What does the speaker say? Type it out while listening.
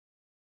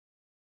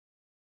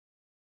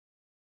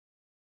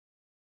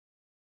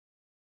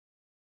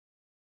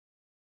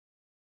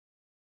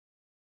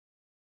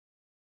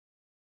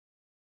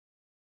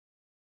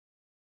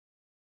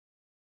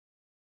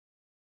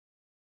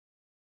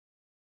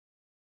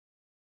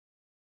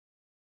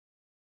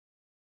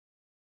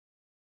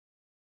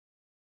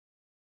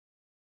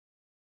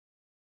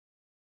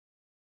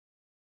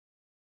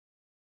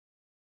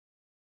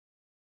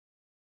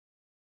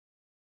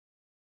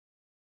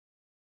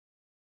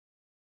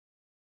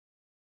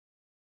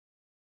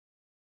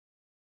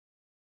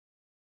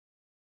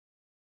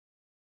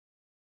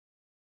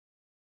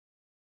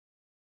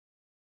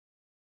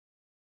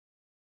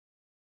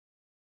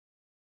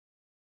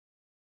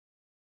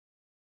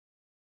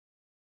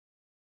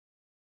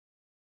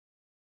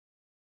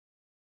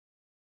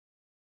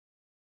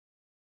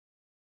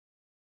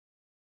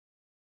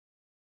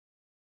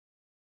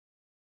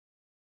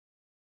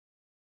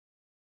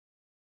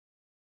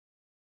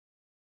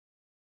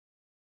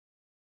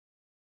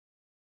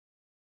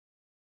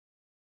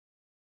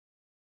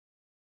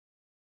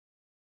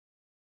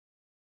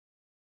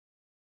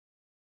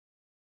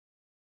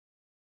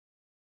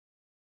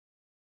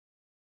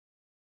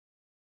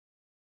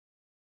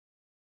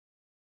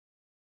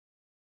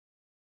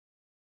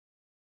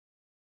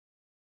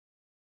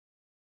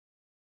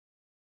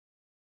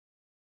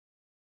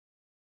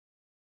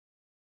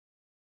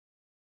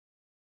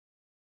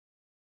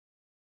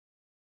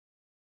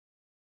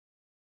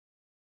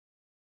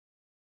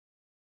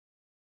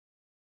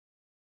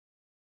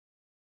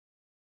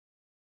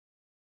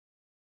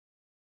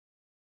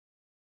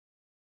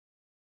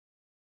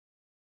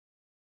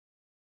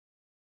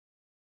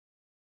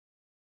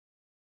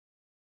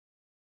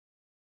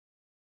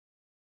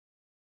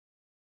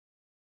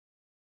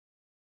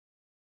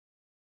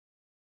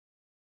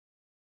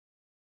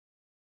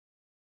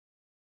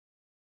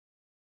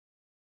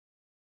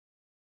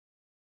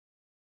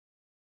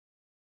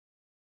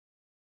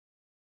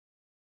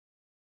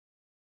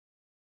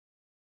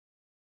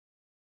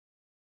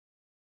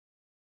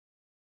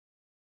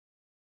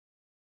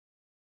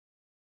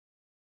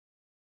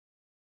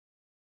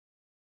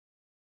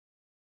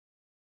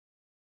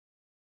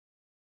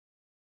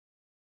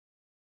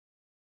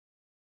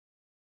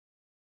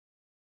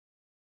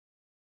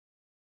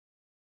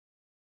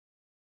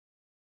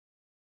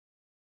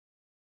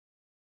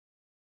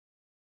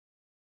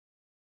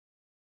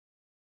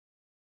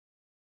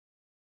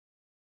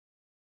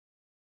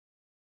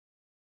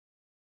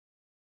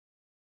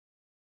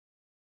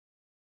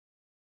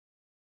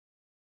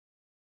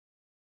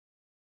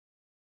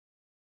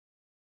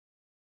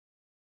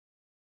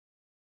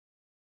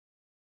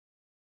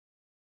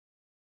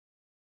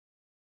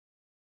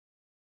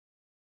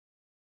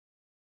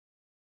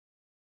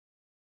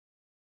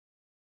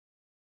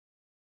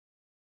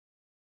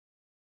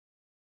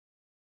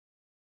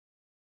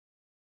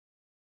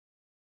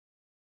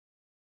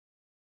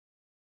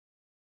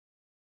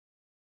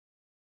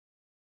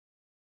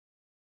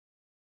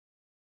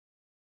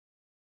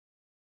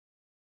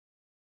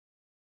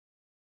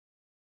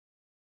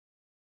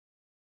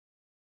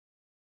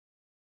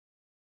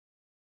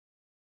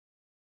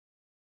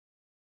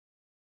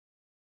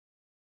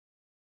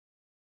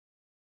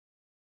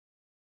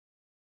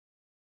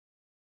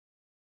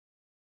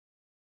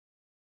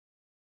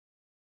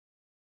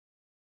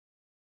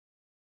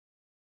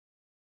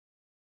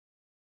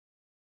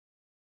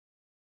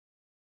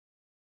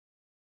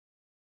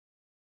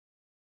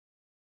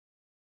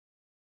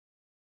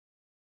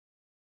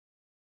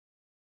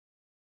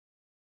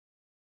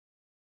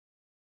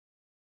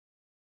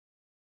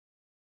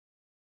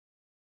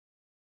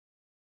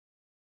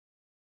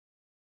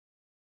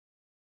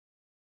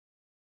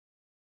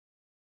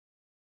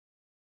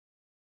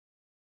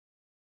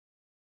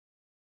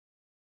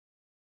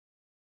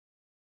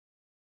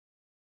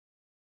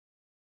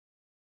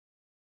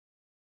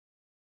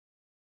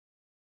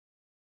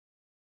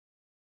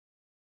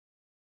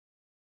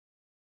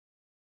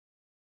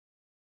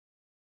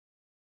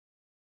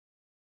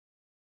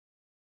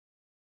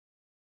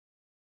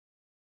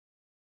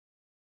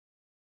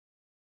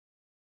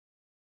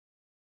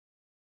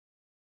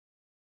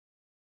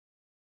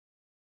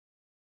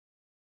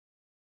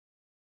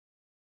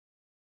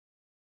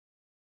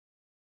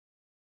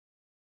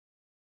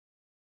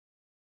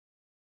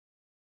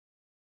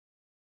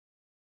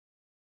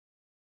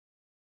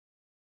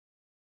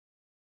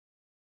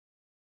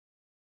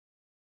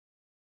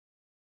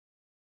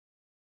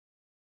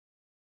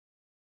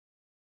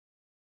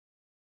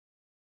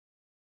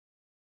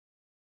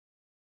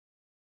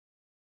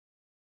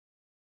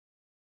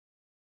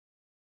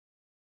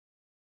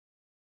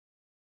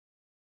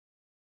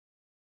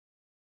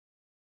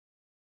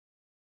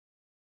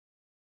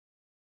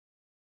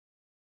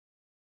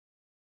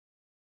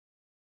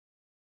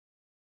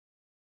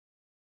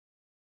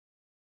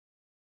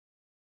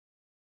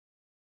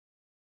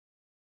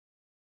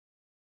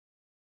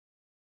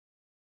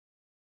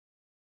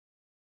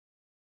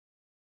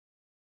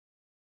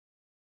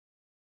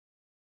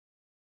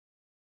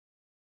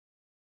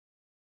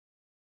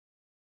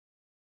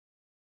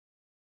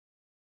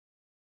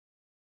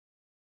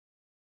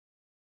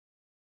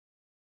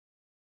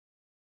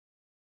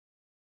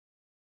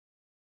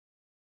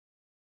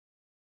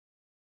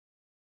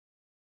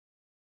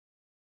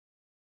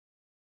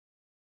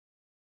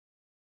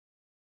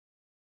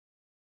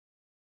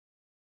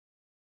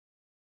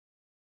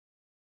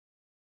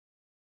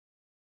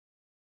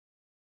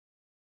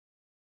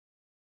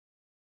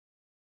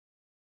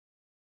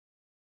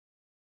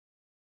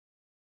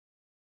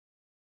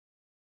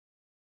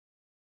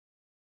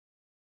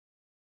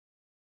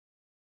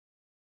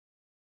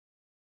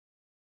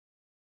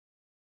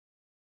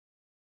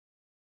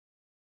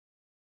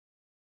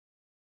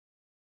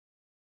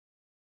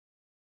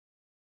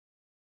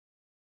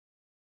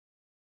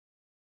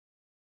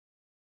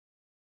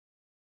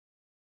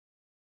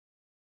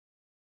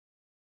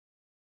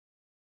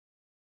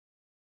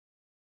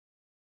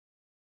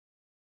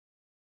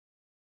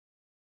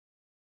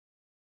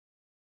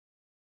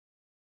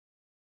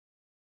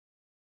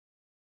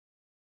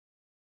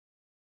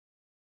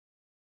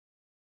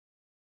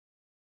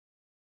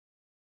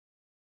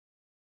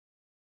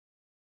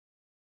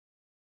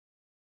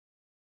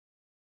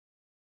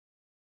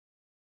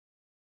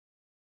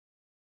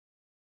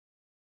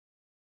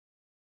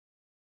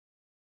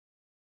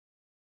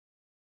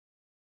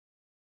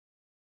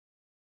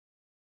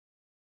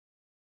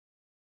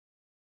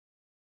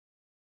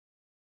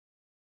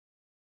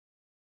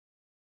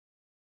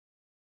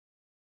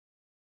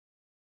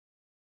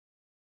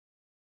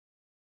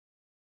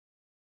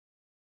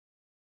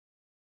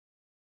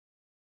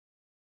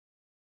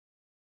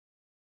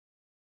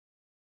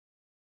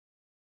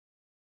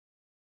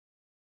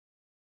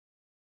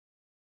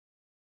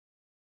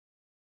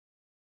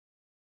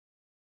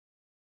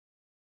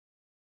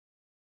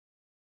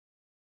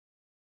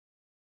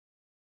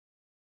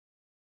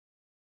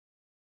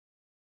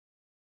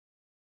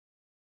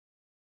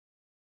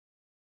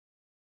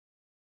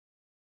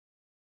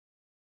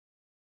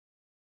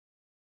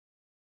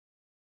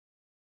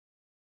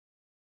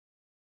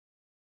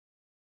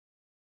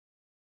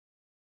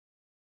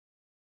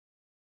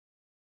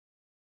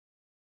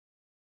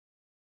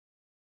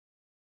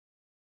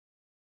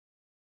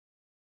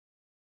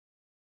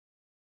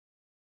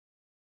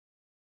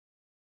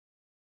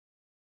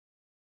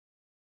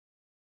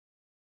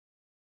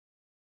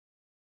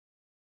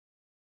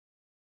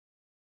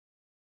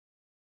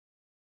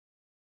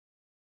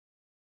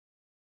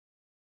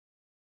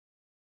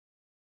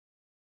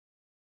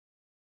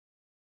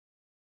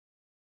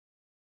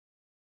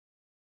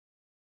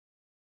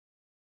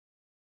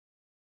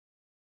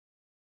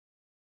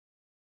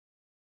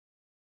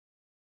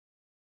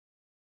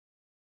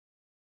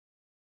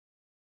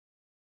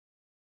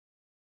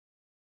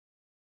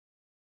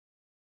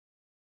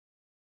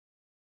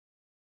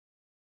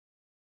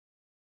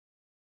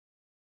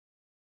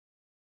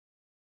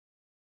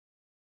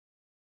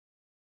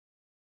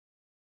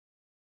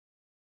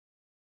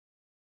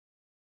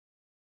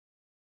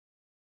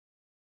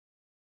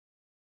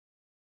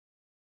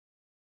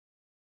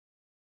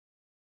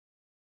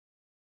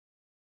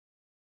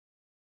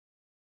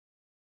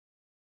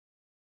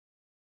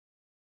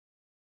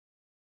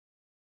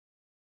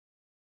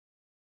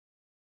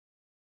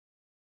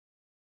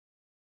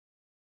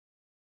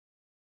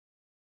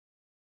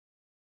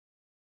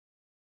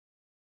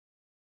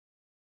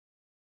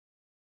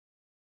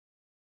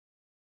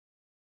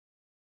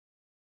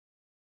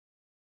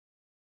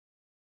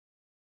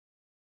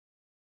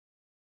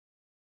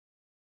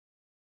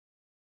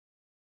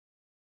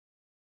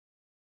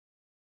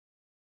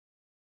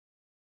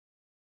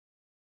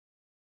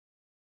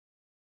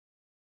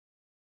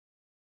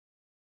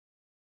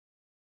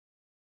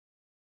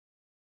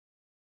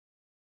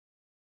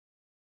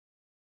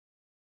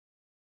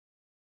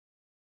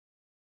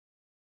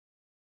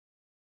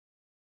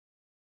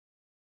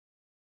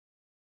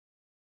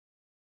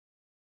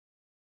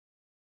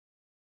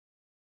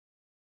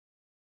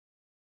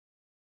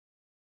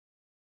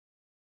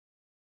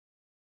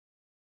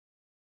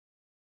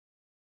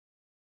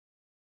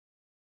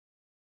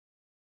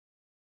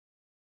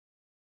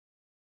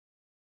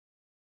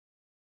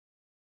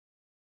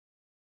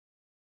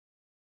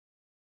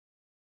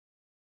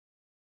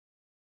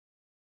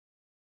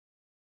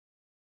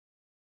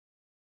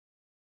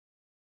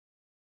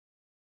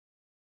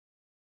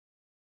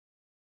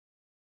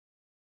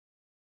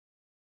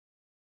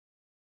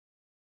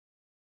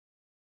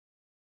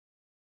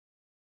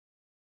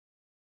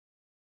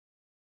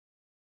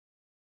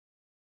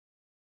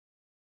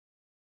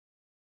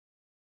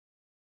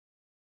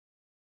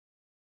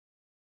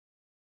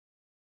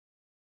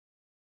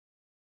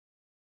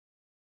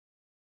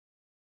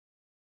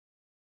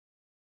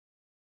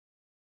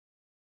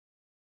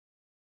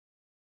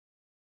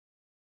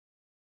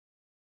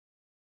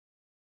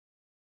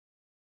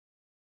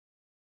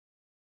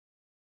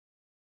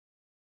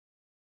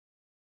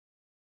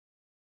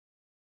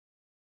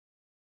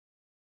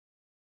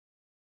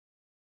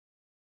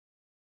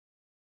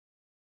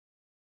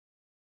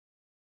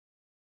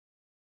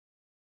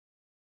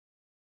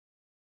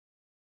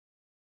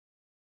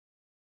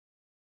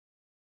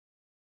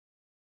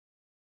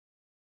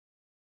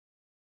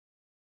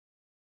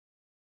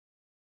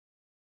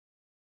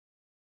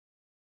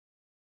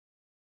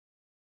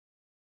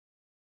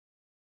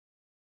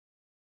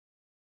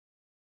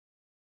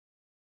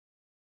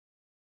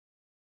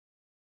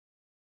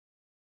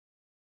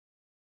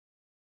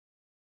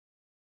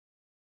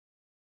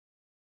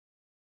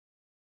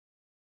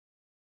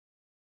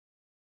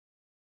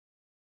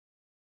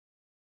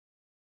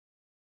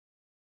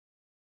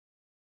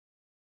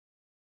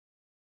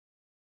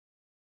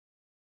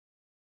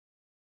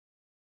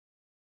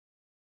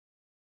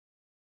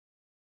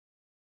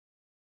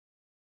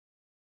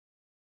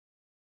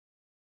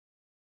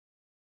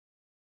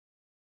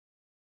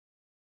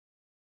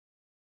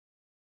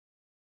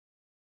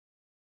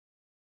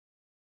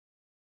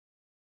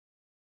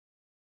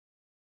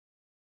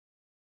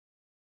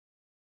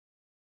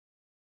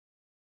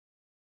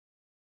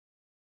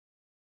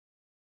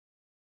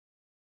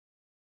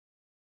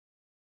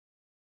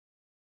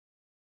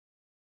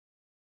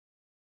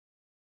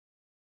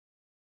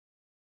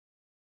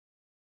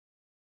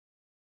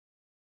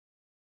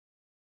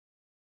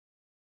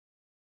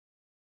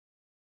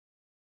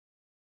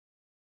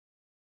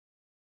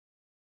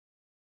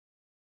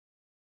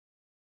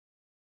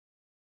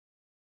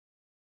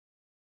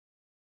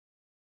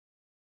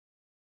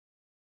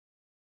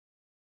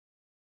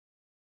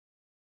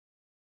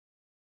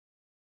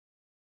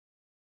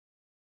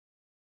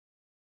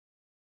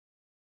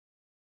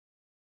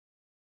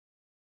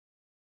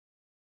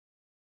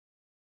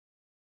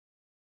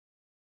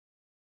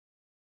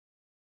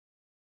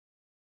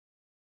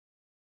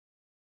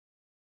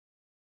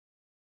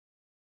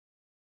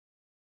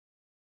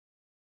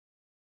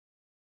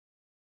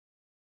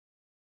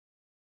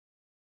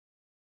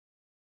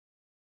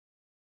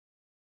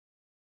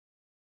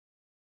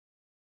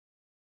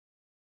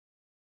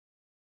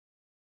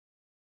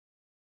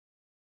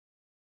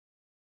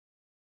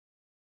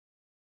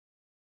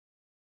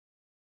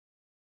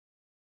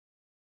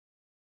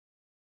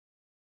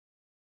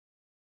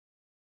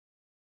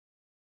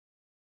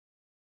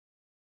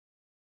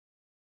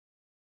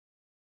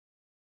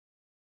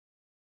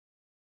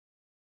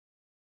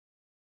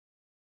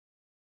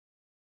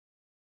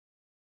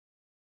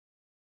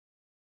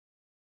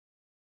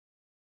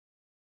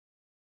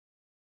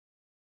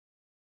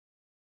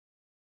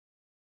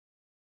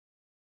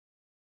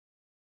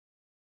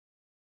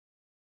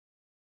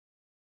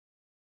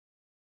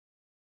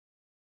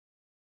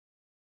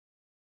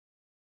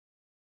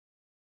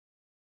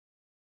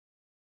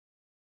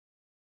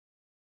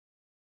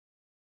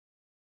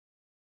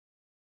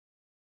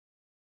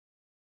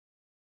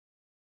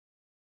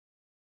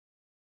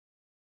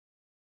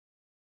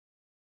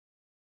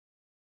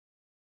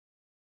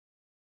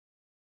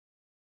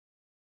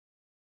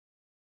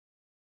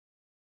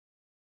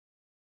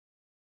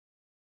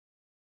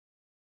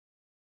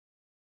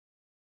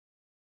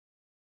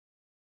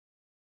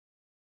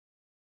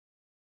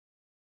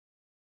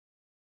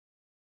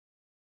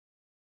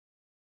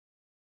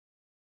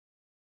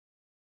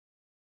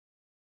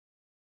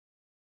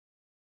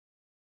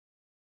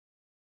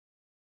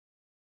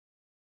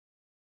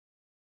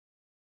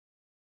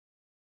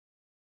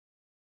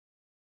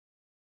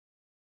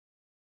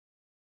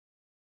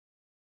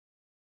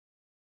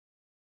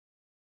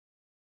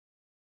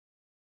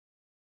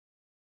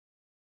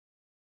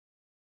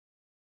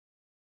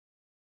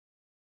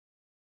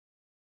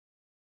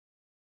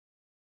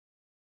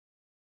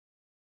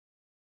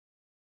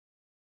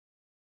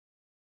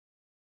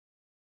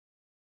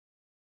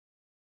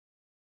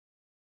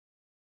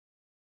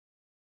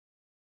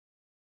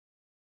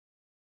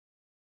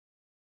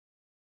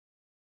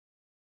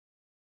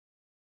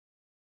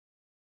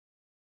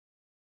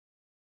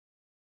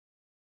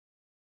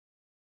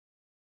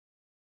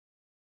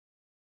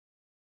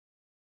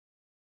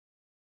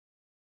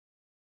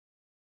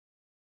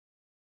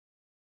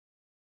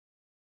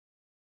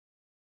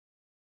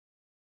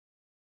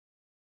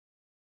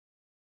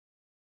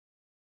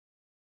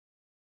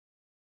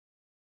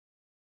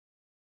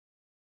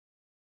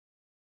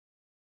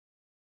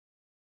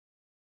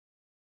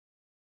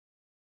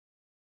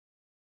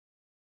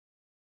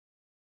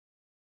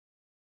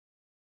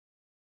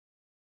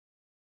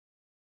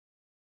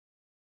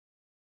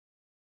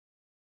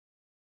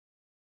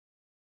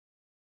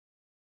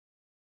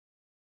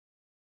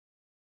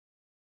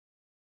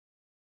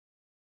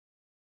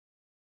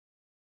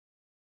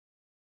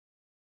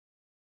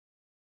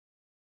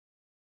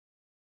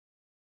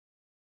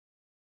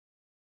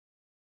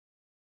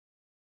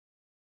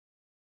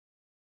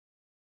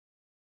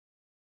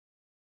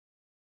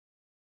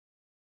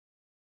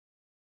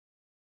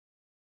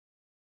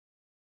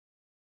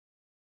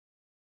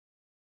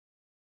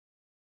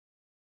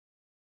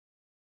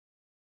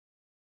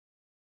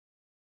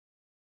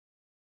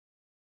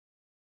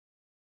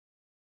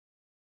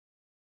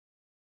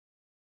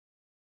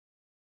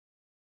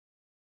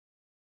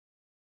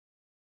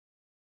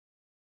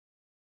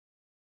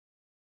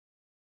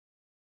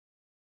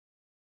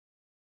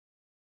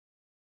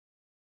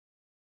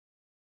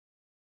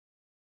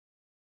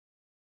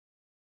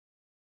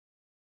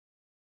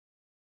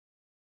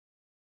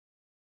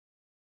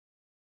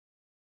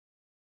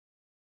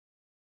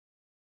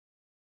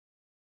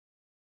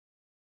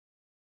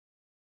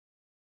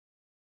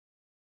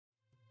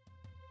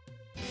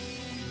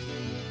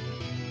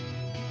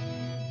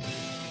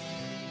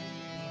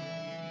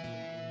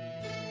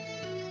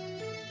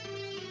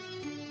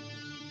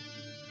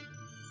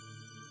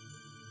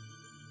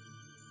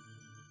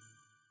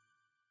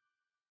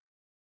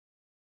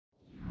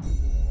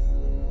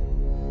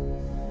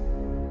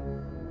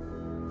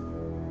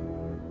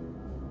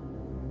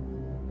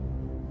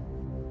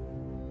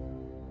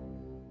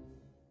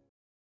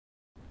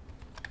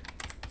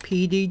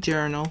PD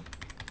Journal,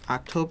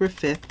 October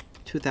 5th,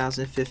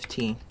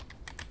 2015.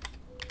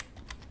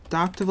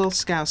 Dr.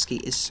 Volskowski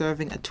is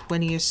serving a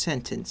 20-year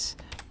sentence,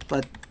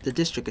 but the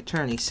district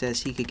attorney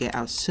says he could get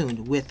out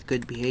soon with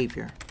good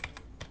behavior.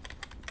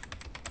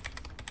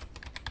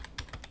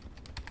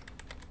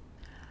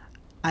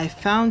 I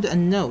found a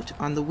note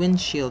on the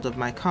windshield of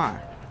my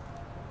car.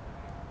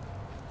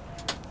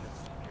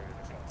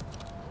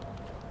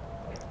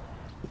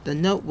 The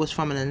note was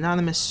from an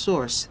anonymous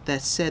source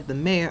that said the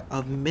mayor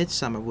of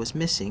Midsummer was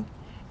missing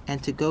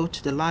and to go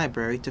to the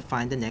library to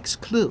find the next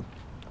clue.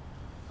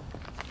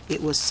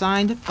 It was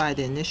signed by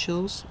the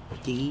initials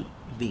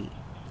DV.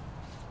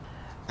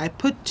 I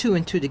put 2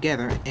 and 2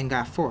 together and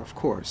got 4, of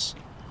course,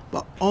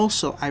 but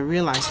also I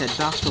realized that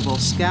Dr.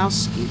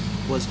 Volskowski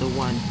was the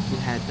one who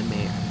had the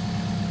mayor.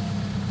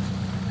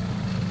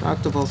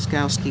 Dr.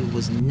 Volskowski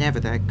was never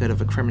that good of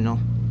a criminal.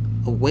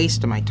 A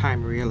waste of my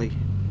time, really.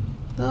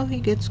 Though he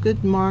gets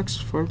good marks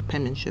for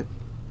penmanship.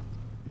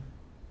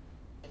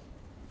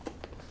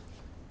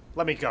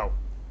 Let me go.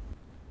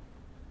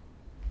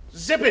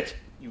 Zip it,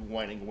 you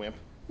whining wimp.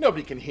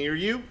 Nobody can hear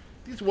you.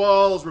 These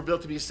walls were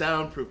built to be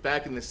soundproof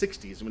back in the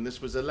 60s when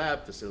this was a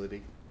lab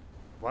facility.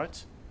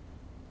 What?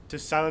 To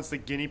silence the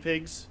guinea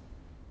pigs?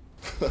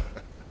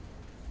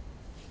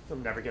 You'll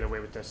never get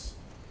away with this.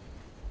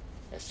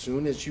 As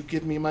soon as you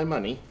give me my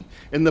money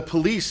and the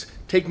police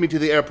take me to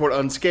the airport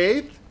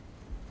unscathed,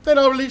 then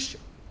I'll release you.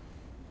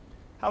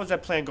 How is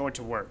that plan going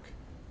to work?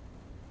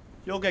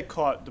 You'll get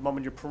caught the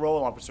moment your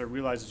parole officer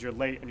realizes you're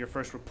late and your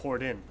first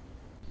report in.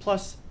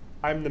 Plus,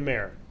 I'm the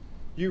mayor.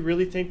 You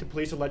really think the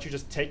police will let you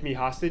just take me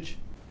hostage?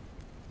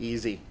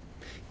 Easy.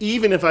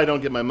 Even if I don't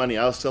get my money,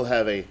 I'll still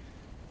have a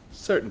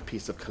certain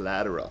piece of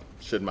collateral,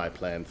 should my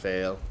plan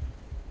fail.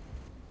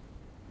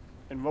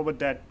 And what would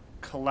that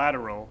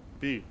collateral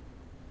be?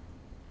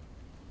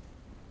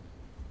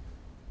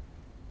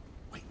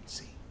 Wait and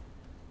see.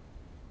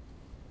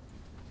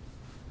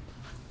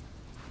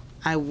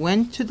 I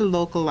went to the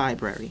local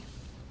library.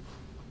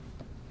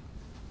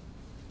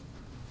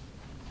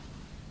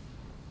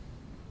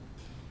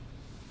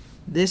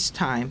 This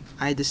time,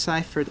 I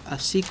deciphered a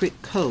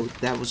secret code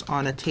that was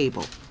on a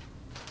table.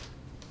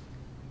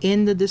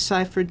 In the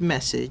deciphered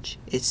message,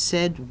 it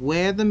said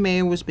where the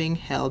mayor was being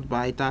held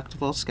by Dr.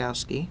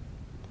 Volskowski,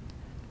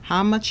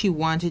 how much he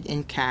wanted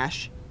in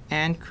cash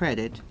and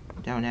credit,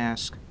 don't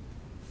ask,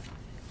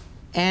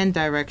 and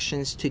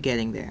directions to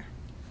getting there.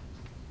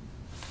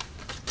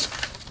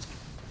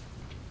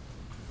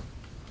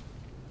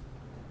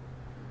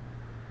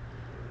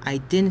 I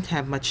didn't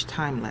have much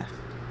time left.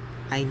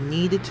 I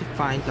needed to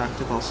find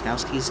Dr.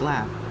 Volskowski's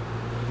lab.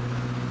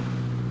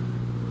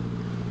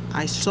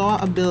 I saw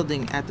a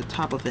building at the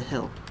top of a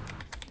hill.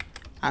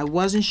 I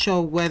wasn't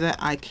sure whether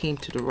I came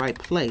to the right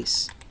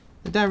place.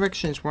 The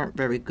directions weren't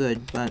very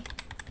good, but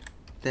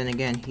then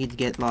again, he'd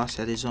get lost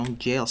at his own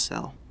jail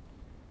cell.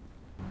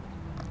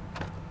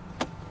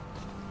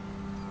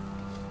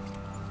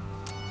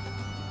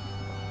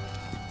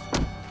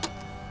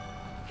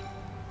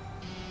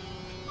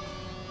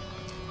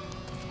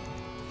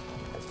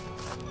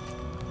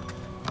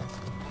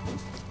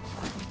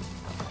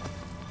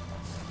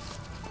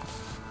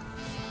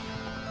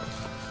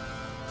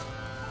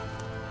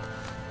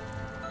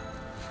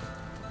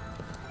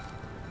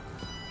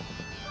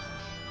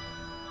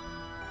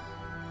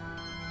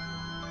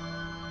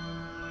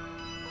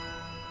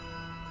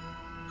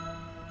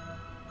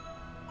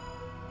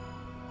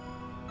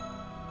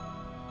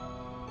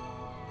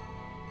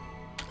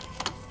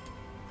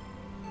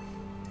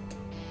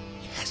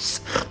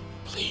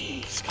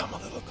 Please come a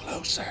little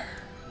closer.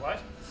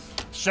 What?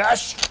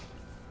 Shush!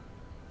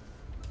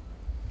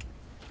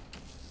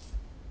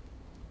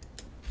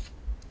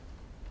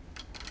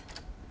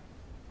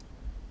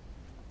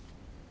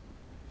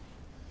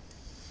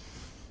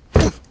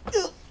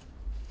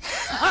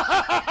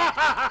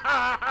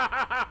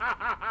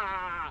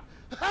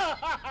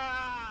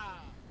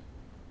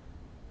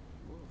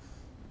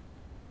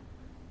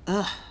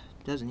 Ugh,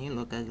 doesn't he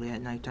look ugly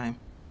at nighttime?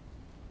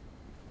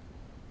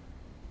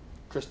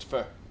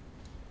 Christopher,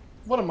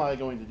 what am I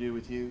going to do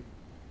with you?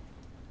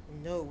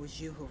 No, it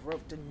was you who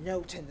wrote the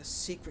note and the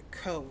secret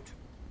code.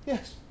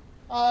 Yes,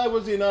 I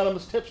was the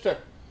anonymous tipster.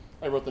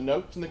 I wrote the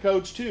notes and the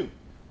codes too,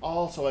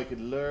 all so I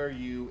could lure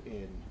you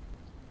in.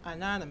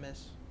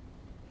 Anonymous?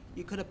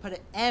 You could have put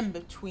an M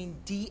between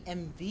D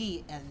and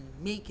V and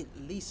make it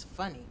at least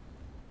funny.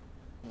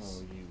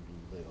 Oh, you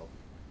little...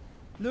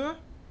 Lure?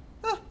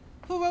 Oh,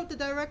 who wrote the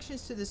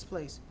directions to this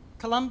place?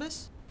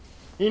 Columbus?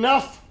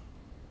 Enough!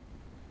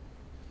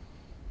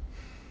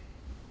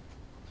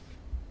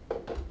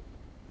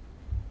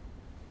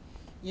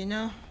 You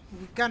know,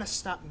 we gotta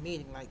stop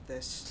meeting like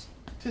this.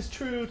 'Tis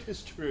true,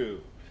 'tis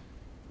true.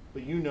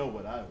 But you know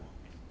what I want.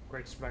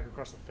 Great smack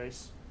across the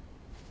face.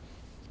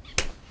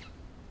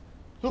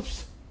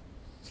 Oops.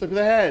 Slip of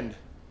the hand.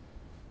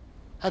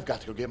 I've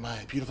got to go get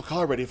my beautiful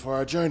car ready for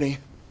our journey.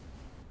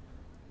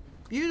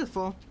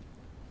 Beautiful?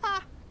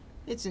 Ha!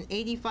 It's an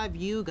 85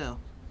 Yugo.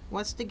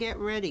 What's to get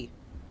ready?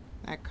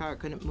 That car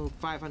couldn't move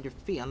 500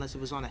 feet unless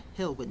it was on a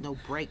hill with no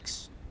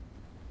brakes.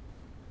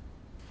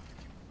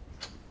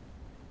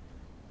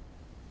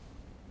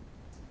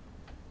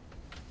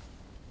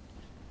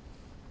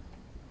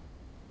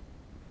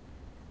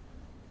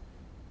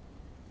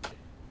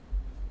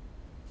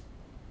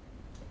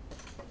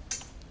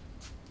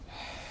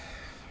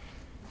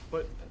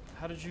 But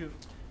how did you...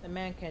 The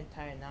man can't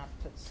tie a knot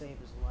to save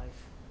his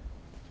life.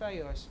 Try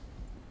yours.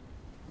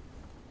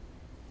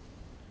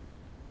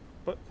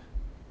 But...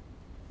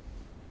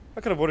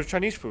 I could have ordered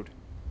Chinese food.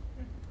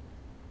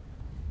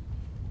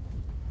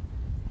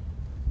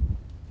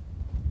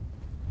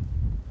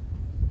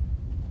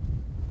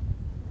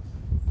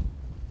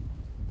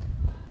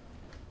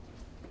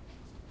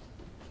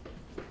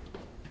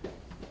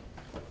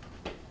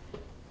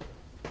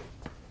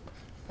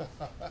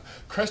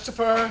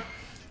 Christopher,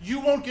 you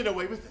won't get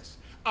away with this.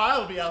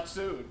 I'll be out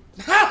soon.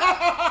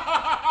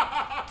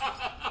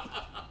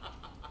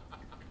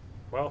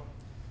 Well,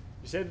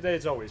 you say the day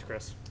as always,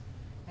 Chris.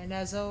 And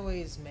as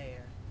always,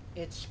 Mayor,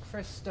 it's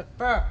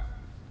Christopher.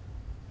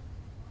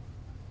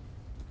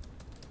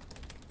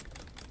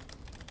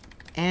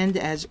 And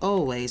as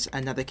always,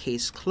 another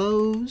case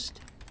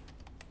closed.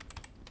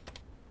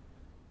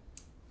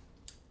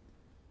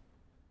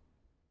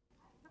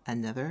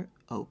 Another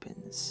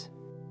opens.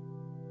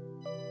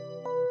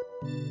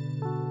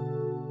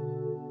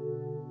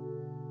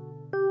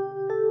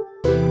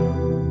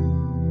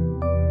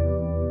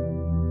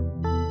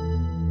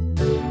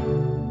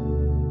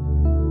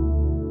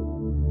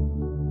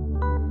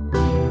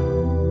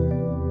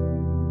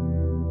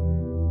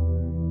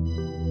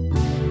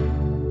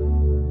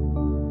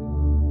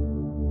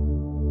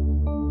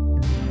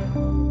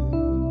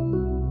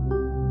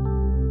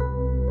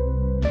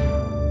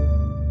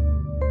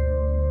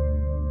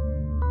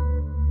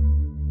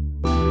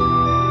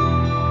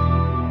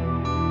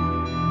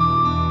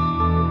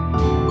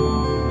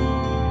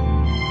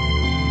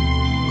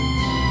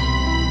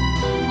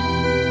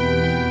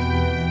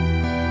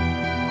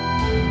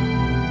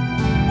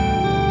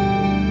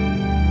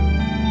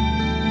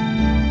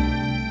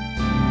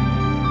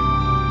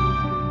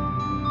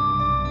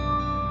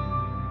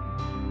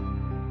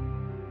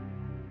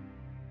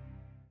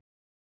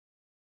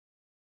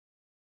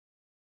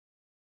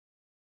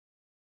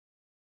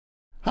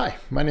 Hi,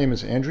 my name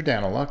is Andrew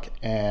Danyluk,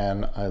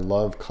 and I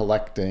love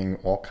collecting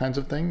all kinds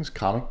of things,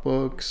 comic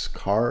books,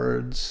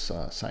 cards,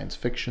 science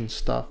fiction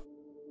stuff.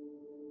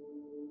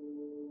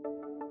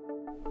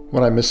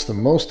 What I miss the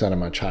most out of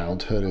my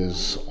childhood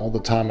is all the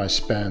time I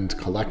spent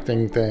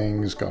collecting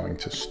things, going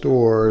to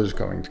stores,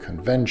 going to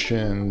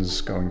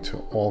conventions, going to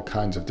all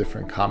kinds of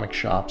different comic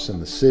shops in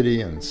the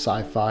city and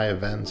sci-fi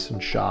events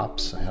and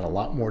shops. I had a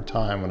lot more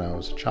time when I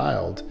was a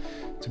child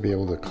to be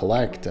able to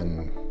collect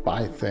and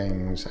buy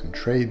things and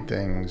trade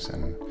things,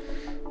 and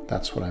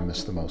that's what I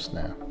miss the most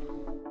now.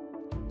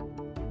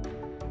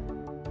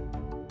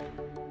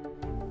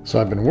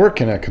 So I've been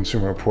working at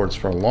Consumer Reports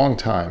for a long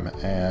time,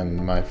 and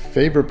my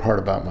favorite part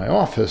about my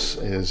office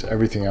is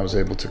everything I was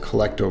able to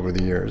collect over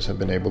the years. I've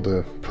been able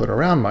to put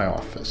around my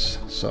office.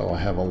 So I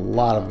have a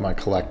lot of my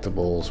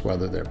collectibles,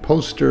 whether they're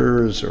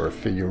posters or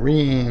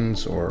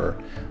figurines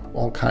or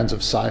all kinds of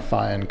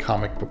sci-fi and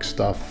comic book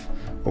stuff.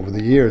 Over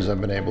the years,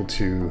 I've been able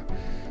to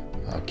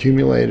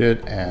accumulate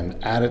it and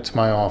add it to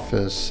my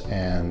office,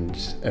 and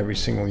every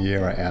single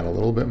year I add a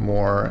little bit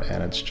more,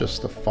 and it's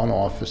just a fun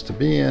office to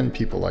be in.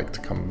 People like to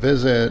come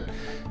visit.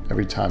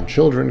 Every time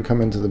children come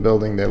into the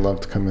building, they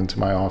love to come into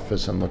my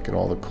office and look at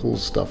all the cool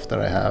stuff that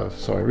I have.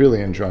 So I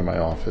really enjoy my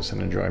office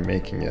and enjoy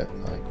making it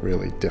like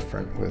really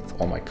different with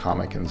all my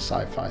comic and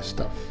sci-fi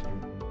stuff.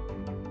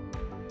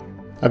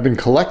 I've been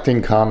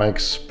collecting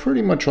comics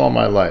pretty much all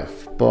my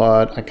life,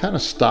 but I kind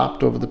of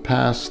stopped over the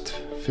past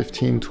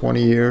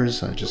 15-20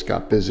 years. I just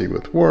got busy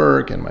with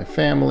work and my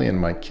family and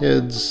my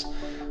kids.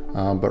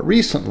 But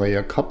recently,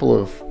 a couple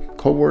of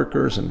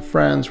coworkers and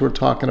friends were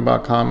talking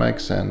about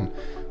comics, and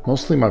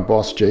mostly my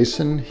boss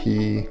Jason.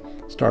 He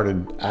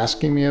started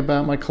asking me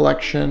about my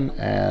collection,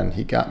 and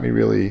he got me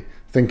really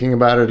thinking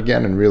about it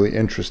again and really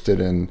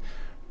interested in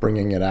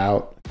bringing it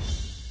out.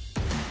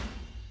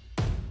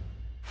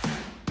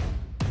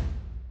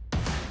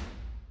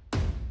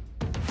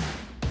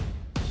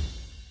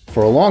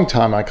 For a long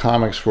time, my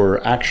comics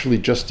were actually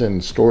just in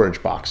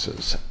storage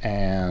boxes,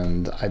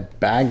 and I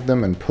bagged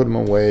them and put them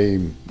away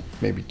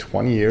maybe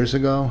 20 years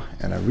ago,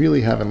 and I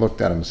really haven't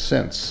looked at them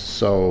since.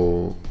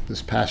 So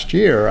this past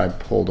year, I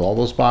pulled all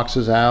those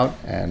boxes out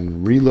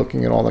and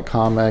re-looking at all the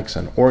comics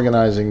and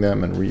organizing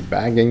them and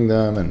rebagging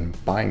them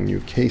and buying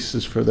new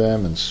cases for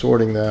them and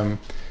sorting them.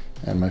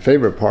 And my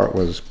favorite part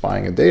was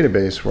buying a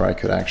database where I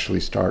could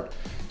actually start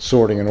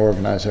sorting and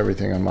organize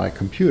everything on my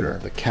computer.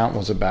 The count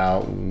was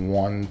about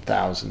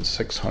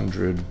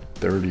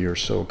 1,630 or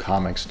so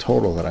comics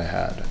total that I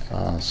had.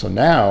 So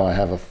now I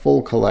have a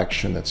full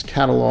collection that's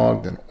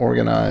cataloged and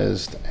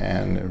organized,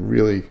 and it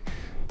really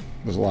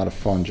was a lot of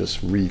fun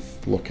just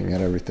re-looking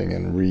at everything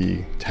and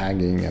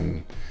re-tagging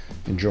and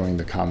enjoying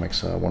the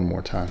comics one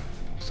more time.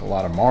 It's a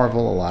lot of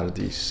Marvel, a lot of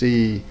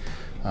DC.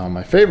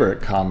 My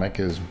favorite comic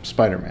is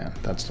Spider-Man.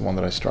 That's the one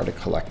that I started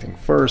collecting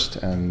first,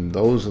 and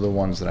those are the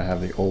ones that I have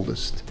the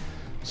oldest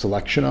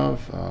selection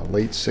of,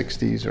 late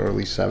 60s,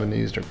 early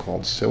 70s. They're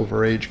called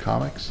Silver Age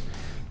comics.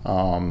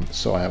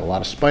 So I have a lot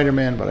of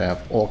Spider-Man, but I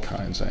have all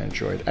kinds. I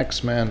enjoyed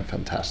X-Men,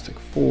 Fantastic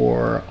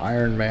Four,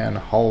 Iron Man,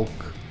 Hulk.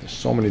 There's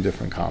so many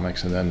different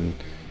comics, and then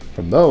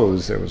From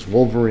those, there was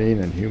Wolverine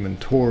and Human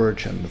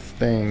Torch and The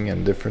Thing,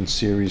 and different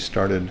series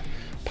started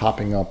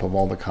popping up of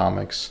all the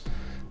comics.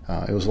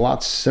 It was a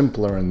lot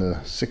simpler in the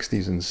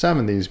 60s and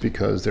 70s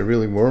because there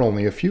really were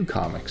only a few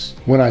comics.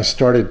 When I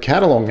started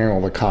cataloging all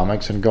the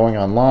comics and going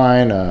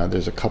online,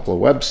 there's a couple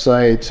of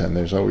websites, and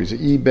there's always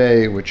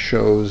eBay, which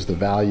shows the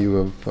value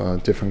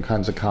of different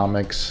kinds of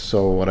comics.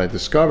 So what I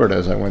discovered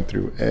as I went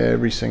through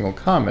every single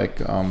comic,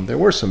 there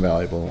were some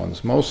valuable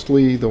ones,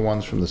 mostly the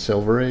ones from the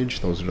Silver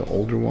Age. Those are the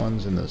older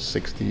ones in the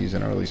 60s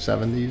and early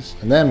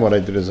 70s. And then what I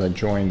did is I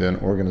joined an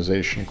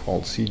organization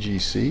called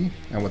CGC,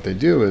 and what they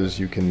do is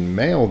you can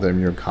mail them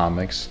your comics,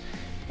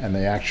 and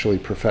they actually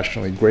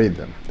professionally grade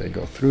them. They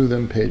go through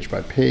them page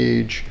by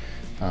page.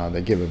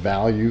 They give a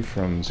value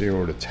from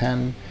 0 to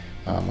 10.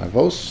 My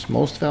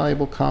most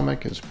valuable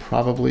comic is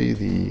probably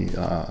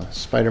the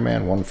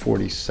Spider-Man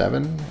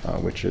 147,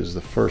 which is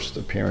the first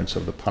appearance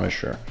of the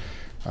Punisher.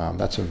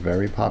 That's a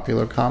very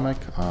popular comic,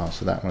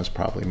 so that one is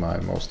probably my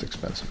most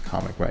expensive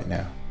comic right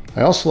now.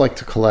 I also like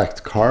to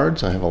collect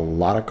cards. I have a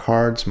lot of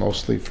cards,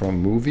 mostly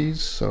from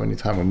movies. So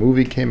anytime a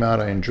movie came out,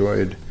 I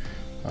enjoyed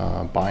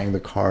buying the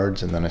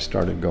cards, and then I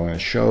started going to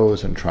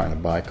shows and trying to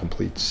buy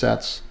complete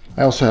sets.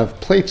 I also have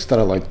plates that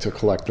I like to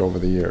collect over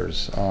the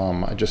years.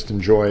 I just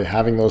enjoy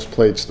having those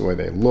plates, the way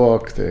they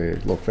look. They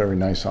look very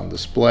nice on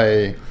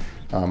display.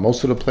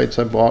 Most of the plates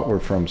I bought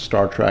were from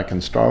Star Trek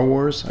and Star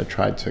Wars. I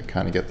tried to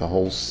kind of get the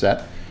whole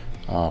set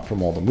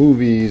from all the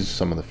movies,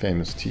 some of the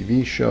famous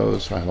TV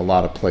shows. So I have a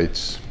lot of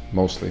plates,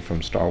 mostly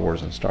from Star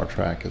Wars and Star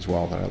Trek as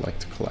well, that I like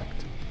to collect.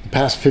 The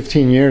past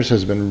 15 years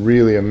has been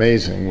really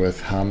amazing with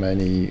how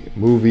many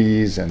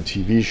movies and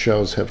TV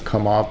shows have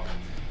come up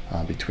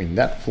between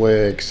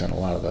Netflix and a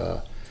lot of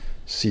the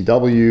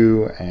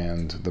CW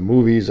and the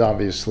movies,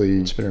 obviously.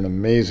 It's been an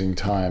amazing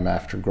time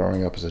after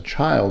growing up as a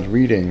child,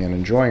 reading and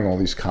enjoying all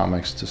these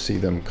comics, to see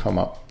them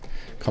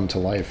come to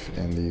life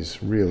in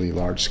these really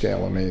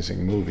large-scale,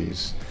 amazing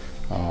movies.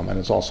 And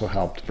it's also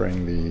helped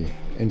bring the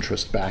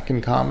interest back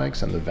in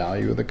comics, and the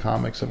value of the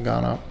comics have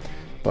gone up.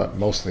 But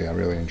mostly I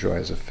really enjoy,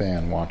 as a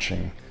fan,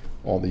 watching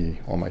all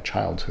my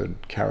childhood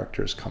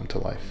characters come to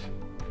life.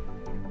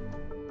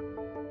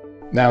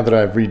 Now that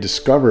I've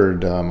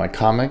rediscovered my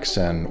comics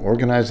and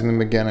organizing them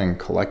again and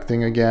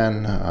collecting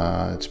again,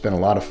 it's been a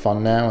lot of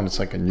fun now, and it's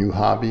like a new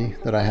hobby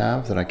that I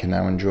have that I can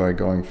now enjoy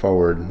going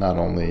forward. Not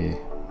only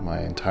my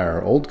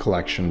entire old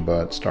collection,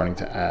 but starting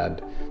to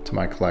add to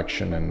my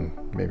collection and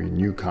maybe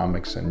new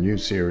comics and new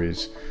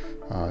series.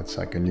 It's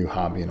like a new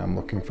hobby, and I'm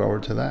looking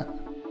forward to that.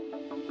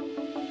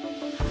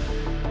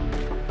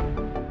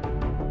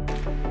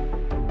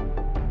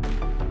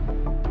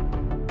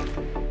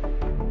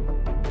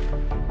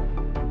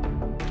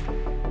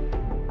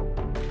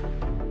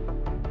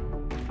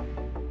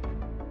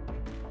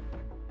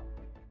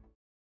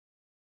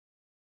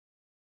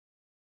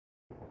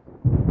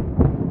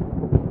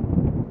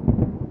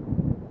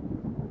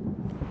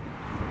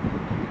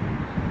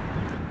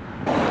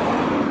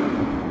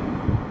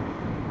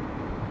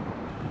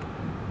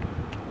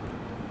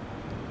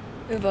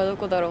ウーバーど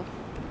こだろう。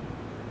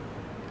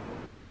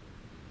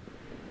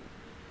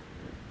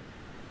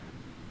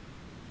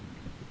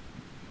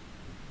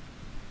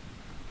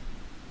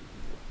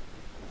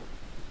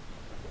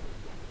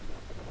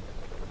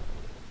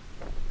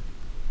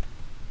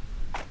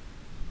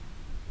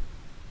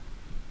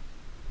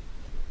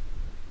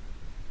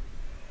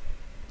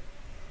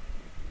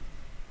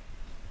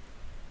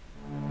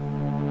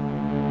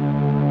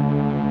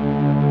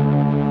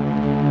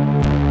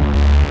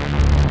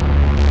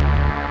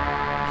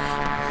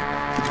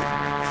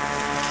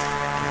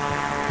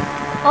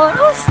下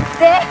ろし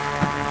て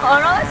下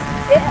ろし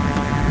て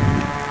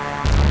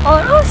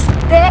下ろし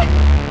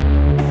て。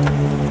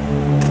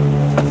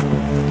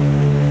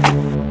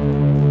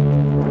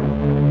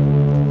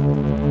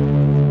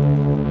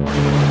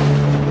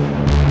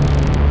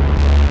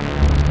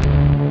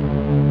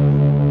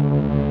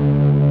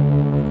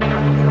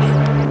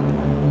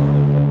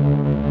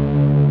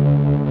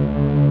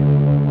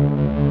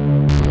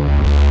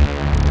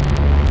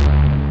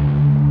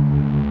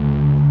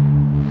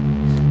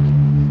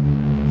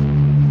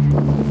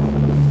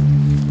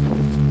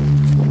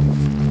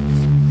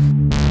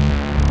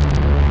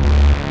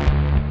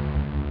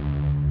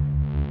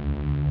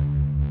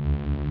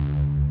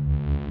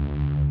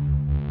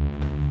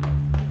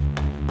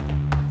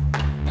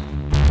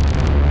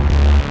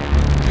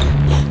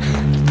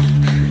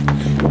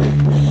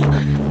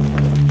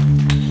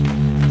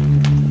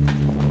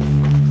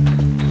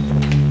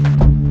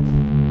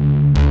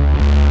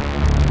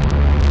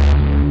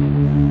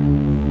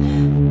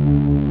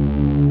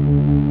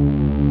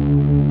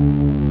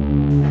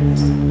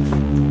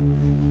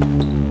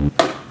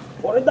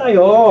こ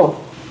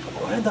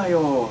れだ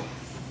よ。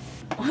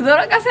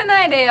驚かせ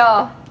ないで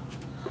よ。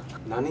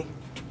何？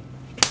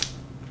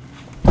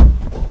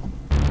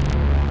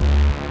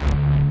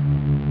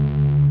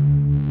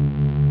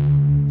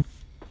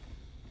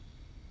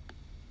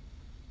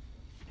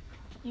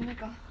夢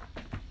か。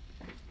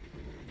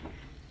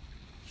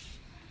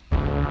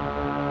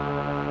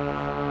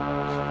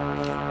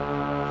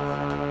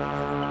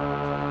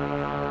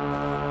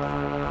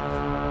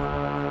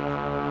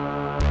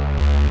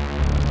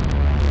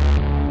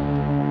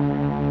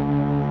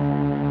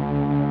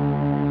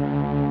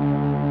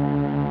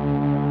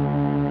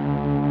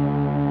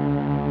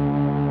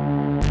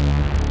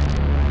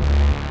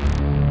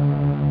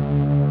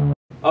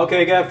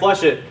Okay, go ahead,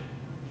 flush it.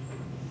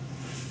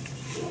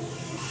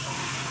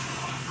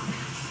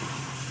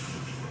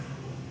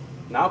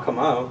 Now come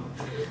out.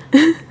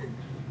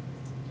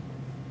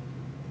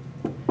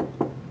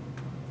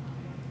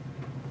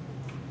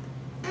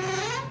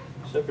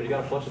 Shepard, you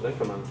gotta flush it, then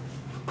come out.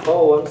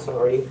 Oh, I'm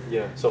sorry.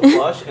 Yeah, so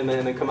flush and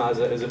then come out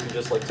as if you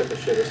just like took a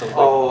shit or something.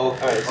 Oh,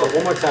 alright, so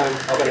one more time.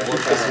 I gotta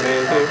keep this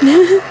man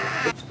here.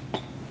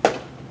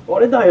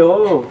 俺だ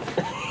よ.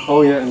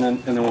 Oh yeah, and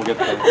then we'll get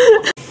there.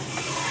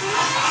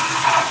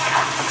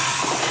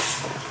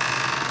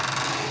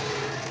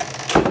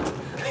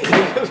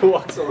 He just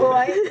walks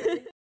away.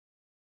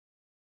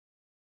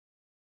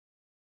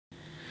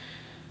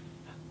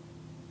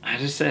 I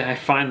just say I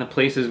find the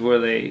places where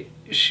they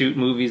shoot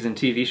movies and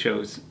TV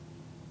shows.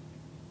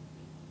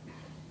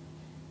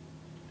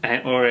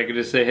 Or I could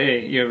just say,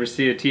 hey, you ever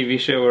see a TV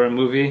show or a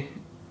movie?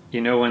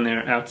 You know, when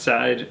they're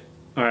outside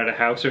or at a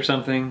house or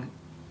something?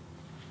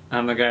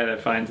 I'm the guy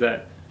that finds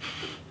that.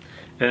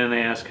 And then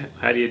they ask,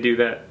 how do you do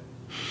that?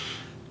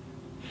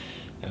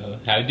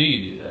 How do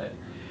you do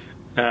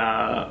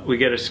that? We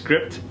get a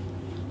script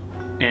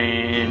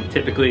and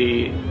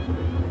typically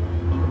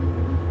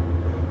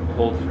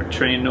hold for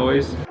train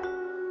noise.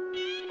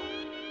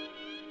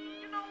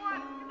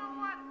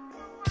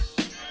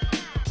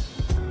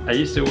 I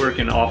used to work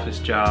an office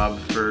job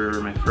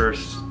for my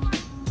first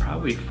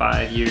probably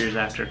 5 years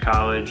after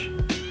college,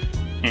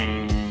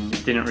 and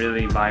it didn't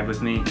really vibe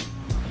with me,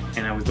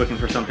 and I was looking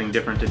for something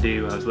different to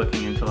do. I was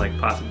looking into like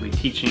possibly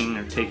teaching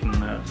or taking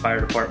the fire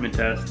department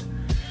test,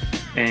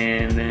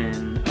 and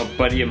then a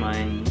buddy of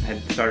mine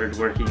had started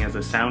working as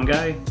a sound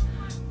guy,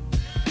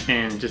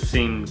 and it just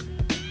seemed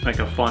like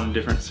a fun,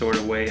 different sort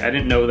of way. I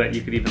didn't know that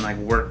you could even like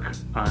work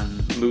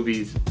on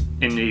movies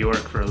in New York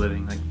for a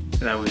living. Like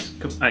that was,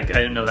 I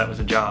didn't know that was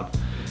a job.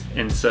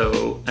 And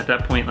so at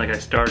that point, like I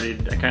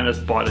kind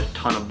of bought a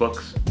ton of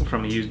books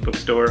from a used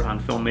bookstore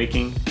on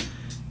filmmaking,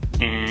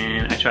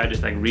 and I tried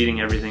just like reading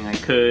everything I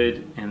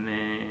could, and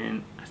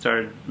then I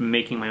started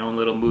making my own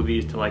little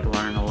movies to like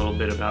learn a little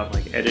bit about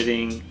like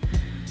editing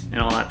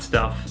and all that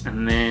stuff.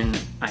 And then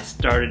I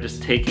started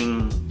just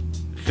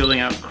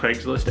filling out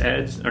Craigslist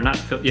ads, or not,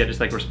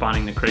 just like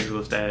responding to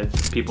Craigslist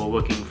ads, people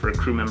looking for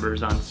crew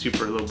members on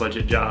super low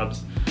budget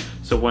jobs.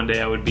 So one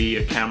day I would be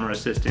a camera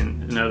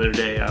assistant, another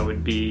day I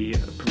would be a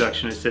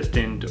production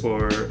assistant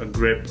or a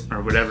grip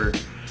or whatever.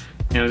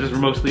 And it was just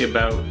mostly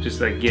about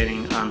just like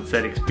getting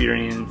on-set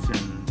experience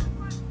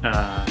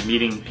and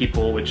meeting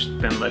people, which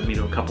then led me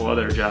to a couple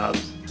other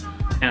jobs.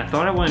 And I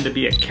thought I wanted to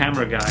be a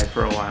camera guy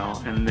for a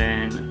while, and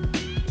then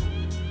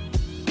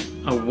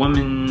a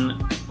woman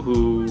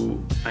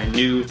who I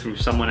knew through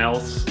someone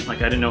else, like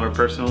I didn't know her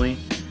personally,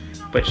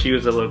 but she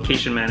was a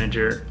location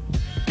manager,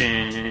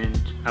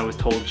 and I was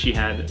told she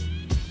had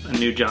a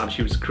new job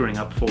she was crewing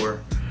up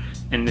for,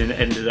 and then it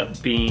ended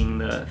up being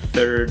the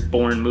third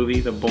Bourne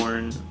movie, the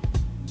Bourne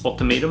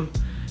Ultimatum.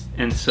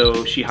 And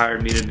so she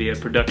hired me to be a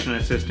production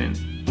assistant,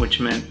 which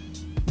meant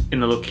in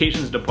the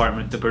locations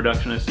department, the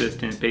production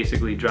assistant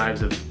basically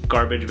drives a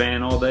garbage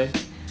van all day.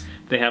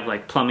 They have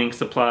like plumbing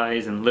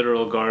supplies and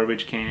literal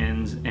garbage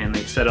cans, and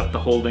they set up the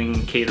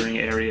holding catering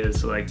areas.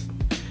 So like,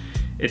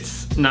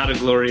 it's not a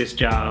glorious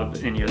job,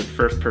 and you're the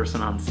first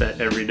person on set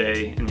every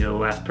day, and you're the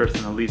last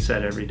person to leave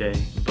set every day.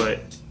 But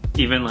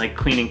even like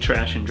cleaning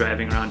trash and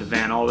driving around a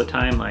van all the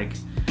time, like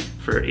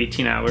for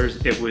 18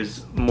 hours, it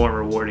was more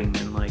rewarding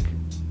than like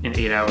an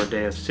 8-hour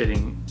day of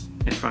sitting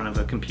in front of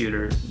a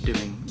computer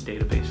doing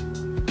database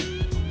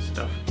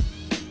stuff.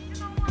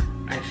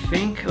 I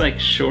think like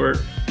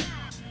short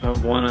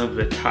of one of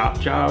the top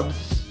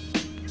jobs,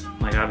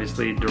 like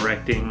obviously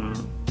directing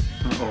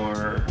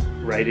or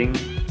writing,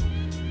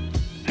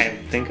 I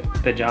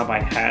think the job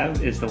I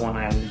have is the one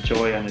I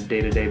enjoy on a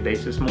day-to-day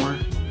basis more.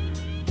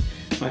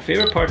 My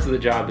favorite parts of the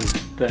job is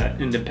the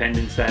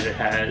independence that it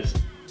has,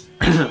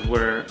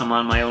 where I'm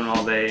on my own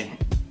all day.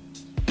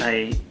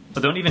 I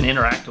don't even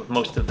interact with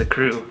most of the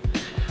crew.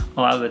 A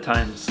lot of the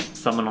times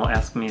someone will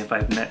ask me if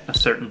I've met a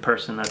certain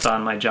person that's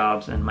on my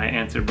jobs, and my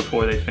answer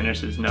before they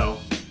finish is no,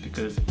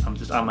 because I'm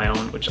just on my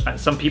own, which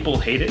some people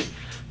hate it,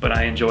 but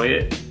I enjoy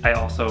it. I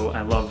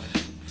love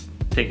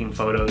taking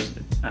photos.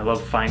 I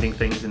love finding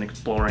things and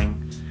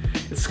exploring.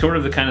 It's sort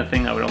of the kind of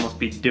thing I would almost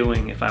be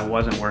doing if I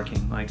wasn't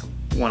working. Like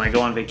when I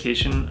go on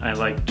vacation, I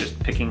like just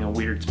picking a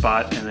weird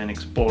spot and then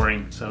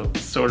exploring. So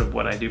it's sort of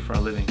what I do for a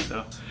living.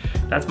 So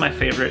that's my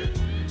favorite.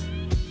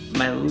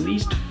 My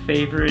least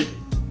favorite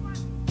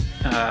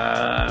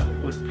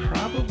would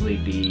probably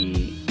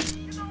be,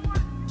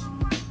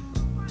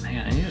 hang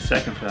on, I need a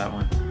second for that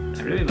one.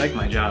 I really like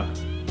my job.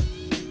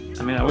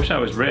 I mean, I wish I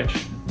was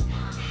rich.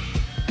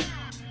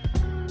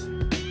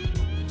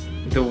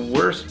 The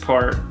worst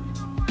part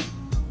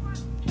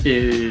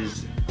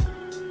is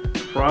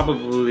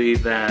probably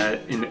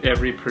that in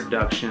every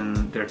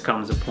production there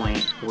comes a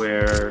point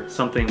where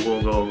something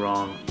will go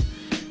wrong.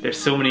 There's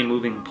so many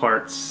moving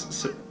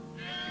parts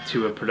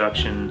to a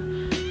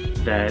production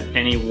that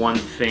any one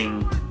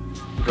thing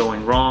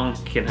going wrong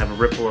can have a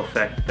ripple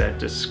effect that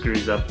just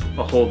screws up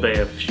a whole day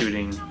of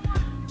shooting.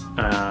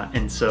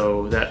 And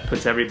so that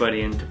puts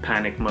everybody into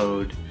panic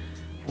mode.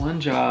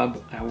 One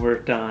job I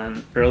worked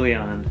on early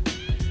on,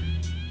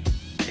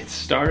 it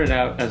started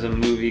out as a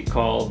movie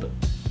called,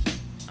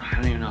 I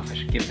don't even know if I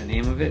should give the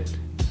name of it,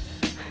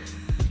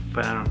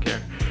 but I don't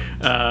care.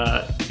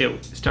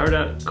 It started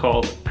out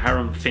called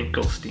Aram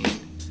Finkelstein,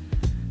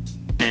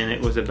 and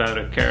it was about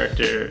a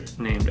character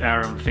named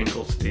Aram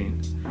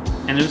Finkelstein.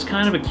 And it was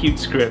kind of a cute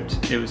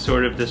script. It was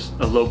sort of just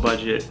a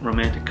low-budget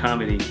romantic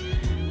comedy.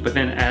 But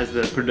then as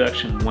the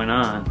production went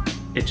on,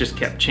 it just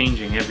kept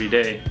changing every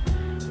day.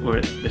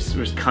 Where this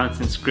was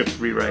constant script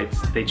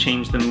rewrites. They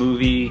changed the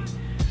movie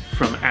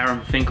from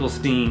Aram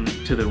Finkelstein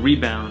to The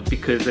Rebound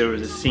because there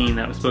was a scene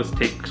that was supposed to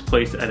take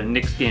place at a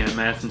Knicks game at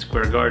Madison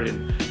Square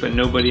Garden, but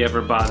nobody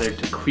ever bothered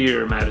to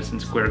clear Madison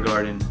Square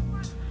Garden.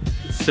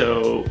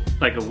 So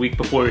like a week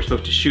before we were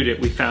supposed to shoot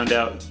it, we found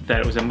out that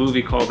it was a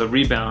movie called The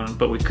Rebound,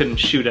 but we couldn't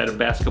shoot at a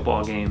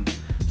basketball game.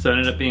 So it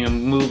ended up being a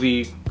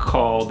movie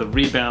called The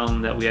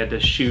Rebound that we had to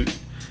shoot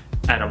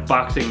at a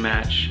boxing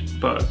match,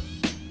 but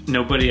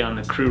nobody on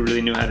the crew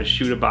really knew how to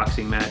shoot a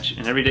boxing match.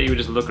 And every day you would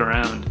just look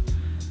around,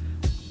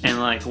 and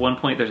like at one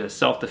point there's a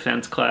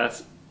self-defense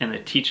class and the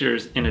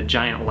teacher's in a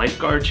giant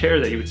lifeguard chair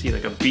that you would see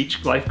like a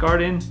beach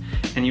lifeguard in,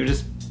 and you would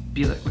just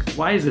be like,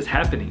 why is this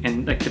happening?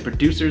 And like the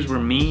producers were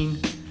mean.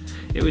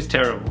 It was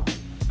terrible.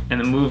 And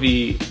the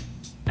movie,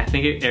 I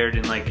think it aired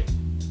in like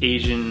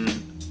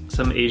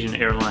some Asian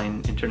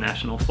airline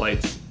international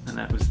flights, and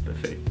that was the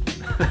fate.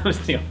 That was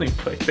the only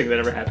thing that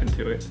ever happened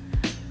to it.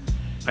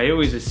 I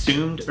always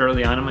assumed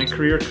early on in my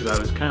career, because I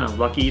was kind of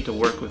lucky to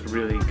work with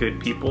really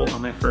good people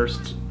on my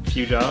first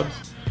few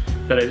jobs,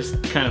 that I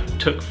just kind of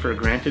took for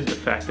granted the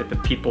fact that the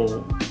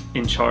people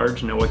in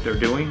charge know what they're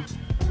doing.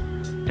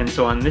 And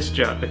so on this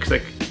job, because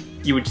like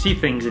you would see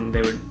things and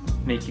they would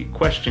make you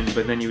question,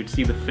 but then you would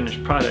see the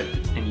finished product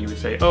and you would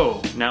say,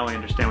 oh, now I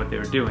understand what they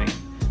were doing.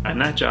 On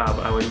that job,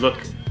 I would look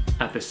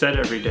at the set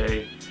every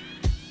day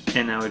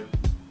and I would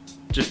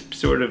just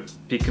sort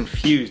of be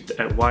confused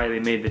at why they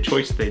made the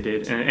choice they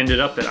did, and it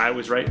ended up that I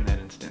was right in that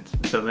instance.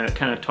 So that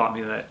kind of taught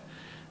me that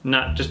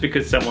not just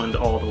because someone's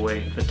all the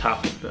way at the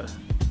top of the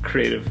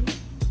creative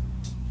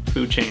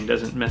food chain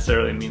doesn't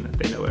necessarily mean that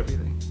they know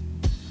everything.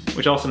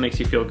 Which also makes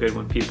you feel good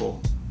when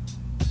people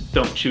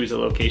don't choose a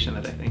location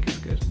that I think is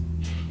good.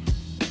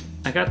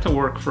 I got to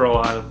work for a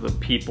lot of the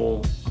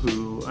people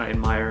who I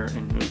admire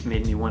and who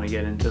made me want to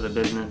get into the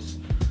business.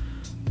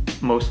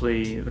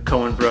 Mostly the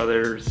Coen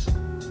brothers,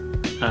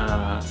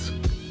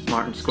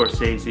 Martin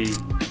Scorsese.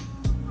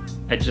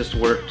 I just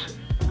worked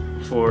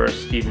for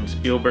Steven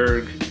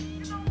Spielberg.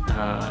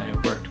 I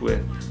worked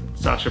with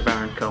Sacha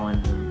Baron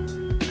Cohen,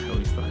 who I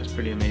always thought was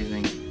pretty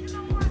amazing.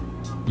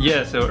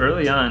 Yeah, so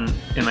early on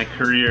in my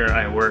career,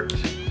 I worked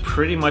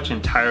pretty much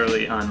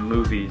entirely on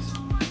movies.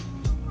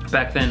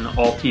 Back then,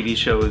 all TV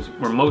shows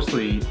were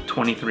mostly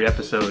 23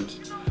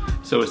 episodes,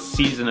 so a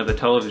season of a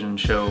television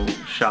show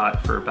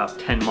shot for about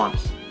 10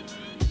 months.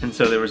 And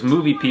so there was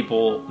movie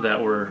people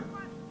that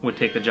would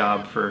take the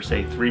job for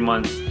say 3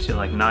 months to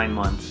like 9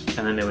 months,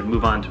 and then they would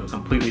move on to a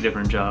completely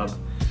different job.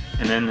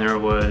 And then there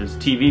was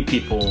TV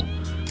people,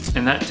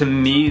 and that to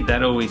me,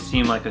 that always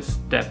seemed like a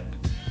step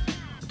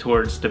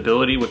towards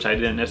stability, which I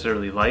didn't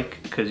necessarily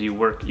like, because you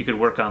could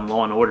work on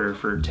Law and Order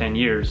for 10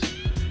 years.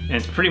 And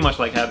it's pretty much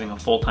like having a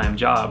full-time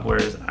job,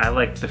 whereas I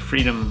like the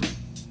freedom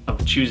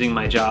of choosing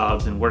my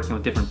jobs and working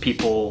with different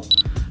people,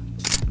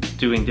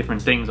 doing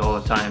different things all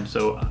the time.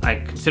 So I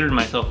considered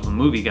myself a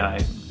movie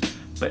guy,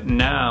 but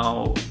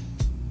now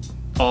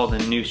all the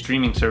new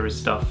streaming service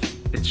stuff,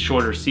 it's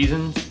shorter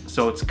seasons,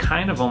 so it's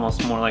kind of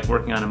almost more like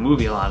working on a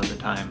movie a lot of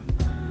the time.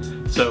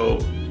 So,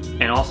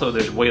 and also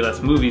there's way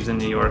less movies in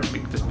New York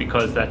just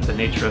because that's the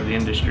nature of the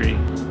industry.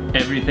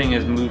 Everything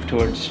has moved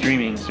towards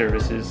streaming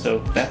services, so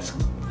that's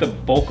the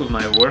bulk of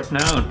my work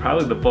now, and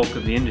probably the bulk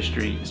of the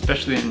industry,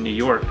 especially in New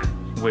York,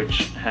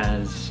 which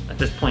has, at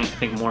this point, I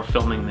think more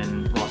filming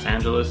than Los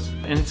Angeles.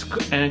 And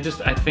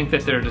I think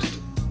that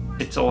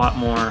it's a lot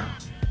more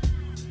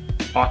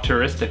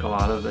auteuristic a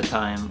lot of the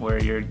time,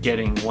 where you're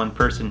getting one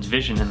person's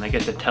vision and they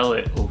get to tell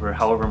it over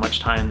however much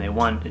time they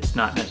want. It's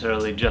not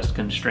necessarily just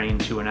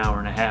constrained to an hour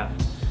and a half,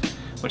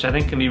 which I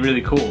think can be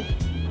really cool.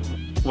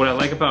 What I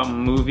like about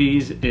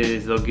movies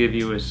is they'll give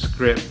you a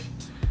script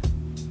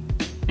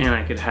and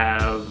I could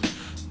have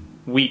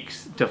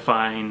weeks to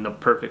find the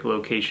perfect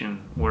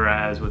location,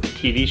 whereas with a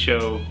TV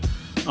show,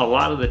 a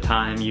lot of the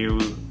time you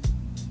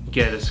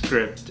get a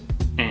script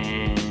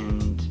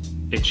and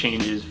it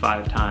changes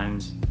 5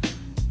 times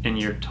and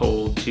you're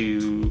told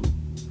you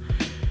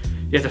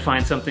have to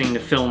find something to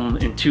film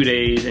in 2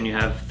 days and you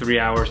have 3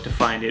 hours to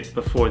find it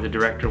before the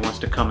director wants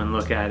to come and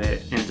look at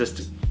it. And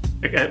just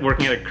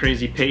working at a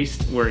crazy pace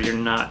where you're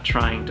not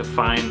trying to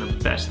find the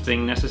best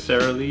thing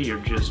necessarily, you're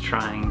just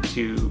trying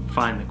to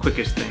find the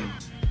quickest thing.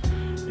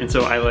 And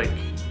so I like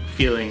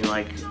feeling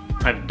like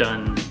I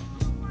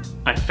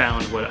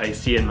found what I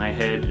see in my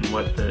head, and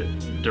what the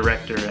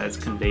director has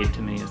conveyed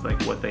to me is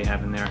like what they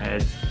have in their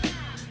heads.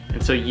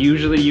 And so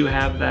usually you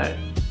have that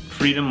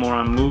freedom more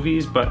on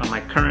movies, but on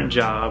my current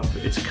job,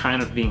 it's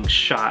kind of being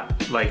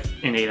shot like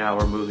an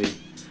 8-hour movie.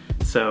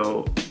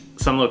 So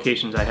some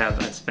locations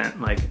I've spent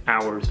like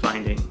hours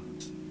finding.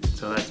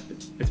 So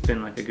it's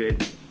been like a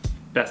good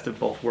best of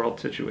both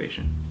worlds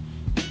situation.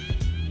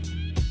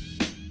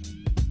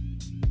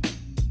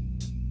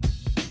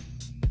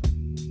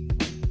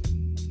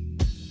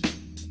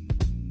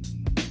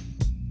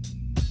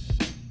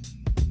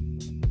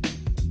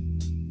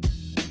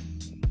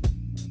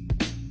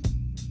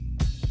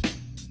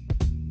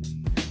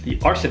 The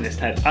arsonist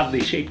had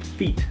oddly shaped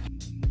feet.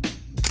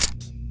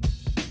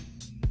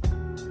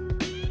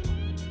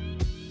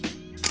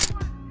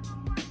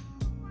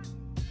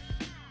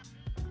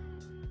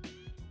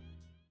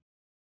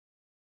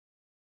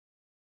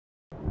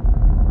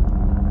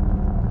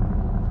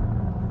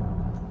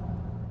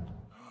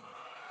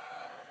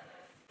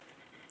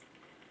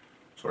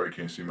 Sorry you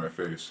can't see my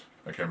face.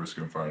 I can't risk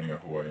him finding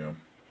out who I am.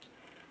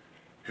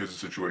 Here's the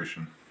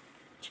situation.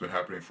 It's been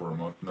happening for a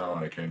month now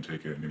and I can't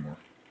take it anymore.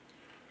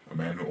 A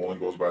man who only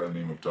goes by the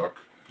name of Duck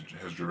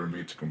has driven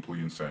me to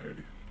complete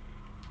insanity.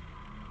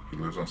 He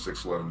lives on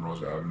 611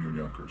 Rosa Avenue in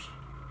Yonkers.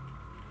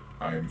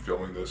 I am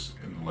filming this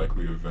in the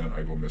likely event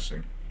I go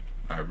missing.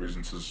 I have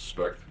reason to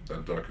suspect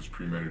that Duck is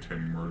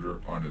premeditating murder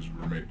on his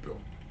roommate Bill.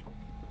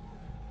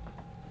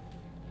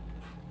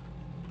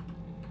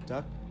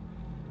 Duck?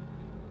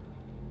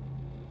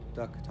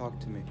 Duck, talk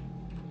to me.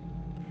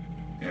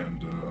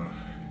 And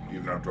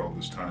even after all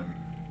this time,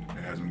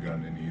 it hasn't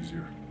gotten any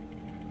easier.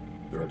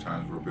 There are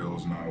times where Bill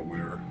is not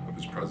aware of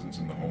his presence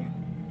in the home,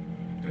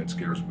 and it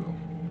scares Bill.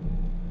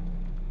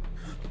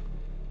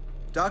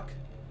 Duck?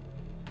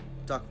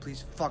 Duck,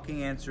 please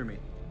fucking answer me.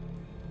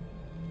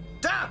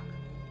 Duck!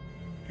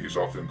 He's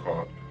often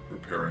caught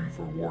preparing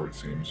for war, it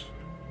seems,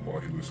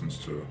 while he listens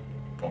to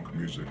punk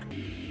music.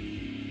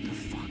 The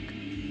fuck?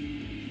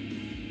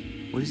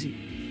 What is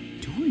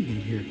he doing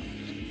in here?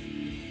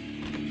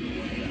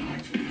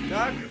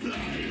 Duck?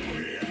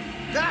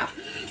 Duck!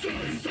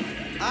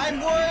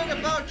 I'm worried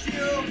about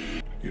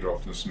you! He'd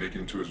often sneak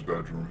into his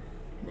bedroom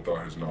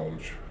without his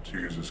knowledge to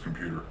use his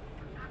computer.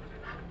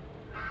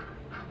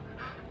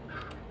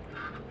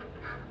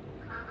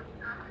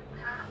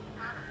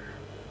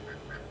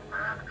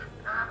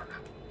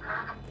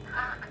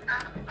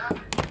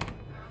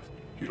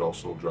 He'd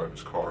also drive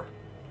his car.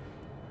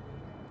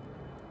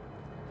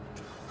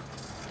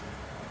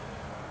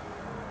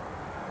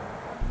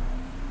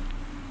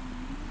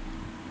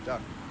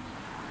 Duck,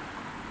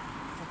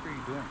 what the fuck are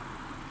you doing?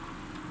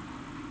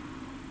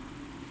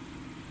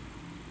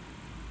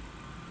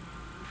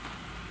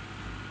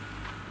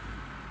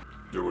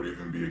 There would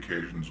even be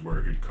occasions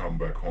where he'd come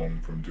back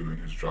home from doing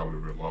his job at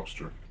Red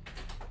Lobster.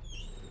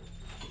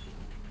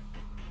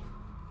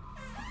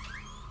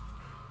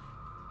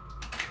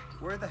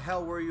 Where the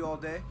hell were you all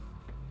day?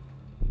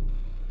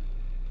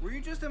 Were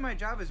you just at my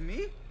job as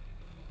me?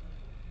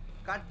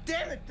 God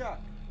damn it, Duck!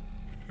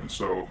 And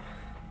so,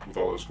 with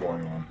all this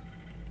going on,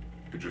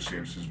 it just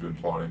seems he's been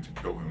plotting to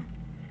kill him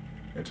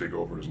and take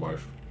over his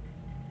life.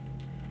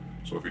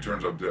 So if he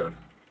turns up dead,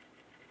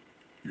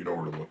 you know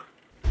where to look.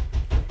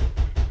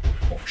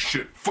 Oh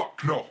shit,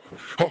 fuck, no!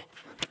 Oh!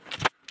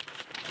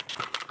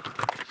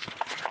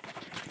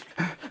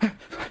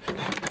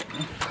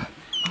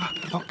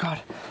 Oh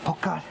god, oh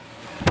god,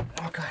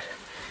 oh god.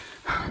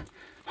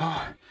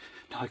 Oh,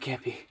 no, it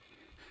can't be.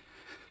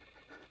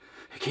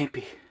 It can't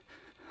be.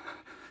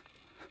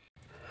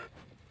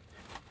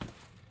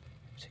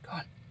 Is it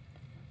gone?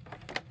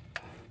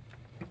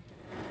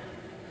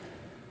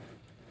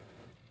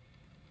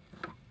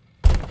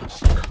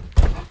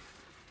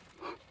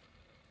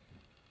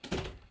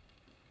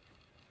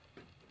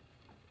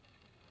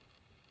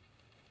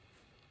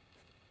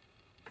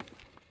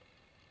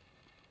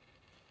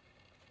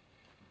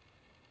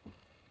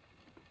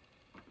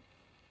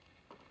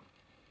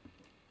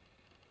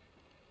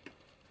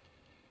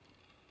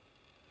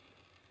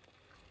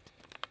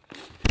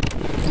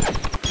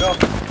 No,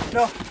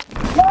 no.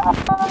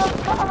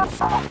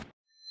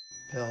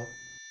 Bill.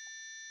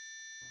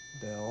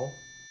 Bill.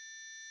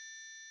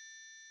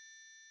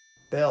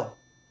 Bill.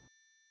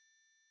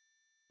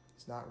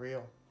 It's not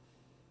real.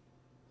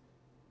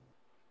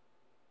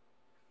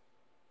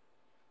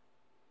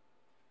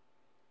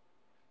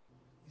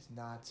 He's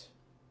not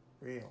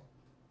real.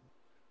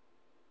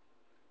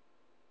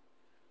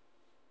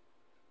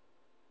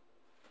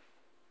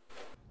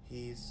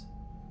 He's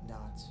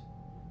not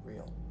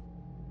real.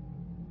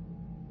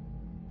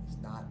 He's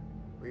not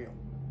real.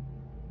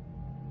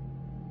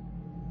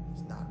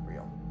 He's not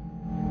real.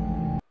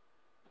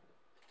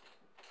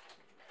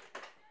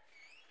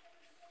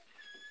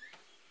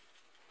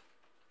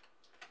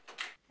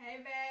 Hey,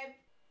 babe.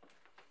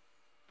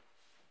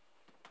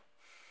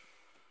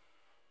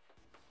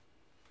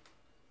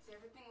 Is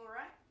everything all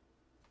right?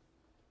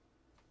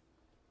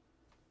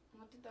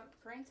 What did Dr.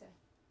 Crane say?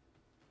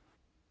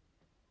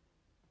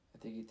 I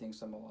think he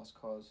thinks I'm a lost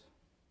cause.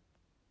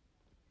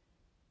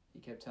 He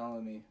kept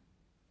telling me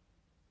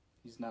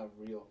he's not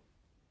real.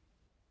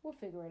 We'll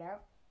figure it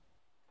out.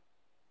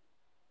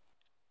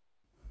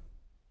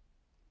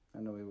 I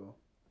know we will.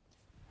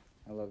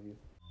 I love you.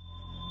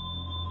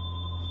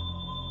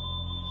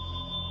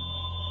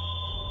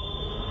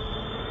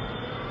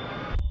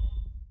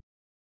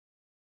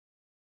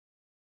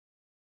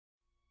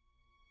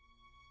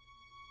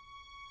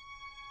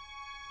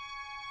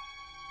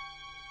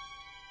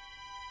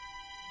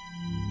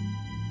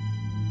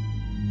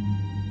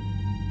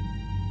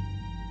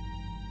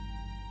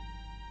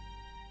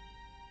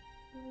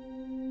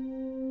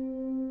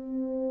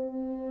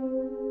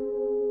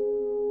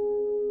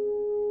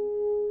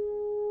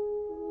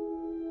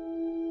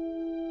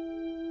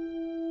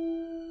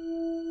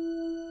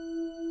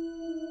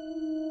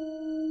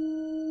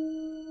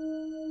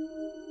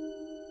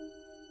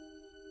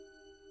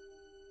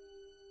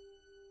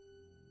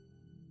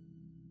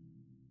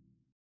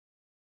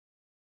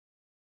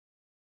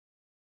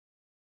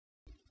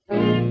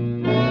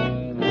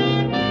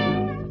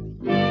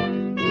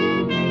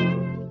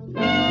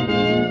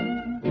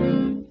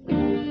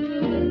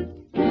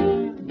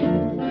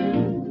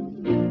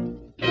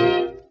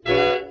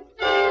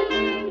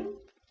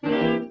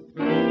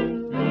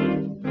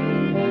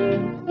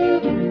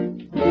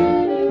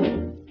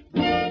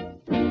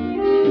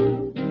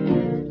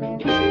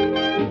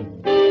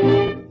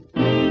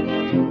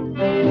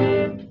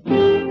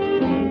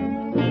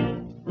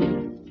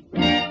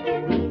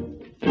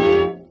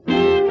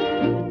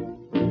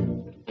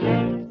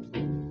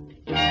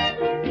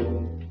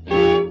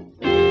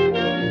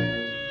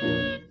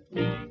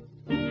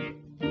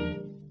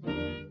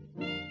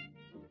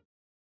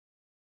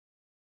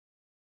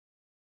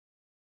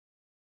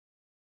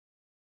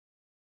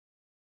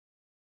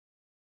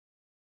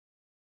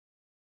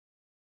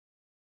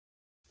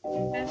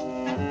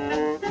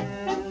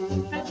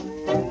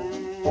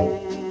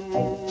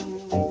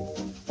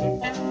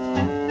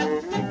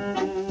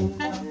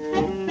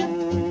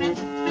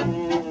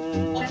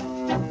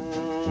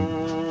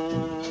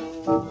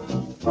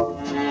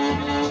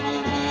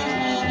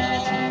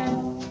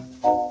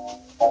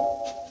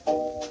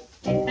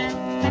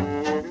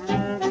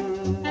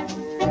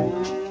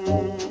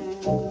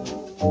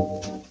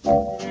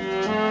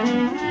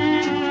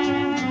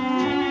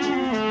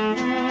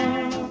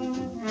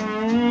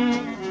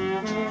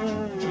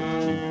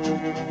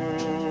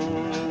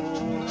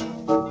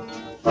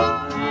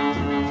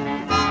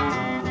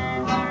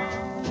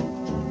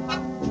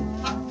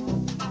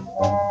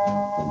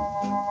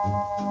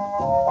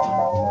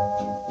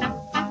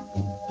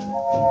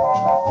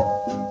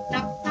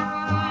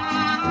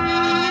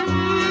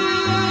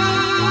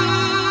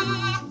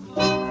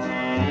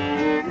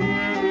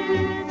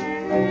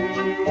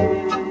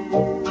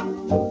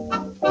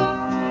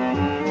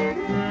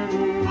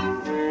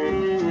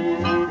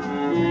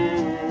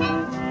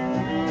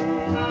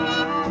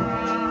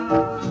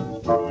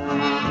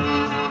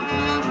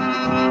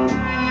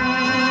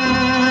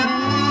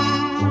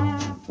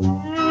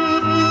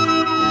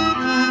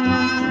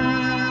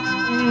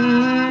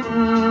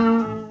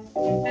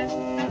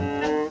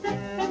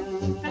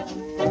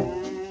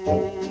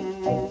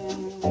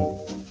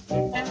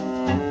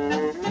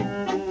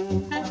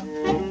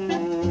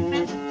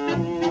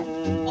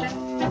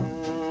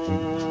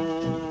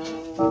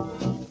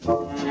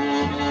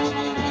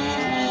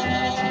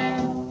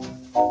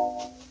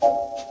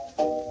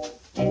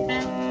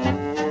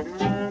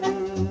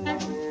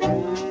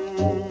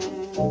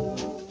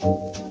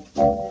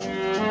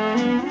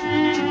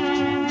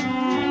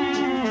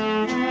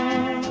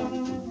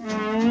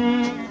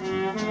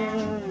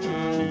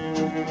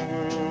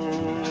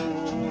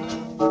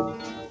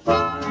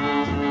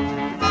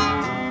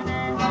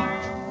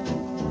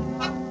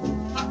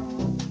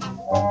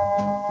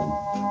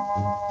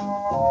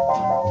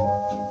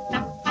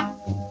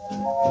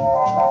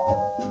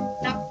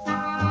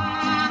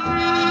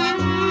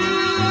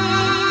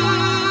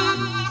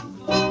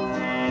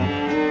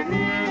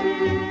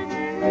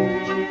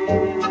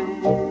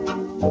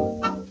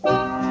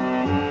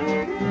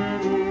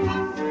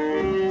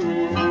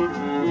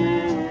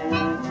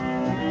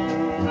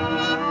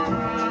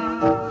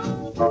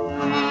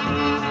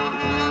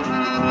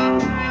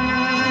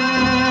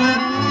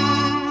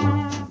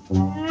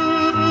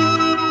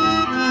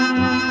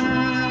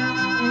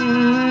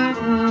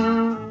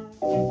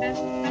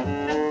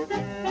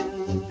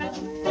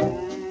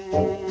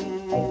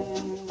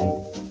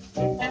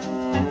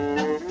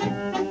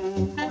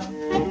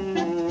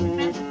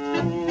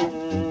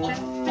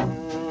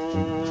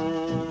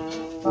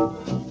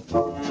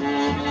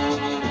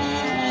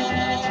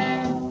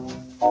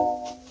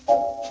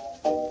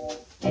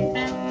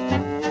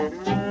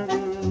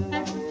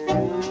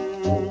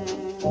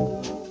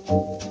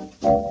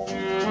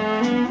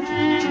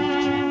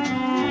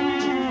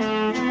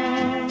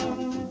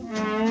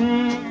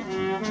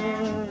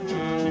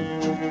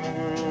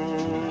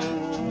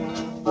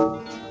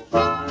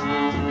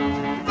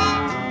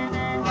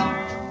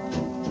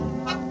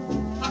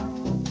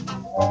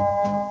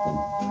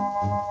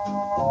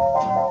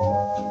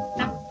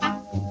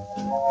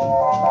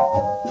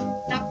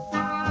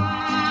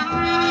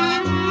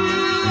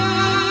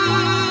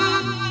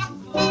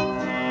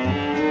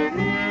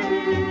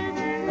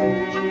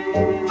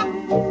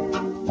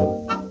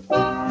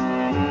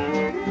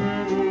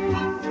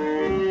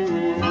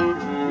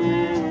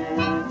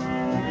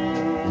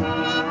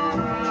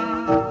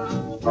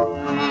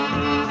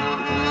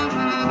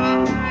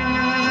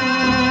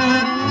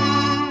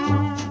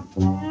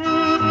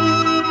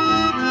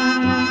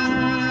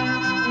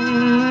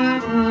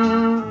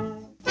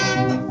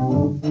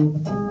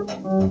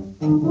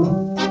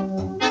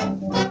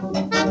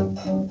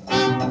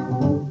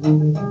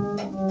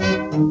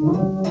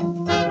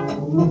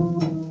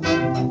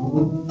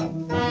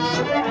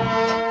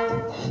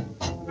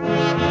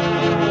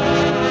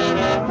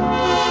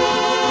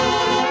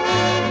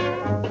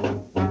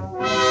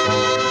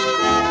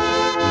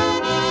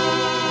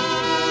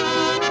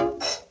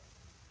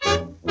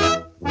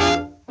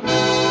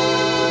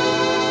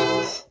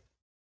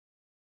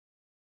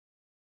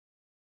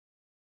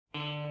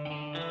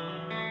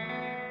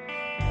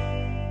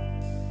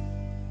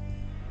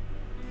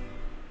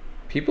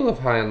 People have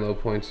high and low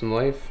points in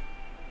life.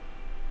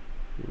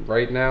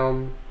 Right now,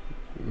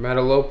 I'm at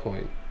a low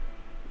point.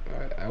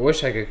 I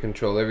wish I could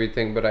control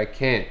everything, but I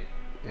can't.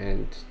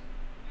 And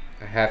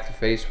I have to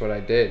face what I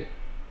did.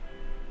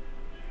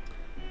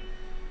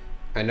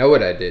 I know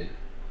what I did.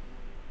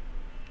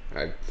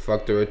 I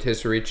fucked a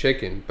rotisserie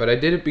chicken, but I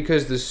did it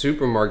because the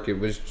supermarket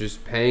was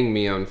just paying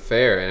me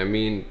unfair, and I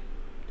mean,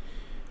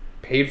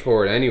 paid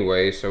for it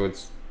anyway, so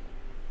it's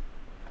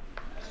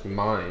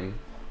mine.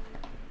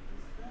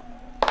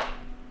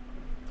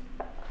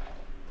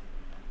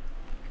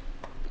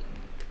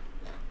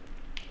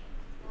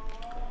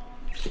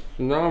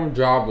 Now I'm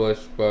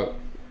jobless, but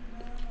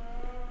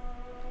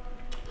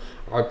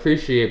I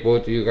appreciate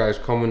both of you guys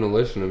coming to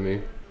listen to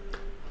me.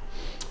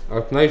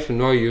 It's nice to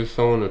know you have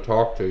someone to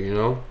talk to, you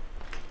know?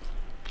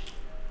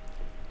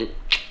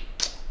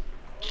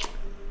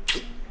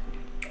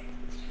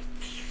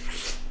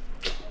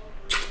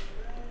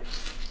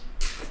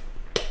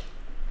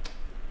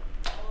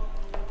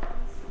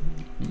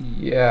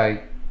 Yeah,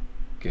 I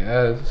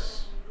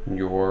guess.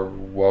 You're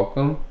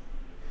welcome.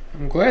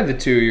 I'm glad the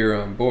two of you are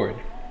on board.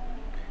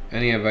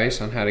 Any advice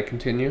on how to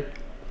continue?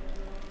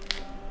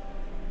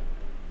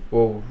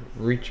 Well,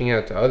 reaching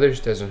out to others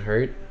doesn't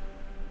hurt.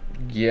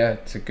 Yeah,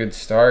 it's a good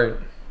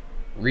start.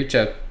 Reach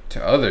out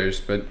to others,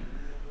 but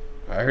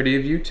I heard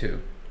of you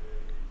two.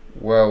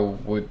 Well,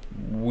 what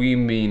we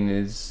mean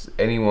is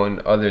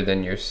anyone other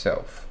than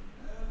yourself.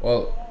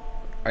 Well,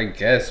 I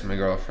guess my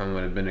girlfriend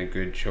would have been a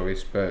good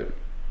choice, but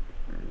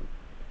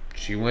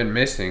she went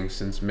missing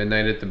since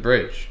midnight at the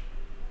bridge.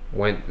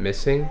 Went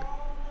missing?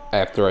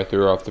 After I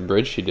threw her off the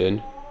bridge, she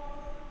did.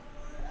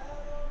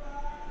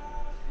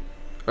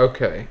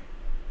 Okay.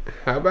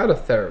 How about a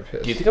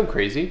therapist? Do you think I'm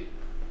crazy?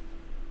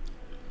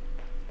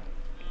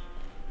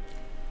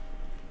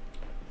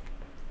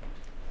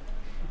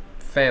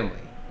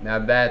 Family. Now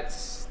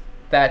that's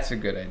a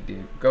good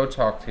idea. Go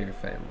talk to your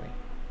family.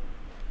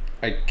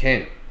 I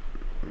can't.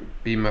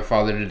 Beat my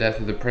father to death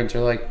with a printer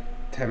like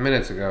 10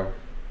 minutes ago.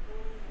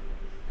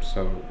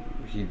 So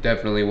he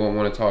definitely won't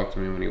want to talk to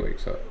me when he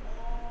wakes up.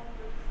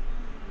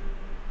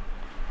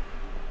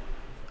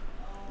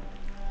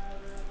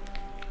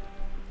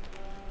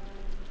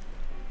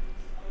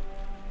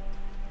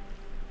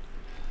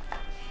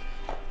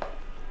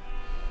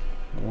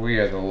 We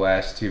are the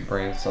last two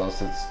brain cells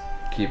that's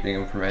keeping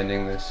him from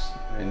ending this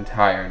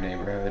entire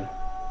neighborhood.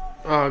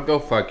 Go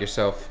fuck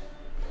yourself.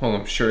 Well,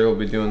 I'm sure you'll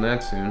be doing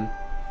that soon.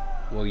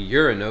 Well,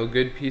 you're a no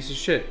good piece of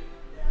shit.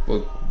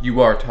 Well,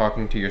 you are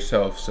talking to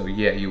yourself, so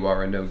yeah, you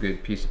are a no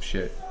good piece of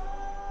shit.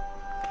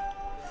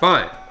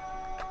 Fine.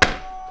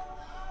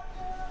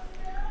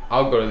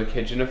 I'll go to the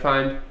kitchen to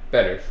find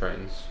better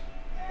friends.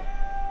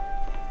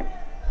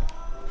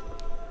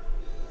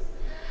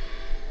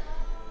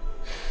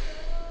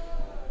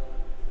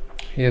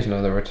 He has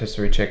another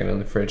rotisserie chicken in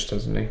the fridge,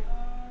 doesn't he?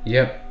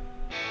 Yep.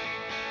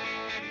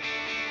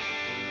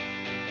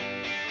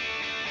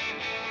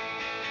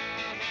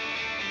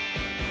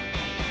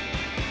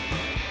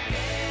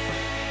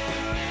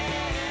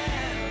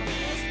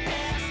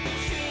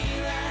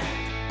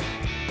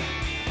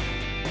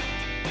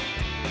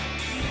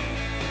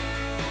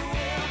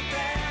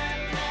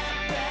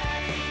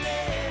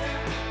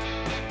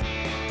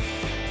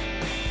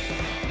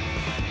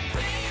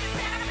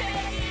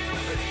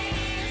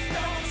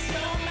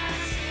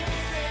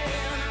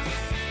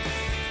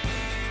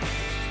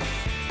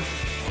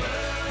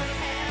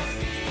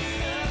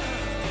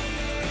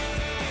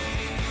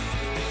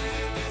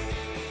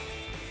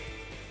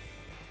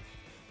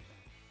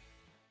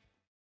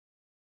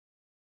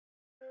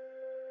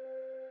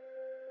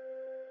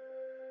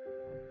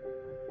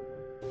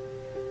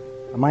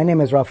 My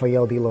name is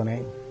Rafael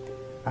Dilone.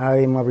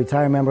 I'm a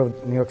retired member of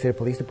the New York City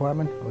Police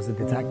Department. I was a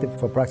detective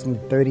for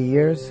approximately 30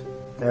 years.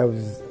 I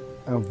was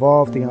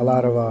involved in a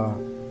lot of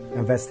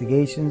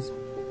investigations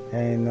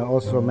and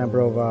also a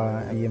member of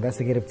the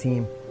investigative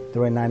team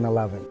during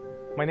 9/11.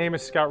 My name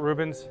is Scott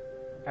Rubens,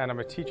 and I'm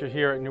a teacher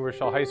here at New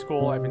Rochelle High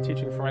School. I've been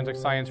teaching forensic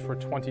science for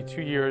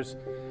 22 years,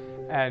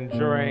 and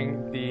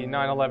during the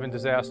 9/11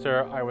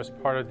 disaster, I was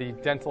part of the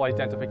dental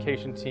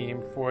identification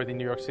team for the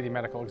New York City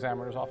Medical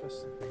Examiner's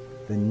Office.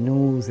 The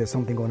news, there's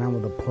something going on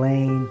with a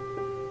plane.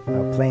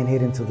 A plane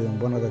hit into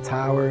one of the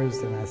towers,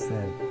 and I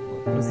said,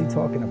 what is he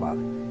talking about?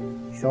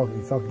 He's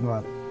talking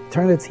about,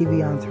 turn the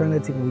TV on, turn the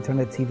TV. We turned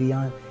the TV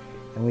on,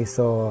 and we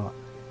saw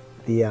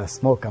the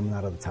smoke coming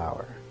out of the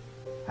tower.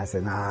 I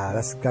said, nah,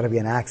 that's got to be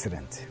an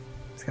accident.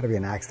 It's got to be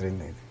an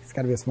accident. It's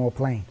got to be a small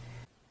plane.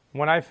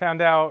 When I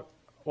found out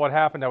what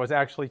happened, I was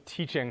actually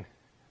teaching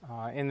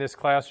in this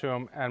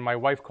classroom, and my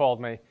wife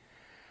called me,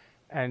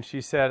 and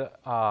she said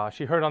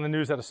she heard on the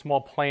news that a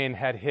small plane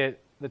had hit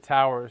the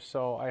towers.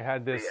 So I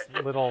had this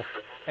little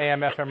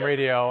AM/FM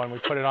radio, and we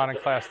put it on in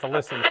class to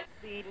listen.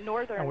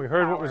 And we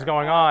heard what was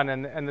going on,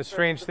 and the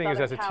strange thing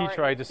is, as a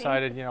teacher, I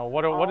decided, you know,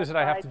 what is it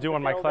I have to do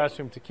in my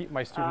classroom to keep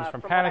my students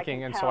from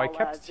panicking, and so I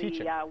kept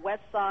teaching. The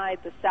west side,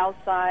 the south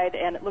side,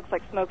 and it looks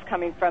like smoke's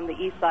coming from the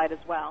east side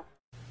as well.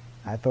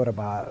 I thought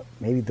about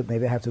maybe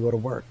I have to go to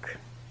work.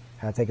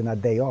 I had taken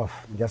that day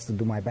off just to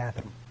do my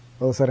bathroom.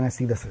 All of a sudden I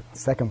see the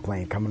second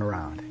plane coming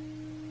around,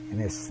 and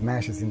it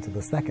smashes into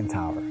the second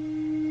tower.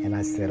 And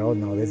I said, oh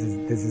no, this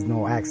is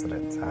no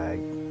accident. I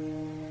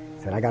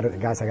said, I gotta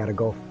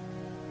go.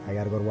 I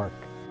gotta go to work.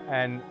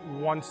 And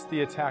once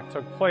the attack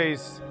took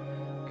place,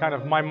 kind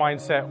of my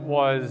mindset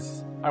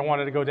was I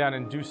wanted to go down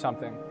and do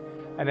something.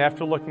 And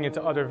after looking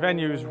into other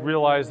venues,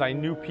 realized I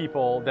knew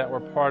people that were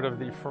part of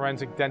the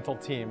forensic dental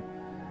team,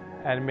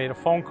 and made a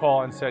phone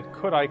call and said,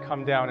 could I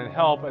come down and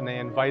help? And they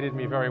invited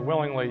me very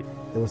willingly.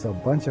 There was a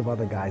bunch of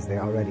other guys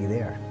there already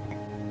there.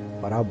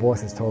 But our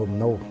bosses told them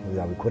no,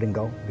 that we couldn't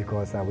go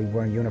because we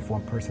weren't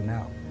uniformed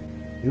personnel.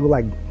 We were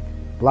like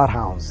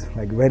bloodhounds,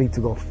 like ready to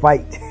go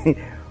fight.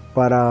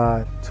 But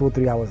 2 or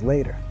 3 hours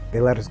later,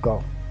 they let us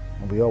go.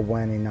 And we all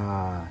went in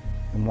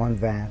one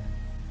van.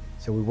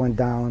 So we went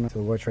down to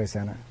the World Trade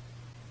Center.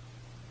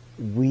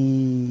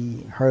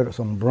 We heard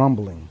some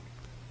rumbling,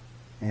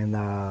 and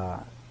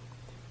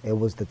it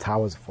was the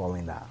towers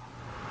falling down.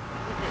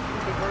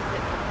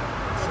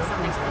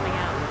 Something's coming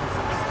out.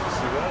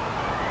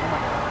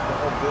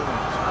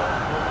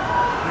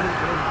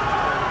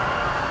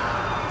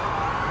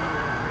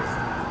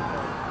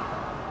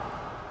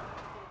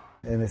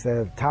 And they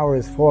said, the tower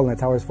is falling, the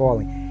tower is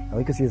falling. And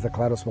we could see it's a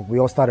cloud of smoke. We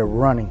all started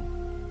running.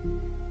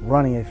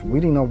 We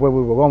didn't know where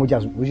we were going, we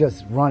were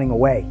just running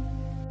away.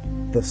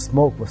 The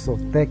smoke was so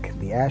thick,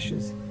 the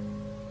ashes.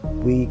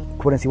 We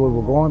couldn't see where we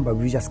were going, but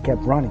we just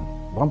kept running,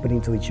 bumping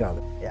into each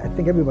other. Yeah, I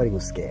think everybody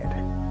was scared.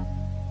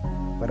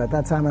 But at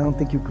that time, I don't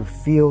think you could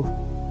feel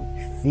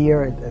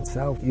fear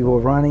itself. You were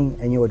running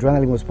and your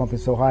adrenaline was pumping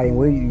so high, and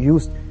we're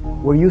used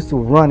to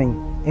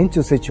running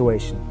into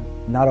situation,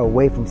 not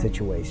away from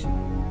situation.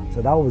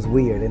 So that was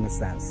weird in a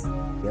sense.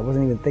 I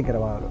wasn't even thinking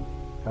about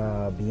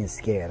being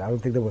scared. I don't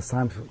think there was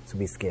time to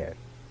be scared.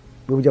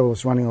 We were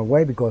just running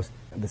away because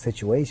of the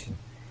situation.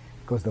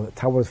 Because the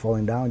tower was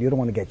falling down, you don't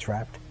want to get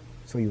trapped,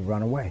 so you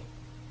run away.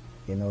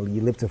 You know,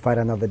 you live to fight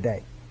another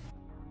day.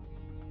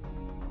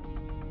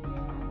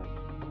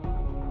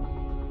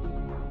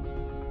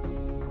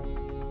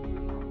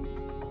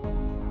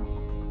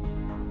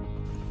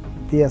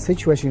 The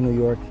situation in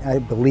New York, I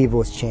believe it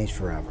was changed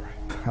forever.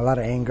 A lot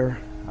of anger,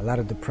 a lot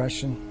of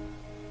depression.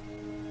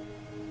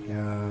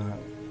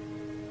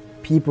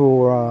 People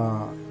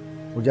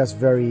were just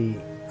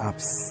very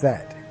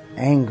upset,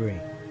 angry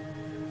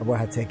about what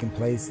had taken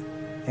place.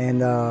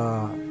 And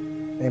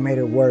they made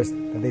it worse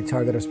that they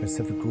targeted a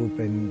specific group,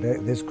 and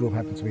this group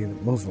happened to be the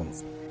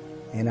Muslims.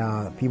 And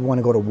people want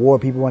to go to war,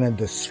 people want to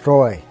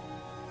destroy.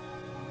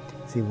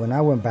 See, when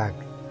I went back,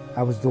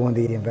 I was doing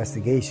the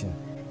investigation,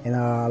 and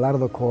a lot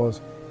of the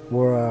calls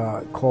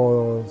were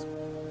calls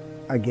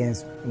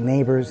against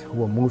neighbors who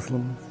were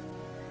Muslims,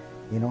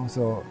 you know,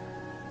 so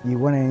you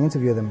went and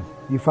interviewed them,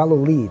 you follow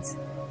leads.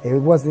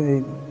 It was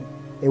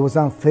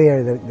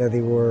unfair that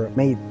they were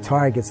made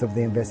targets of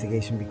the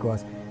investigation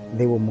because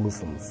they were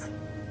Muslims.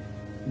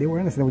 They were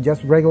innocent, they were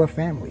just regular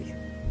family.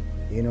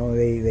 You know,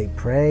 they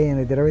pray and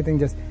they did everything,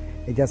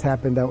 it just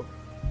happened that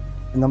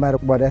no matter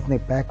what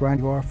ethnic background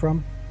you are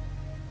from,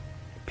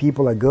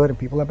 people are good and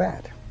people are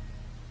bad.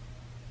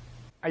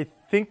 I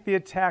think the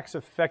attacks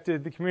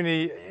affected the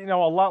community, you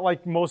know, a lot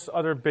like most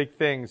other big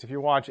things. If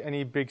you watch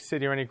any big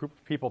city or any group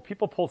of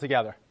people pull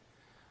together.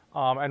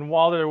 And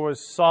while there was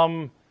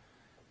some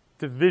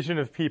division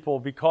of people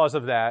because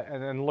of that,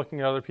 and then looking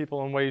at other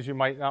people in ways you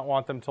might not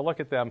want them to look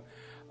at them,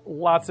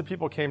 lots of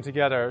people came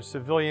together.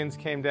 Civilians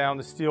came down,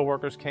 the steel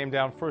workers came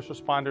down, first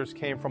responders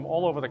came from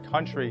all over the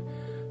country,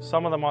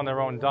 some of them on their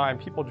own dime.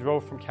 People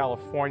drove from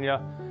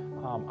California.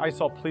 I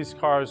saw police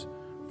cars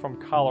from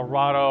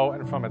Colorado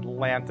and from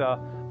Atlanta.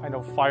 I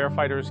know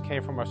firefighters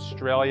came from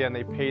Australia and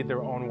they paid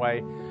their own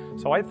way.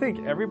 So I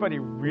think everyone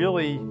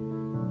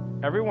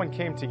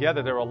came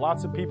together. There were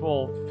lots of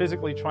people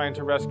physically trying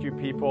to rescue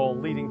people,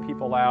 leading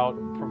people out,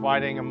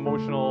 providing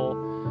emotional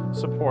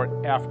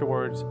support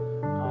afterwards.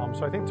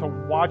 So I think to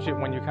watch it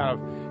when you kind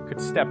of could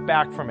step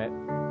back from it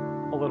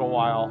a little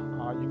while,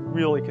 you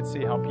really could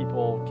see how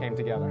people came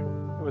together.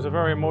 It was a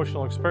very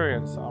emotional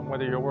experience,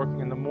 whether you're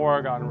working in the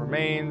morgue on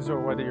remains or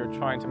whether you're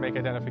trying to make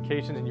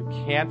identifications and you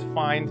can't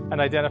find an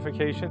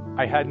identification.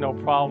 I had no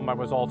problem, I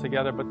was all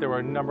together, but there were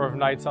a number of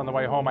nights on the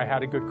way home I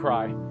had a good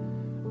cry.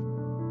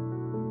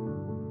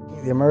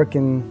 The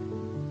American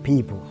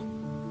people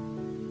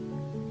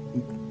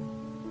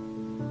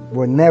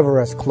were never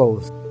as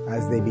close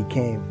as they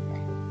became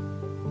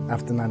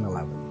after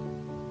 9/11,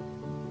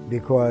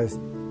 because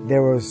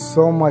there was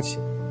so much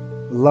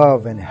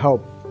love and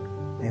help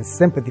and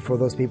sympathy for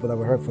those people that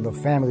were hurt, for the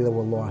family that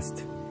were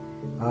lost,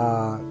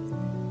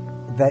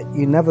 that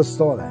you never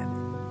saw that.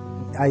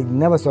 I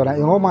never saw that.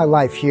 In all my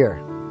life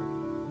here,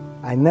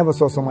 I never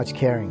saw so much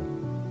caring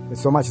and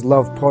so much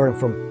love pouring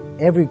from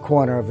every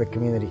corner of the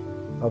community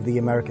of the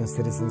American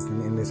citizens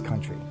in this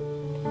country.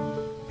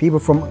 People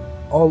from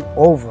all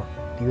over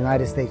the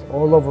United States,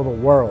 all over the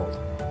world.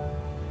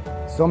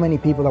 So many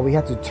people that we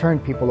had to turn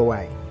people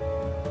away.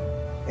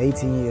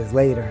 18 years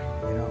later,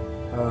 you know,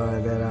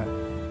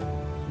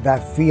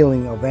 that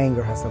feeling of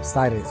anger has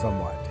subsided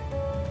somewhat.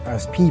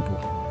 As people,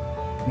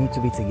 we need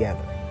to be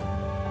together.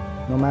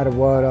 no matter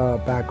what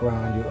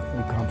background you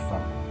come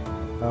from.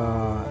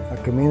 A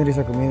community is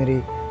a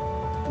community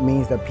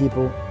means that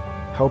people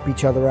help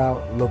each other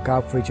out, look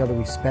out for each other,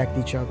 respect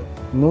each other.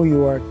 New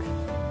York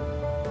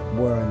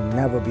will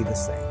never be the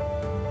same.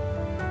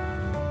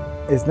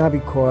 It's not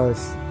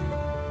because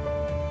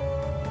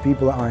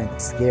people aren't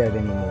scared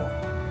anymore.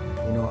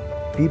 You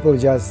know, people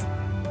just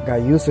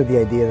got used to the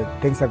idea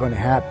that things are going to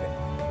happen.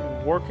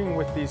 Working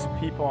with these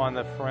people on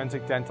the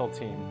forensic dental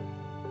team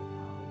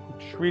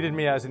who treated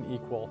me as an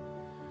equal,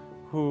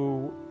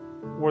 who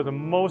were the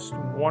most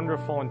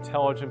wonderful,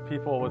 intelligent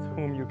people with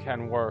whom you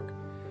can work.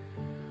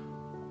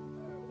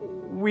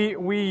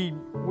 We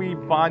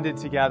bonded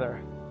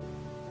together.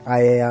 I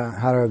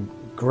had a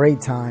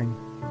great time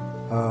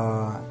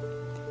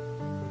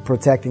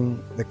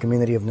protecting the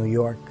community of New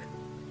York.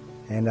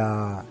 And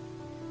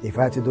if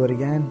I had to do it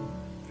again,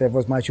 if it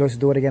was my choice to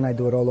do it again, I'd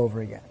do it all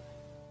over again.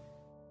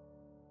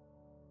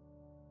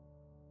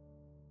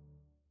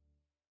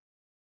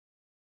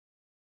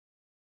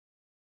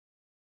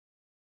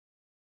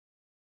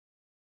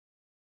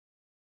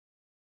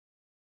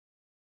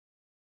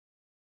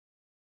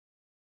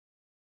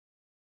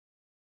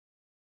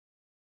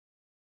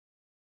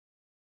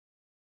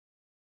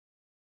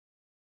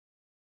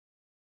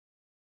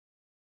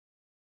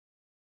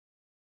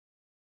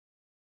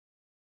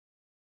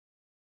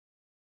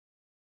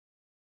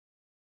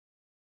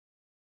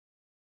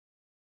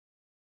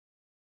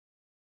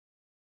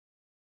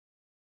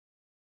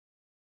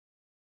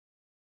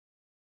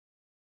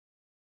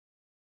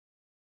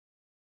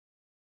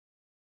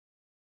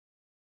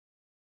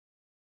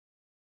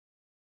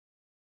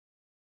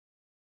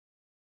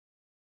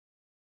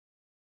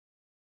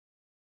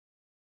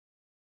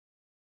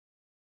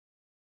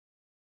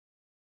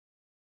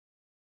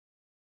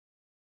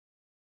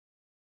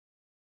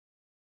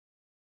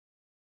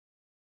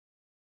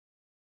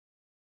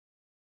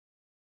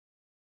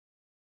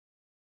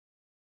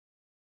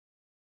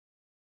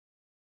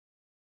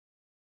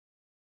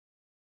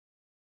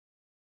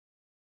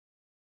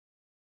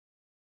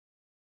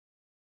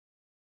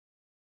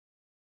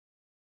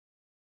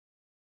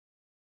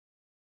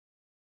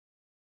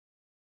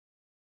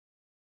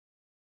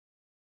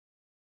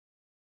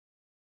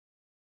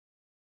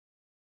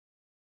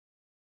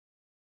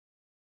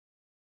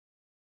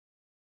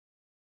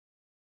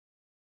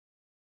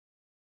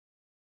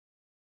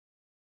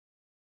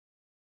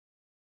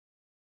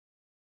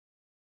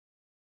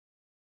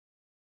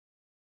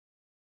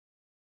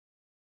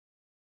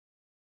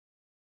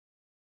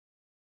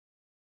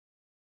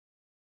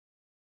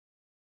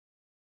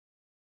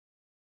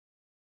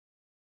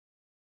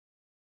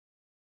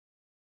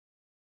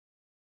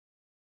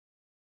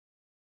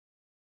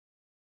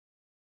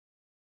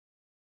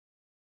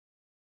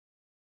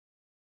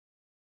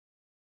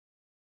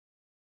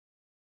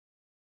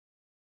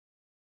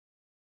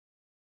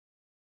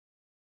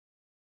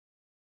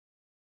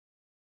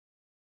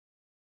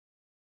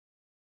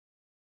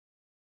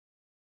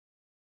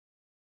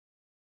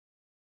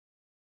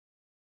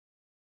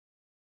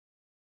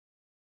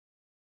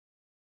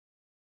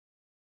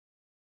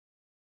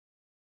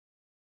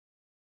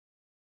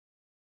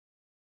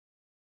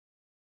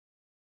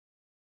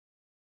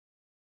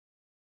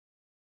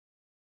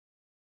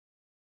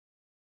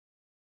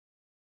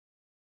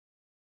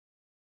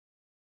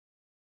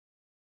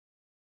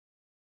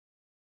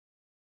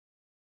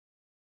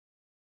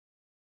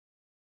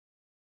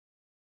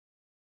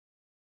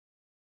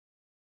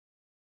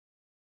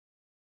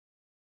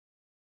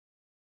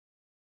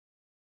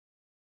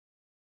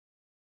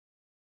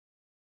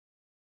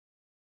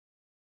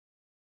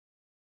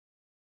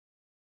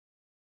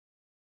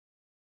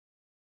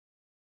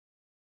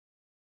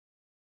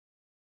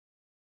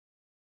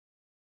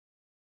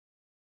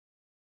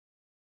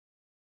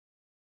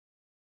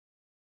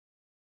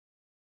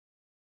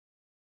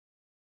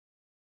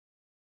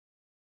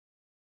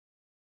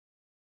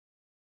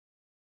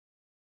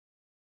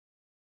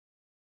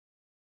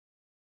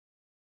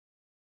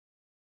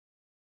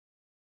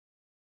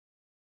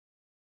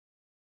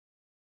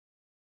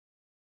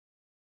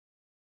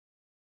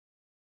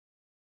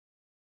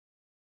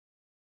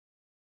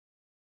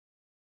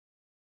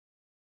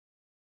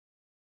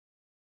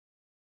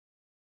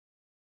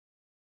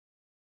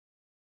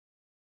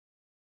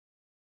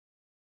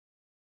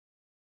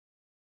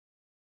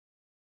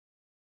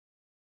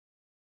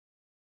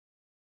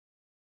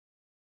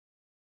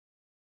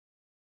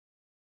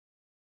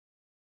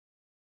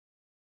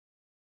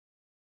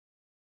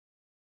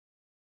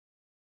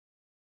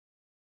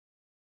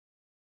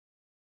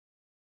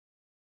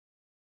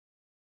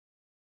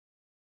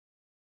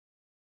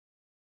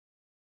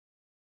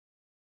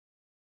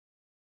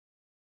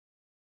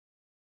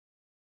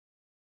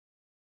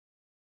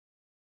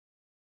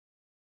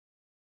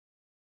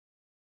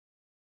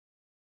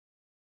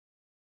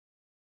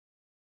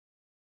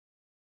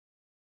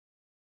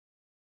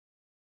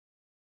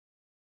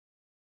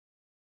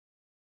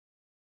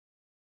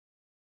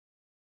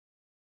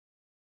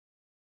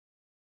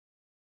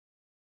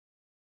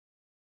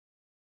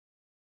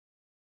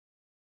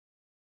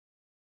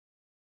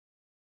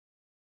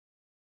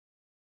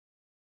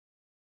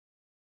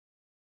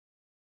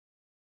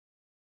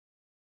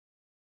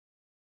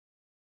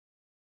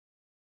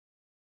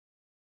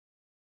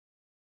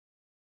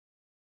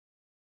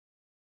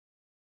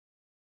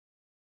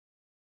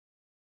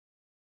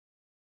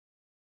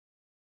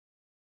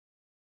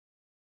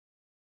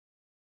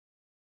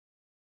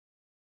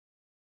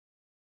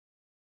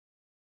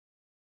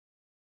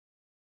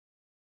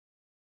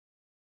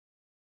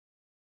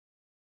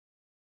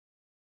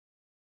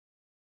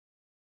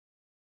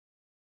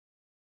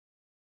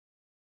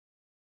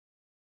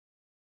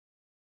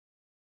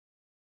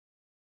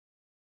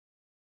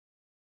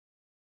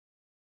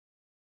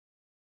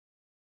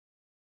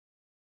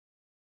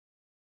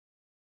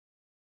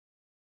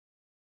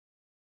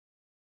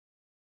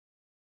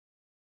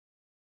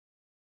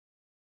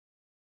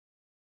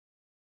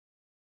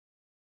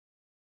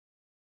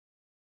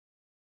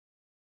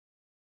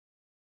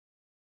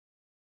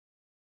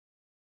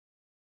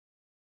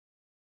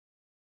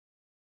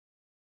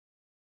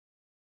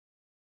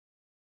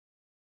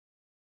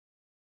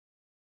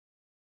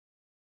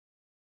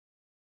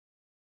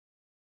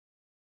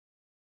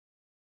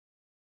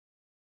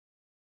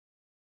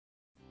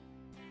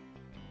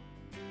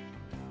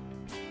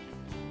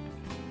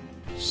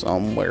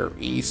 Somewhere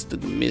east of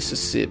the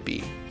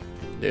Mississippi,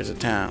 there's a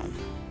town.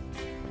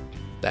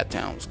 That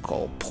town's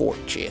called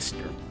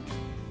Portchester.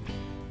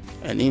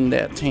 And in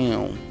that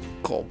town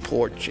called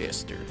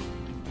Portchester,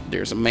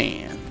 there's a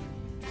man.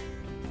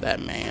 That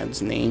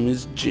man's name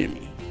is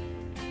Jimmy.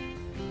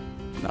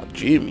 Now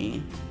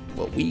Jimmy,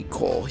 what we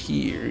call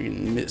here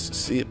in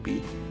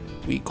Mississippi,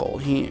 we call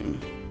him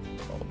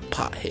a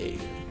pothead.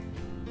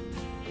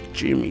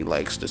 Jimmy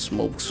likes to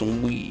smoke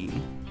some weed.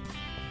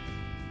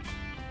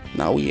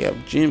 Now we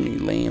have Jimmy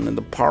laying in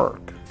the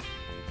park,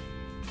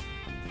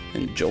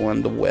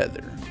 enjoying the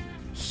weather,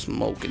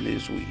 smoking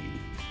his weed.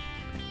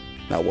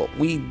 Now what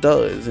weed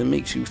does, it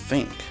makes you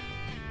think.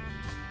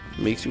 It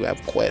makes you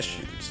have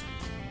questions.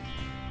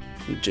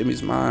 In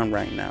Jimmy's mind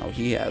right now,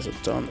 he has a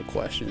ton of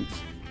questions.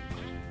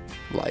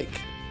 Like,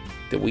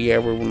 did we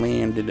ever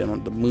landed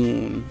on the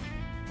moon?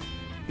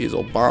 Is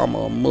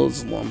Obama a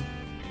Muslim?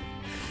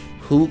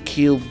 Who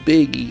killed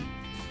Biggie?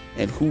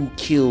 And who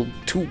killed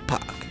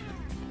Tupac?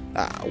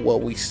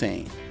 What we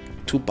saying?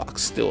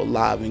 Tupac's still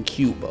alive in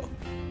Cuba.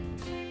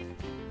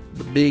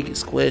 The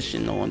biggest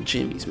question on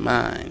Jimmy's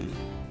mind,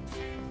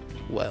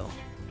 well,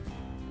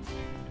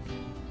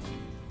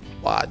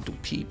 why do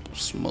people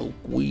smoke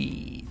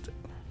weed?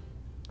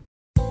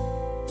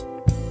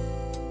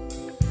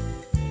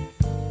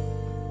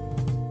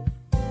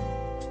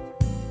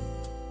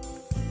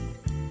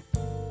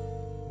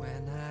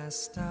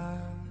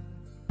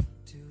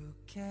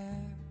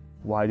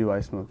 Why do I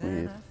smoke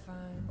weed?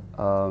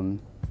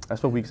 I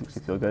smoke weed because it makes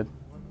me feel good.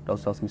 It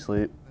also helps me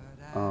sleep.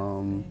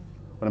 When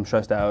I'm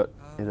stressed out,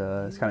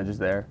 it's kind of just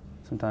there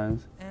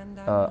sometimes.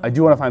 I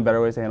do want to find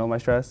better ways to handle my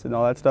stress and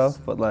all that stuff,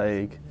 but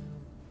like,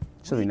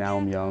 especially now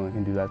I'm young, I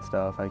can do that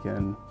stuff. I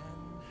can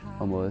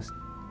almost,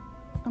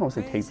 I don't want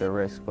to say take the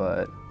risk,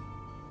 but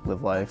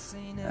live life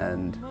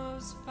and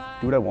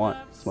do what I want.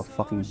 I'm a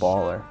fucking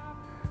baller.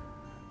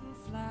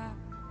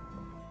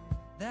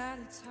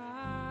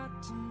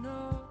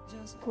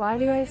 Why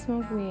do I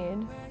smoke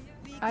weed?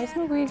 I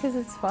smoke weed because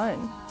it's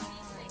fun.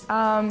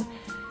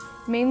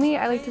 Mainly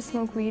I like to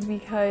smoke weed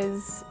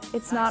because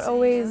it's not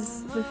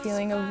always the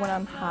feeling of when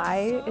I'm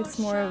high, it's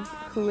more of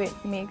who it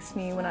makes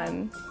me when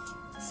I'm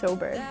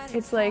sober.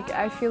 It's like,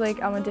 I feel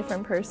like I'm a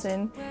different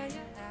person.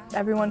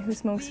 Everyone who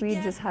smokes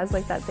weed just has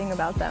like that thing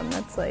about them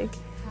that's like,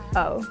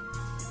 oh,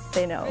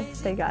 they know,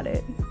 they got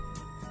it.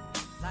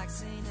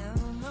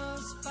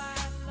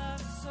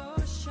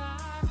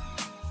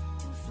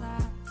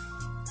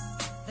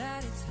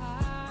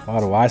 Why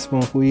do I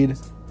smoke weed?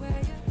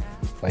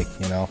 Like,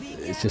 you know,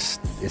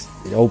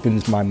 it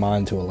opens my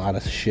mind to a lot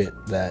of shit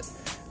that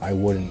I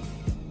wouldn't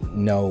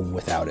know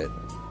without it,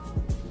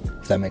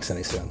 if that makes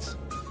any sense.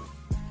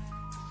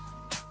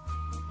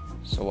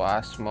 So why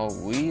I smoke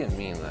weed? I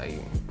mean, like,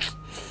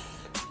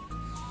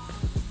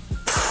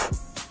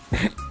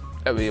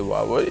 I mean,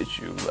 why wouldn't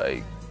you?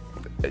 Like,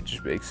 it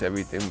just makes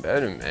everything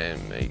better, man.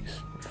 It makes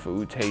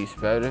food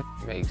taste better,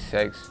 makes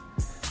sex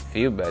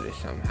feel better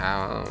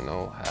somehow. I don't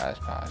know how that's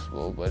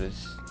possible, but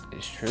it's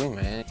true,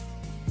 man.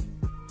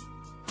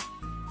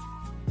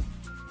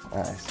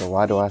 Alright, so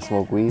why do I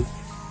smoke weed?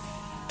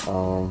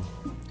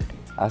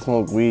 I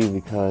smoke weed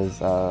because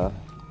I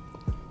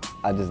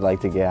just like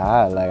to get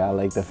high. Like, I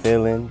like the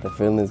feeling. The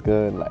feeling is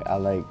good.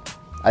 Like,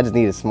 I just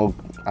need to smoke.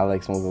 I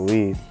like smoking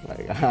weed.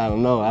 Like, I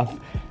don't know.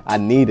 I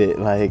need it.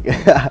 Like,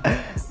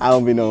 I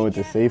don't be knowing what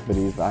to say for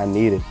these, but I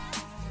need it.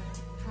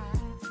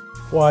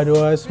 Why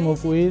do I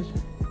smoke weed?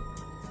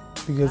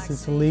 Because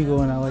it's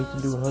illegal and I like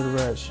to do hood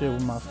rat shit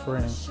with my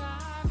friends.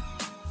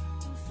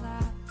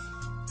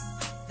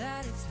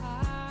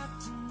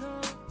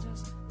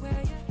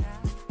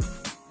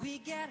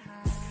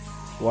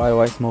 Why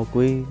do I smoke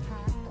weed?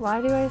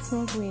 Why do I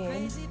smoke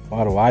weed?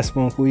 Why do I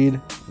smoke weed?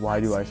 Why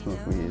do I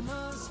smoke weed?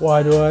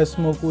 Why do I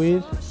smoke weed?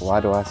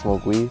 Why do I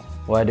smoke weed?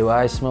 Why do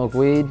I smoke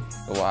weed?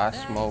 Why I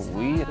smoke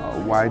weed?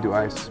 Why do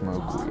I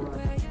smoke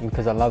weed?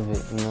 Because I love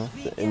it, you know?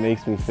 It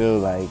makes me feel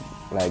like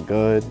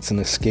good. It's an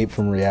escape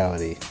from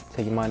reality.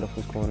 Take your mind off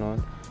what's going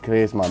on.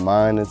 Clears my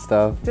mind and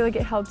stuff. I feel like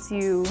it helps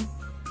you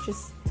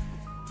just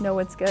know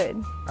what's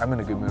good. I'm in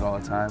a good mood all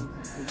the time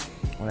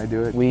when I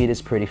do it. Weed is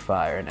pretty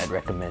fire and I'd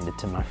recommend it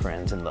to my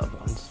friends and loved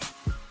ones.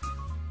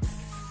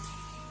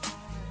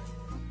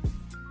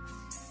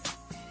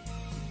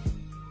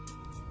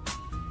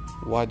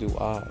 Why do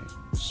I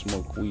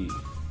smoke weed?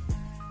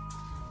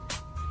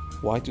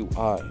 Why do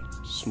I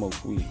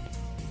smoke weed?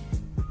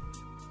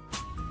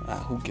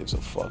 Who gives a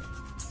fuck?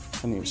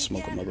 I need to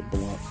smoke another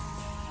blunt.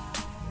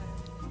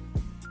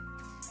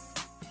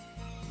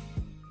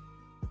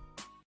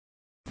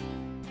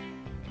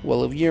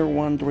 Well, if you're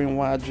wondering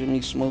why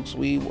Jimmy smokes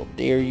weed, well,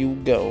 there you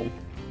go.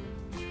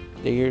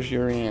 There's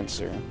your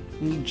answer.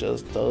 He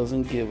just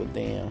doesn't give a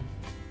damn.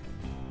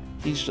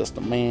 He's just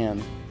a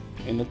man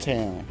in a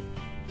town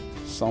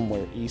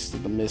somewhere east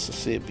of the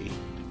Mississippi.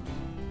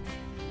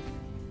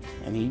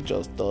 And he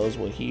just does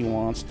what he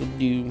wants to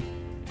do.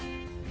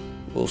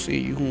 We'll see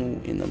you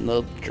in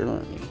another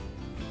journey.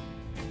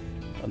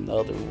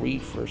 Another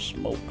reefer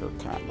smoker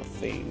kind of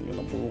thing in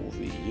a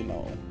movie, you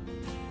know,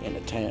 in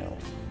a town.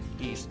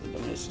 east of the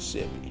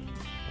Mississippi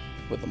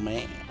with a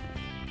man.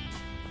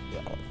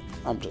 Yo,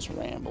 I'm just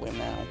rambling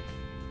now.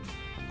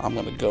 I'm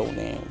gonna go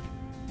now.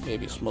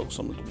 Maybe smoke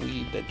some of the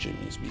weed that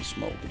Jimmy's be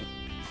smoking.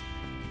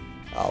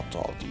 I'll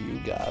talk to you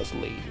guys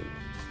later.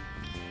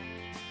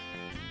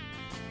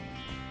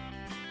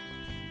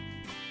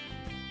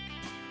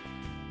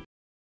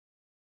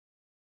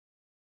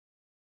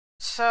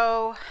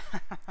 So,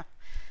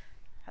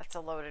 that's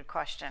a loaded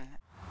question.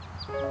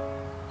 I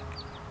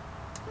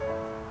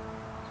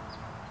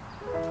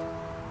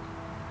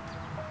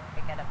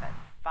get up at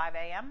 5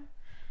 a.m.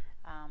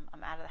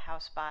 I'm out of the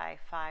house by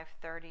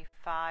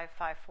 5:35,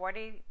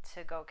 5:40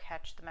 to go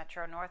catch the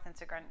Metro North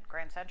into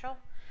Grand Central.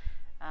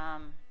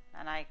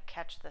 And I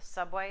catch the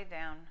subway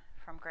down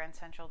from Grand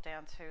Central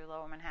down to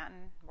Lower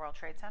Manhattan, World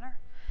Trade Center.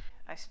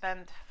 I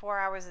spend 4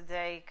 hours a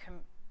day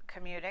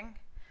commuting.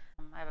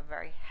 I have a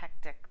very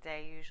hectic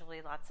day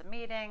usually, lots of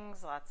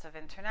meetings, lots of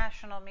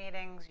international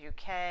meetings,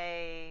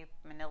 UK,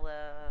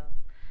 Manila.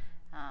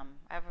 I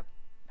have a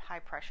high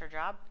pressure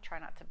job, try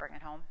not to bring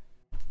it home.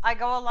 I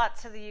go a lot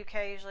to the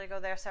UK, usually go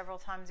there several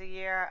times a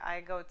year. I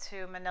go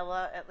to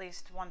Manila at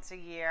least once a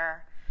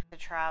year to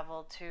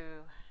travel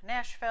to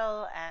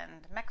Nashville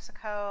and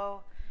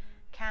Mexico,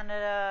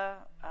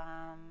 Canada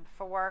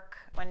for work.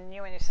 When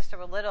you and your sister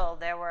were little,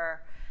 there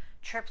were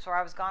trips where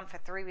I was gone for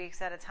 3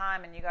 weeks at a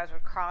time and you guys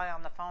would cry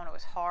on the phone. It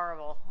was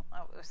horrible.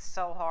 It was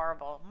so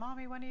horrible.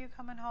 Mommy, when are you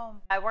coming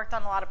home? I worked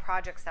on a lot of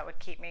projects that would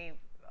keep me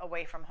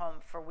away from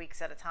home for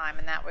weeks at a time,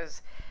 and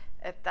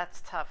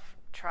that's tough.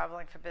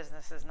 Traveling for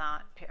business is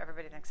not,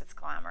 everybody thinks it's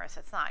glamorous.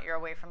 It's not. You're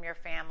away from your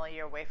family.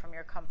 You're away from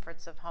your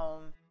comforts of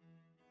home.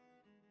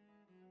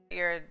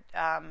 Your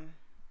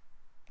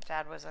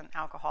dad was an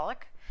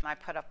alcoholic. I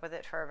put up with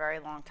it for a very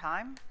long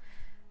time.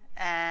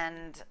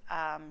 And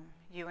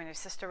you and your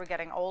sister were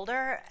getting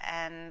older,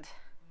 and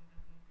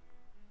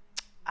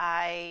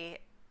I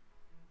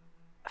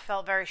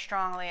felt very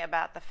strongly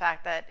about the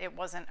fact that it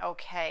wasn't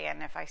okay,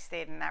 and if I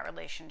stayed in that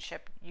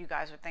relationship, you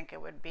guys would think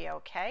it would be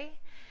okay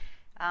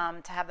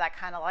to have that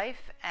kind of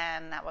life,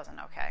 and that wasn't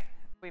okay.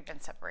 We've been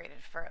separated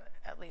for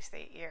at least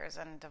 8 years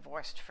and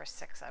divorced for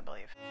 6, I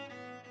believe.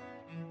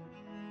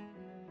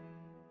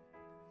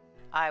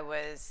 I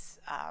was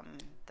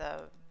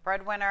the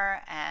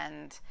breadwinner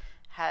and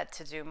had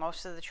to do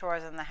most of the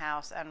chores in the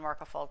house and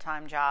work a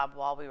full-time job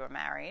while we were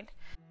married.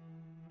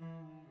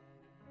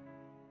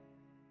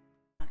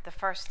 The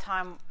first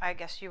time, I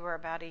guess you were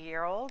about a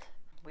year old,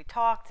 we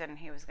talked and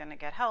he was going to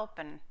get help,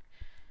 and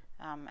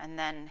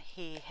then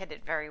he hid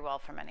it very well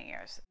for many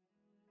years.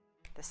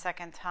 The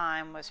second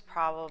time was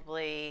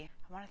probably,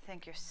 I want to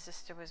think your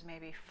sister was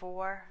maybe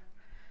 4,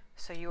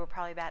 so you were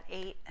probably about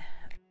 8.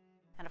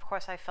 And of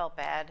course I felt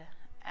bad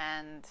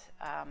and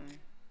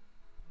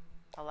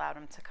allowed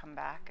him to come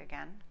back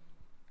again.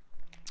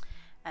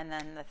 And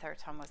then the third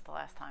time was the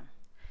last time.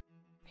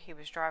 He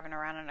was driving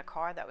around in a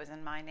car that was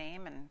in my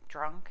name and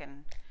drunk,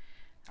 and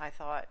I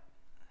thought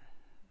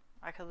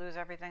I could lose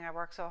everything I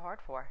worked so hard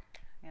for,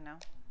 you know.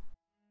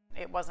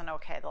 It wasn't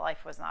okay. The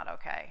life was not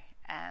okay.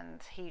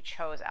 And he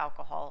chose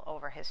alcohol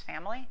over his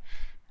family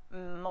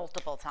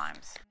multiple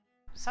times.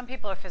 Some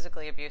people are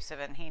physically abusive,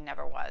 and he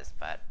never was,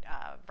 but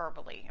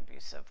verbally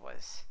abusive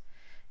was,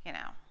 you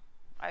know,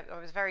 I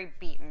was very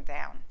beaten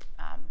down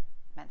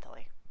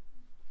mentally.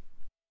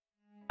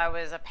 I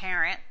was a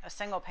parent, a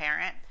single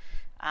parent.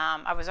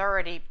 I was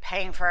already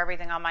paying for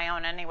everything on my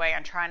own anyway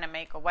and trying to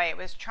make a way. It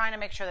was trying to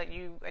make sure that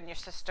you and your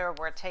sister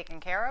were taken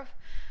care of,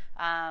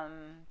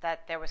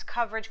 that there was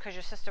coverage because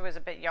your sister was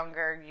a bit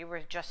younger. You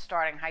were just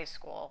starting high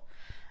school.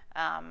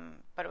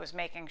 But it was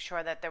making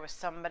sure that there was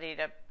somebody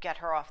to get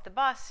her off the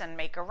bus and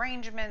make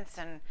arrangements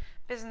and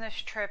business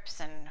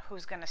trips and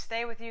who's going to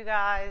stay with you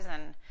guys.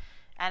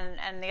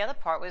 And the other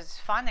part was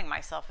finding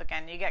myself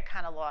again. You get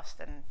kind of lost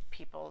in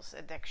people's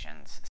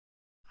addictions.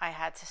 I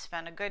had to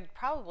spend a good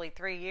probably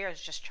 3 years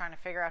just trying to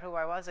figure out who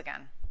I was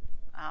again,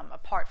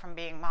 apart from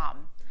being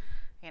mom,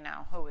 you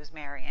know, who was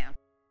Mary Ann.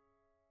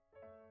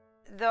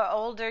 The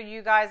older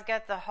you guys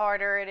get, the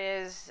harder it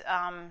is,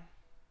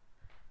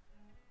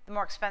 the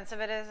more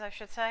expensive it is, I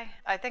should say.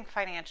 I think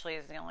financially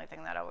is the only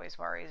thing that always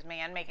worries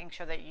me, and making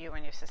sure that you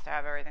and your sister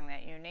have everything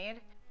that you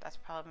need. That's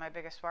probably my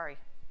biggest worry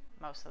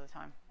most of the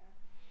time.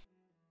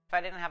 If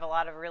I didn't have a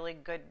lot of really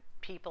good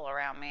people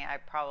around me, I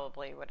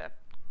probably would have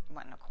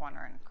went in a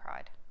corner and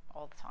cried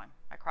all the time.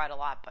 I cried a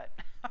lot, but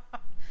yeah,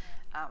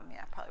 I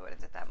probably would have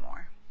did that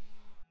more.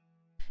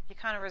 You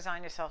kind of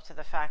resign yourself to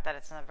the fact that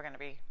it's never going to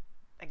be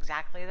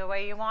exactly the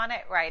way you want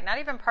it, right? Not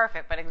even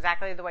perfect, but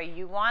exactly the way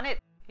you want it.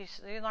 You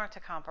learn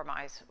to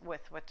compromise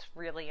with what's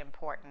really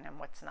important and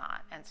what's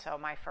not. And so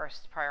my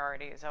first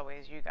priority is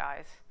always you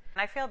guys.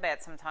 And I feel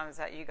bad sometimes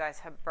that you guys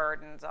have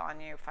burdens on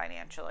you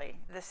financially.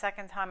 The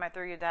second time I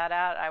threw your dad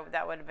out,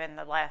 that would have been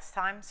the last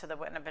time, so there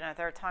wouldn't have been a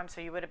third time,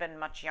 so you would have been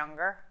much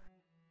younger.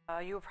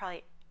 You were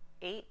probably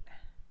 8,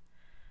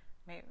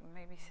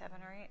 maybe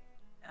 7 or 8,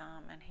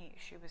 and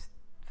she was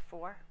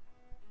 4,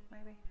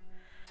 maybe.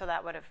 So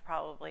that would have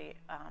probably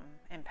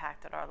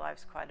impacted our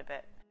lives quite a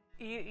bit.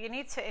 You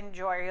need to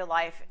enjoy your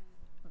life,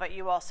 but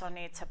you also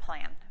need to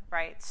plan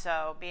right?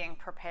 So being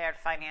prepared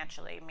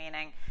financially,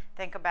 meaning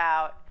think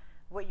about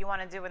what you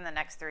want to do in the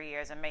next 3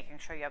 years and making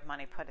sure you have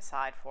money put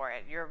aside for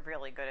it. You're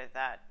really good at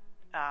that.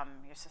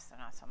 Your sister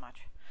not so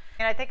much.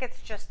 And I think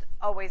it's just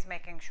always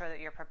making sure that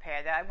you're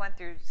prepared. I went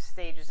through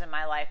stages in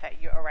my life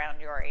around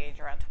your age,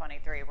 around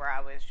 23, where I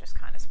was just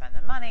kind of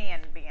spending money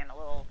and being a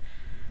little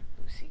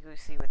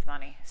loosey-goosey with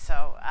money.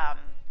 So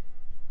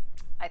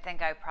I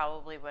think I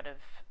probably would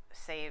have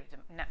saved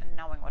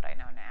knowing what I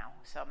know now.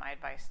 So my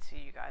advice to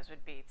you guys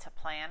would be to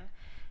plan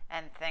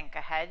and think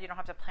ahead. You don't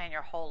have to plan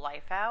your whole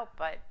life out,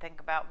 but think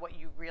about what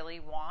you really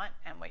want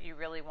and what you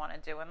really want to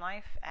do in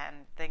life, and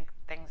think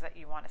things that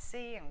you want to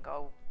see, and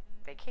go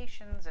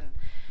vacations and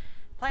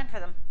plan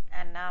for them,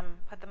 and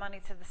put the money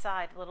to the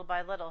side little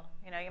by little.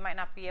 You know, you might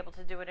not be able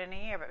to do it in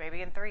a year, but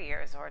maybe in 3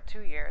 years or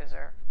 2 years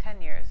or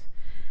 10 years.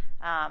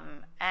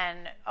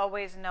 And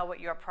always know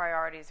what your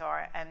priorities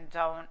are, and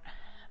don't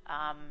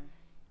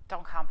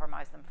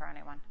compromise them for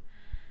anyone.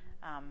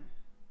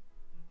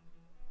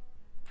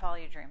 Follow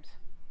your dreams,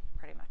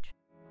 pretty much.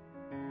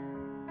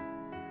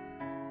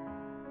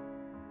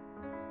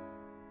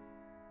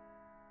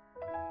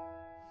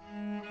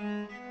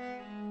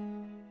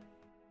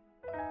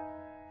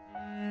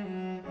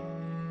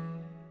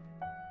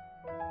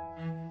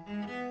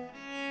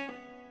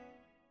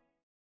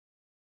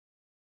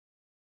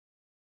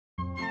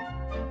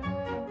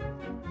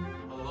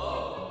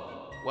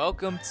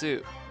 Welcome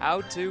to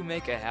How to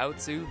Make a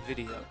How-To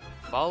Video.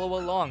 Follow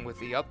along with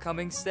the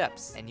upcoming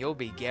steps and you'll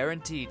be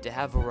guaranteed to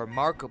have a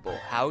remarkable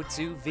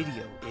how-to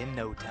video in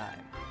no time.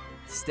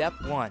 Step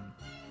 1.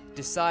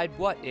 Decide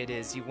what it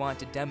is you want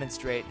to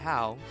demonstrate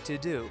how to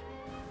do.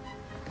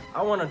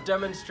 I want to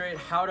demonstrate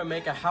how to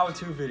make a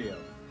how-to video.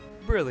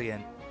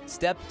 Brilliant.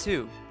 Step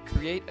 2.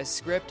 Create a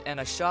script and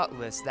a shot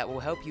list that will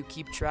help you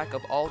keep track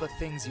of all the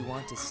things you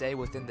want to say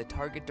within the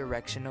target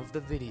direction of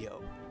the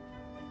video.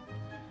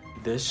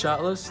 This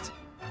shot list?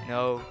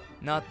 No,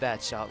 not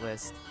that shot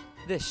list.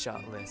 This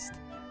shot list.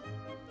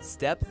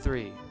 Step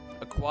 3.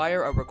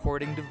 Acquire a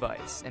recording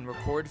device and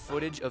record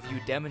footage of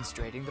you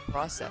demonstrating the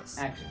process.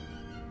 Action.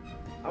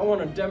 I want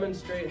to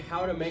demonstrate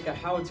how to make a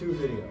how-to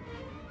video.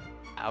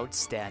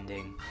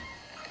 Outstanding.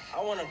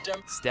 I want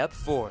to Step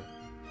 4.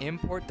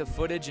 Import the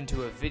footage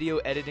into a video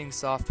editing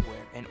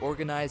software and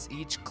organize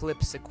each clip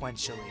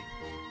sequentially.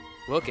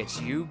 Look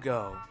at you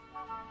go.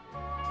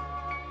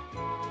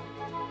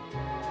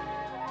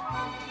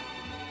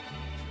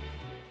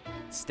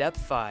 Step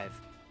 5.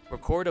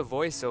 Record a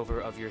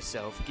voiceover of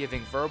yourself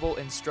giving verbal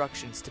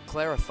instructions to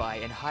clarify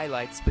and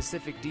highlight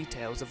specific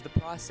details of the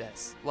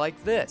process,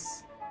 like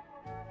this.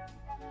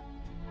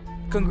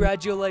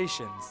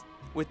 Congratulations!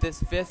 With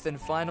this 5th and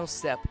final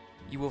step,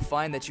 you will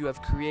find that you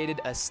have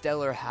created a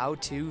stellar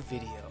how-to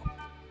video.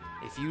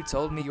 If you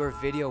told me your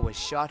video was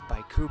shot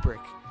by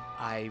Kubrick,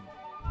 I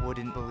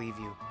wouldn't believe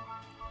you,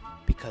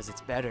 because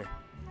it's better.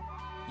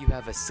 You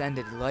have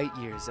ascended light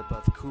years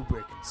above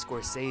Kubrick,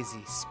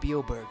 Scorsese,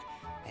 Spielberg,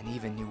 and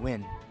even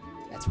Nguyen.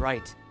 That's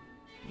right,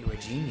 you're a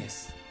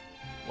genius.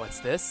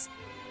 What's this?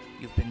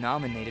 You've been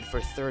nominated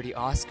for 30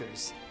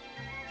 Oscars.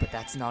 But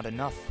that's not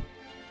enough.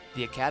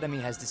 The Academy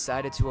has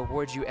decided to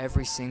award you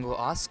every single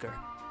Oscar.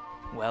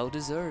 Well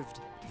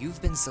deserved.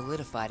 You've been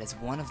solidified as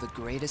one of the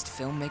greatest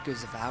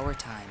filmmakers of our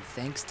time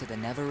thanks to the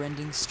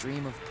never-ending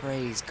stream of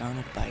praise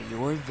garnered by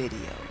your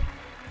video.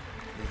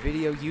 The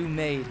video you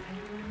made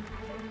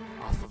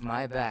off of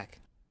my back.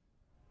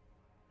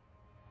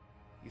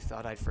 You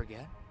thought I'd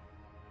forget?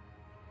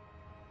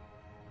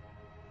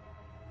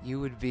 You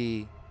would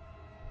be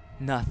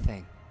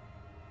nothing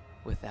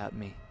without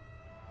me.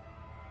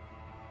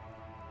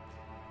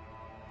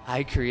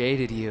 I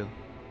created you,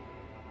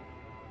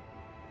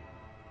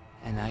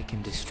 and I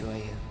can destroy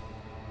you.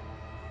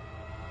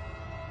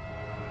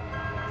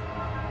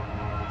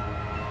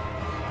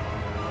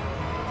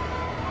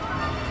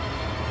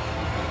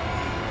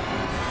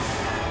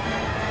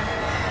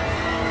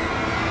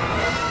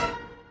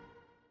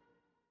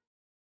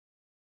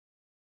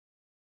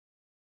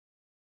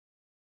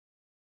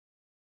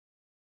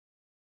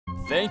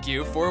 Thank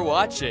you for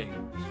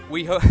watching.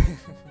 We hope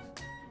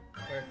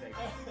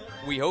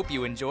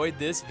you enjoyed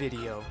this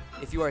video.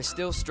 If you are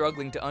still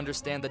struggling to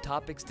understand the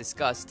topics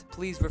discussed,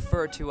 please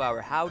refer to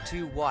our how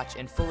to watch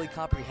and fully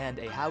comprehend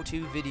a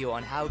how-to video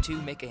on how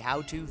to make a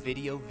how-to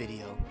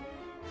video.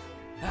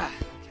 Ah.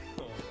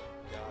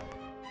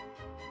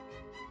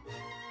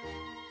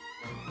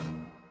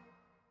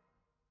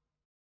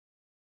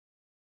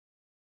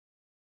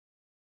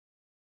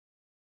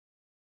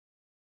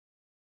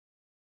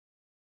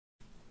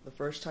 The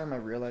first time I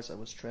realized I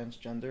was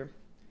transgender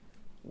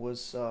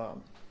was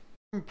from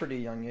a pretty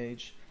young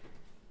age.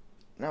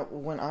 Now,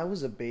 when I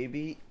was a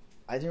baby,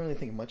 I didn't really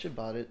think much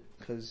about it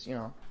because, you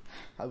know,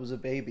 I was a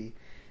baby.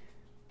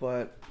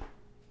 But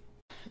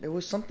there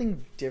was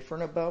something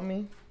different about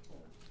me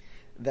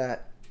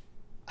that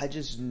I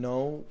just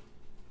know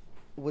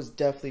was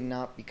definitely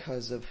not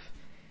because of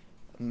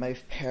my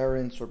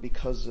parents or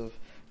because of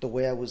the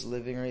way I was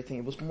living or anything.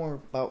 It was more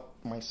about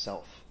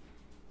myself.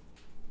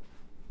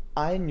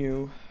 I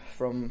knew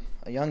from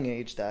a young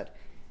age that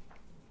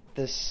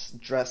This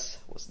dress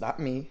was not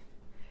me.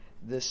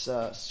 This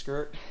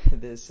skirt,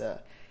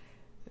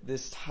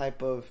 this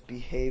type of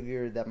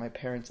behavior that my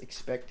parents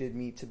expected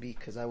me to be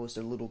because I was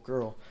their little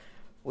girl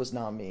was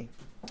not me.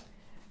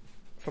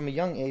 From a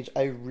young age,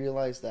 I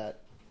realized that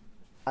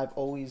I've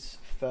always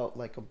felt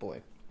like a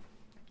boy.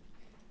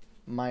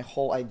 My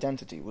whole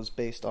identity was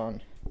based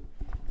on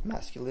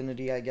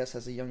masculinity, I guess,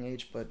 as a young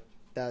age, but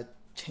that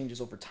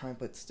changes over time.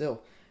 But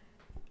still,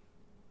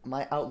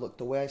 my outlook,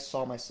 the way I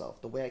saw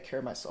myself, the way I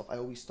carried myself, I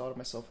always thought of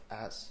myself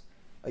as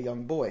a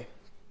young boy.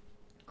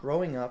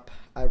 Growing up,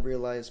 I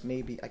realized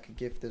maybe I could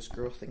give this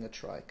girl thing a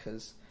try,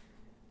 because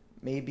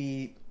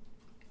maybe,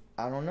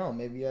 I don't know,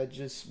 maybe I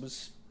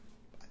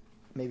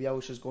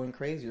was just going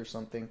crazy or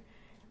something.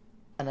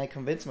 And I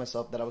convinced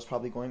myself that I was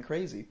probably going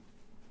crazy.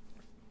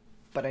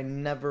 But I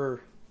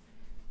never,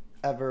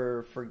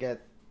 ever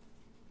forget,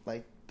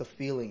 like, the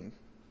feeling.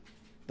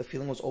 The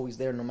feeling was always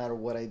there no matter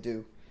what I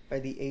do. By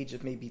the age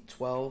of maybe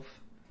 12,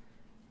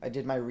 I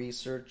did my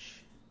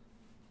research.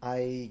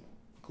 I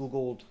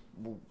Googled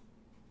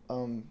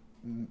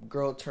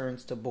girl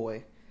turns to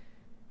boy.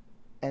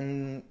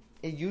 And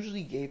it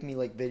usually gave me,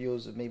 like,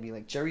 videos of maybe,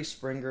 like, Jerry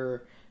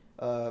Springer,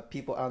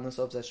 people out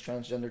themselves as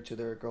transgender to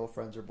their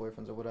girlfriends or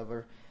boyfriends or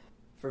whatever.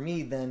 For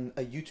me, then,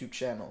 a YouTube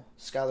channel,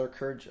 Skylar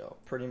Kurjo,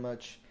 pretty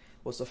much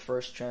was the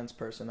first trans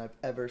person I've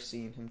ever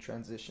seen him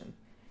transition.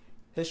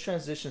 His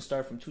transition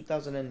started from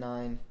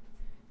 2009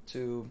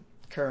 to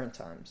current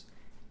times.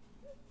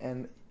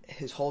 And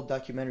his whole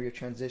documentary of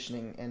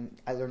transitioning, and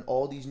I learned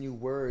all these new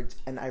words,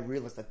 and I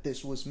realized that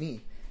this was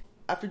me.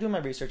 After doing my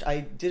research,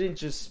 I didn't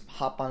just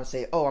hop on and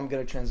say, oh, I'm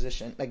going to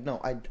transition. Like,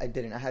 no, I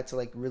didn't. I had to,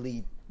 like,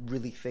 really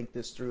think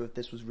this through if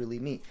this was really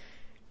me.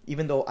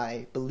 Even though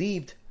I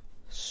believed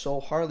so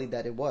hardly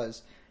that it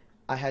was,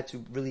 I had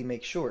to really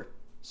make sure.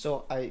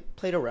 So I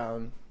played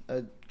around,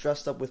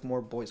 dressed up with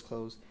more boys'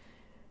 clothes,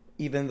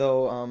 even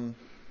though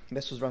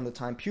this was around the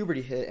time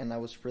puberty hit, and I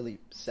was really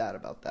sad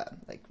about that,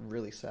 like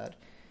really sad.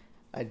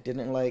 I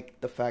didn't like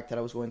the fact that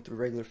I was going through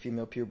regular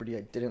female puberty.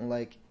 I didn't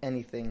like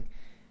anything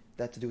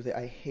that to do with it.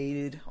 I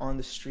hated on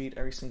the street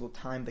every single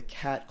time the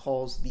cat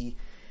calls, the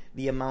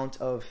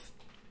amount of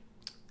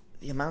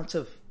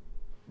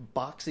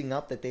boxing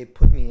up that they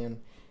put me in.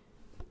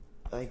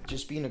 Like,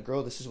 just being a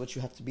girl, this is what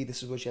you have to be,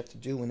 this is what you have to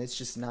do, and it's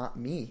just not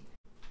me.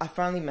 I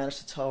finally managed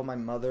to tell my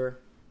mother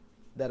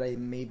that I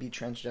may be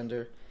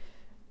transgender.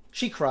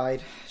 She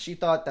cried. She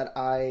thought that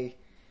I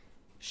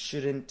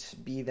shouldn't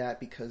be that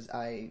because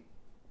I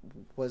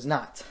was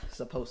not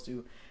supposed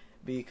to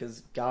be,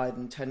 because God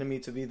intended me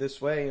to be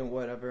this way and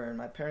whatever, and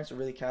my parents are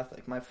really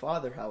Catholic. My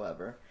father,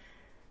 however,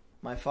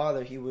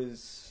 he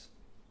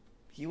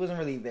wasn't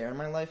really there in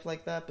my life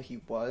like that, but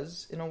he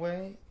was in a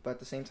way. But at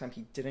the same time,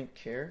 he didn't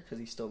care because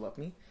he still loved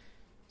me.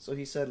 So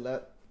he said,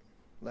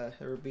 let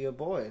her be a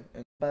boy.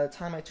 And by the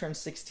time I turned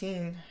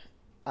 16,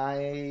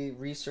 I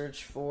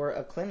researched for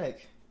a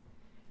clinic.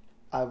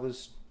 I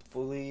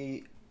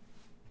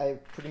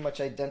pretty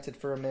much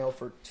identified for a male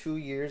for 2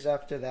 years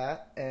after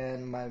that,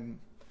 and my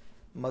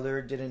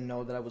mother didn't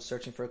know that I was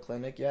searching for a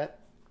clinic yet.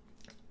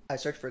 I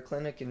searched for a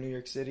clinic in New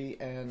York City,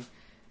 and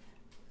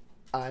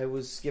I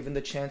was given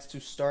the chance to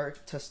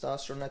start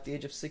testosterone at the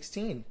age of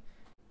 16.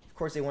 Of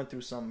course, they went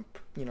through some,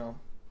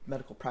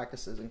 medical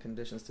practices and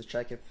conditions to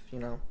check if,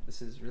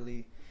 this is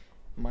really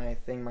my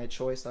thing, my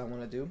choice that I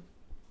want to do.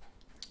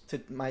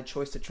 My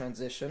choice to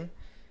transition,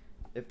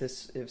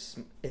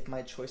 if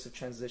my choice of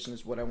transition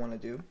is what I want to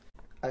do.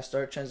 I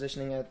started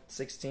transitioning at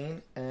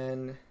 16,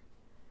 and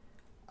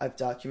I've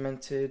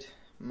documented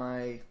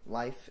my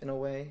life in a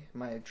way,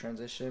 my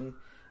transition.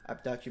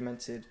 I've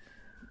documented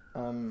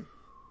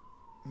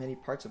many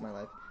parts of my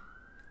life.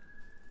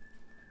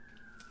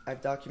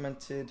 I've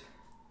documented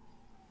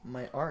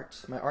my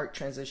art. My art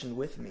transitioned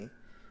with me.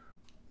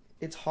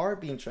 It's hard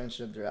being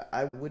transgender.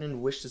 I wouldn't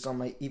wish this on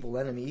my evil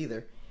enemy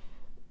either.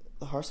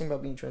 The hardest thing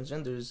about being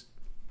transgender is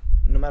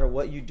no matter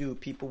what you do,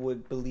 people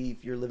would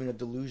believe you're living a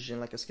delusion,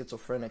 like a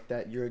schizophrenic,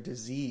 that you're a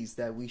disease,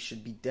 that we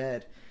should be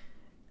dead.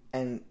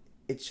 And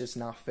it's just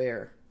not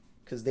fair,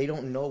 because they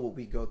don't know what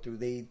we go through.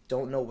 They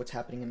don't know what's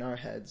happening in our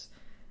heads,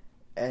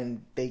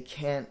 and they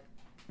can't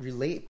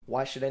relate.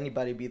 Why should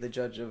anybody be the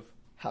judge of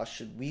how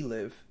should we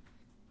live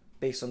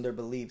based on their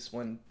beliefs,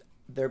 when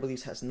their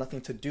beliefs has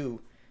nothing to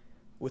do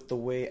with the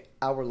way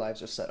our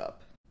lives are set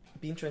up?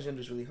 Being transgender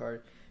is really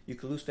hard. You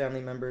could lose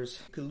family members,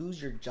 you could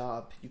lose your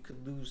job, you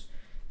could lose,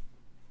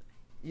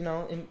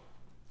 in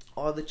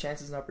all the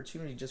chances and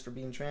opportunity just for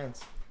being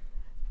trans.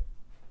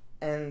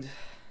 And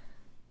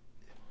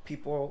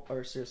people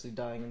are seriously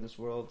dying in this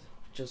world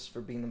just for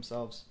being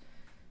themselves.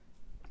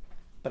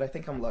 But I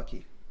think I'm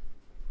lucky.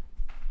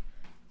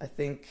 I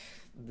think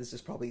this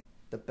is probably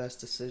the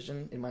best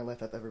decision in my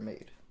life I've ever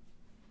made.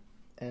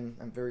 And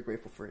I'm very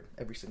grateful for it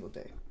every single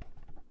day.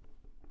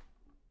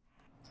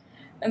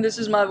 And this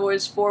is my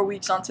voice 4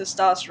 weeks on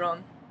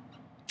testosterone.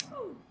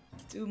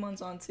 2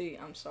 months on T,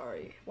 I'm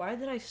sorry. Why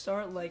did I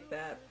start like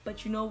that?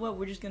 But you know what,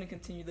 we're just gonna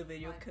continue the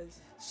video,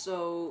 cause...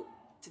 So,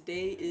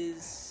 today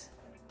is...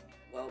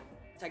 well,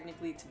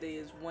 Technically, today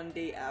is 1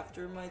 day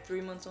after my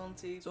 3 months on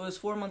T. So it's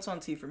 4 months on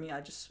T for me.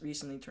 I just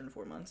recently turned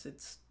 4 months.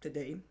 It's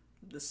today,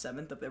 the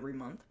 7th of every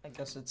month. I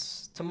guess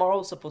it's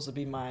tomorrow's supposed to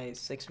be my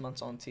 6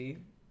 months on T.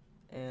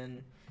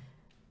 And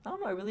I don't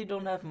know, I really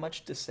don't have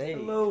much to say.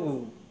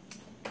 Hello.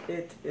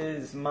 It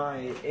is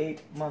my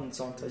 8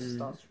 months on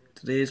testosterone.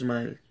 Today is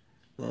my,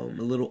 well,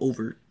 a little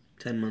over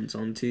 10 months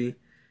on T.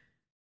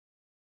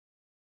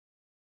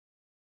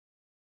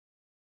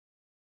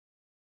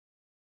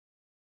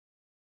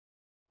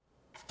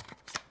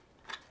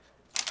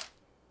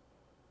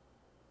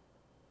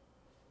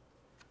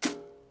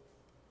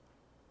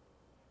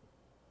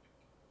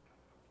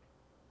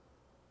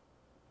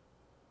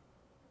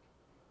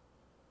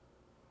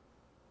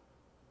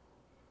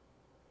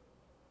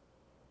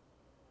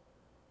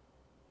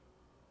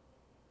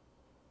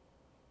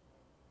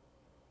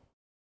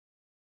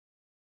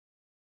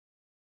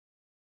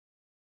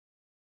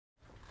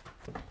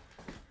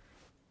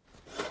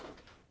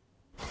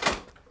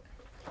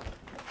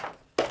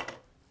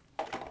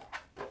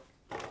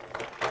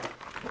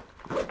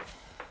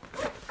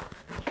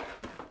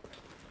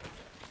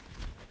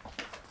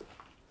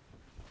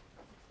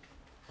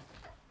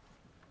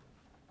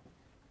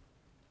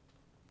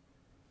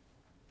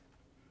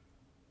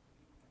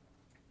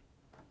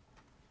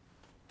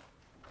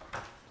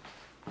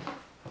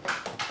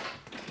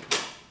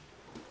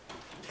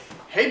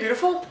 Hey,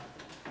 beautiful.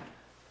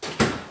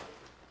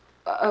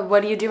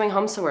 What are you doing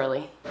home so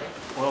early?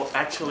 Well,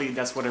 actually,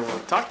 that's what I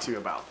want to talk to you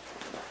about.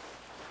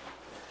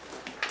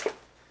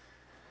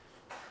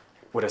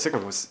 Wait a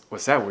second,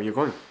 what's that? Where are you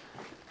going?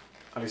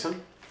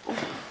 Alison?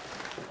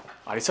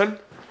 Alison?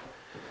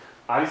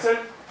 Alison?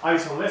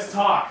 Alison, let's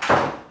talk.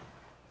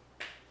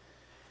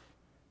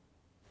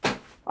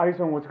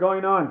 Alison, what's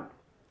going on?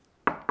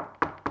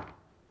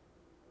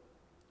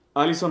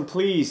 Alison,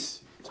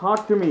 please,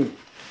 talk to me.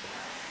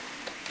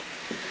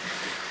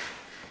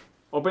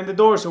 Open the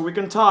door so we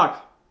can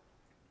talk.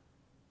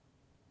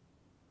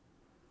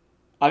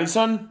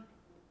 Alison?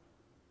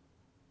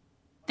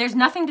 There's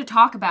nothing to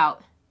talk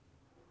about.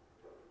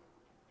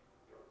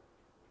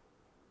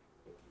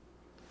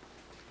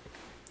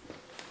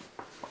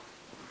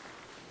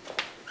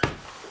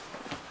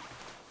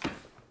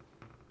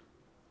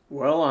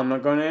 Well, I'm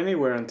not going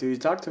anywhere until you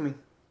talk to me.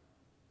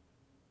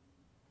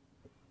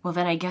 Well,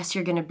 then I guess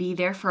you're gonna be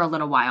there for a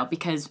little while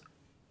because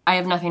I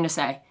have nothing to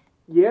say.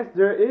 Yes,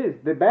 there is.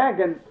 The bag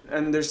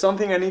and there's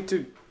something I need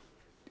to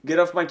get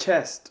off my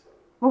chest.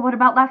 Well, what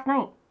about last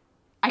night?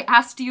 I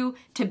asked you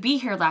to be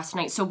here last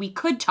night so we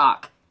could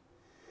talk.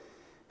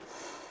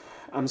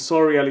 I'm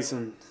sorry,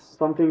 Alison.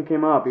 Something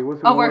came up. It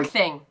wasn't A work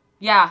thing.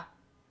 Yeah.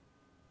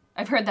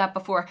 I've heard that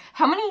before.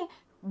 How many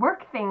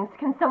work things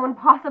can someone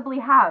possibly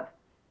have?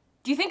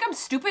 Do you think I'm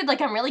stupid?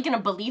 Like I'm really gonna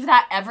believe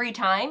that every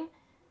time?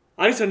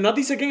 Alison, not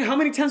this again. How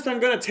many times am I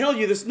gonna tell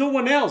you there's no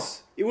one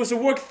else? It was a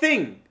work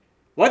thing.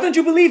 Why don't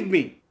you believe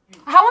me?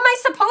 How am I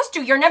supposed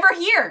to? You're never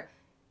here.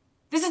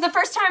 This is the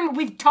first time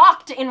we've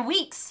talked in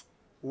weeks.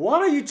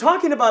 What are you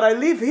talking about? I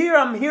live here.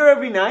 I'm here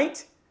every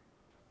night.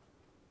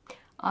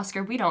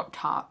 Oscar, we don't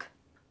talk.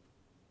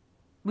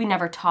 We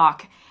never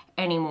talk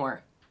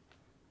anymore.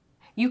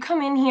 You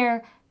come in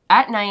here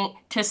at night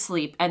to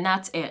sleep, and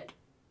that's it.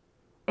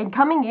 And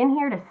coming in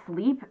here to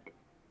sleep,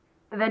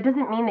 that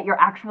doesn't mean that you're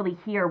actually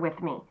here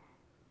with me.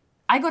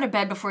 I go to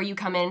bed before you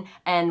come in,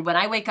 and when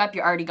I wake up,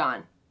 you're already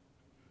gone.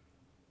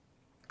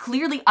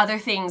 Clearly other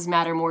things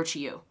matter more to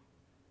you.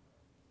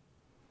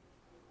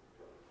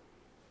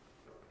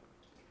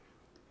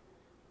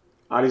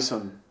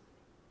 Alison,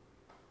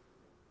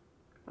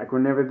 I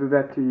could never do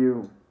that to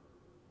you.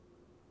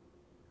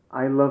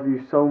 I love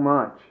you so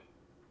much.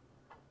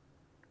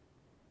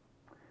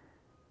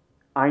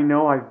 I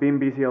know I've been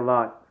busy a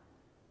lot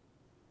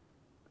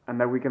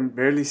and that we can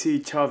barely see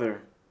each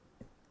other.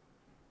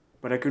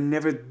 But I could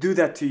never do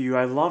that to you.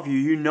 I love you.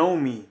 You know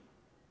me.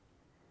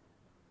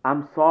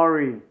 I'm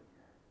sorry.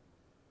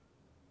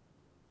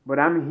 But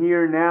I'm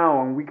here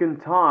now and we can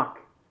talk.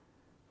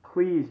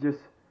 Please, just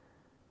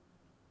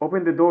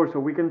open the door so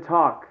we can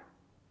talk.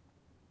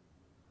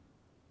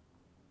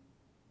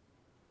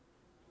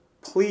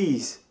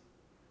 Please.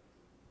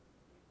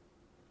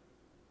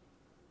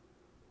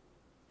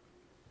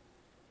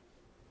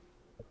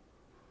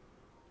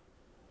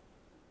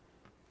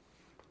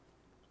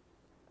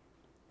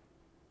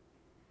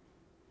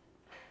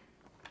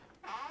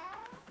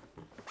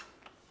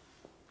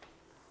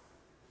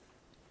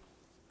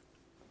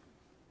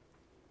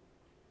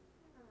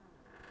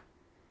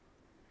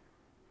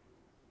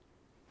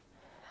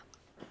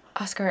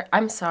 Oscar,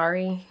 I'm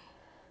sorry,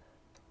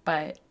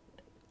 but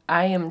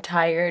I am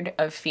tired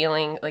of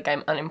feeling like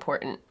I'm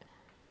unimportant.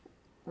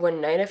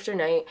 When night after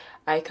night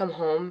I come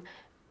home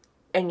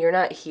and you're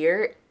not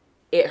here,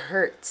 it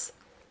hurts.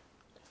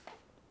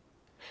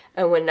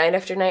 And when night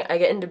after night I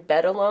get into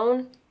bed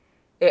alone,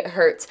 it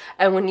hurts.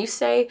 And when you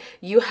say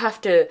you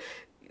have to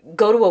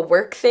go to a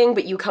work thing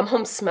but you come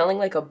home smelling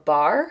like a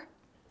bar,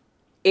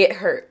 it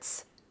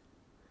hurts.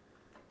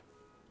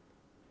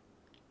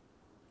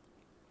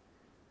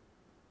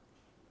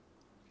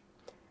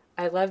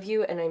 I love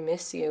you and I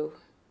miss you.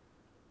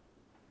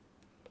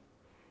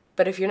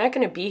 But if you're not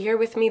going to be here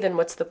with me, then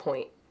what's the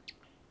point?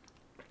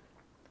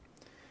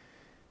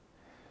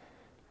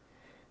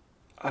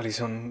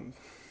 Alison,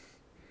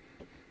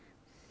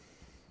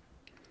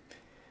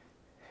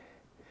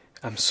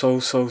 I'm so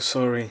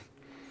sorry.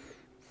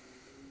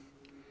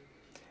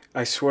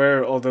 I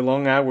swear all the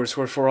long hours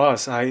were for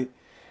us. I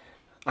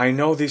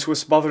know this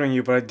was bothering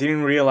you, but I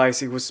didn't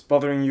realize it was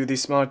bothering you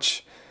this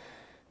much.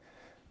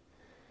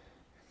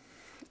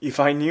 If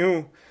I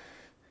knew...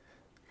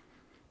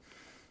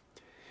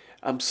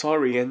 I'm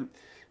sorry, and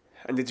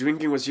the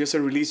drinking was just a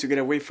release to get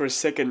away for a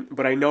second,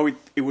 but I know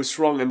it was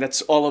wrong, and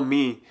that's all on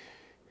me.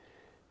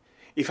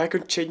 If I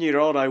could change it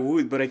all, I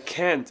would, but I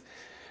can't.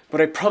 But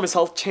I promise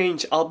I'll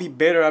change. I'll be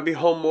better. I'll be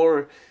home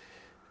more.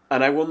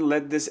 And I won't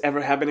let this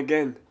ever happen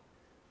again.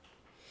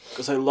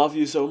 Because I love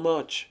you so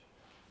much.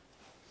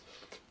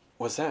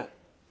 What's that?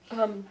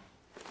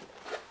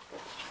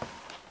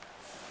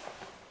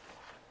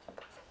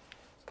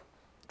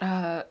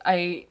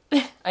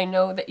 I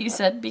know that you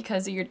said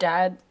because of your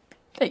dad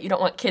that you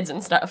don't want kids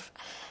and stuff.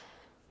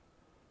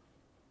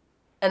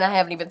 And I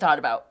haven't even thought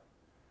about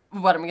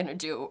what I'm gonna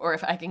do or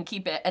if I can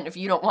keep it, and if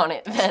you don't want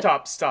it, then...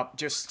 Stop.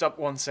 Just stop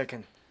 1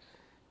 second.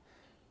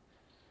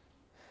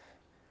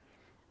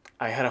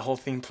 I had a whole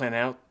thing planned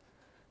out,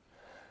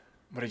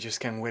 but I just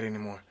can't wait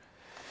anymore.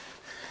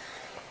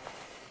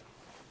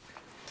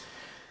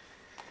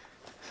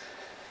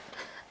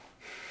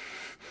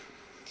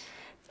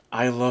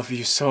 I love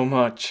you so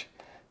much,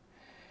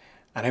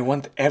 and I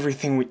want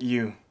everything with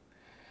you.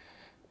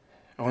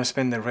 I want to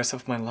spend the rest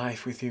of my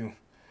life with you.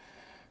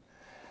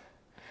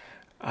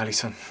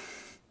 Alison,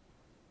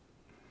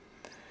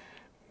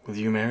 will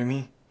you marry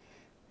me?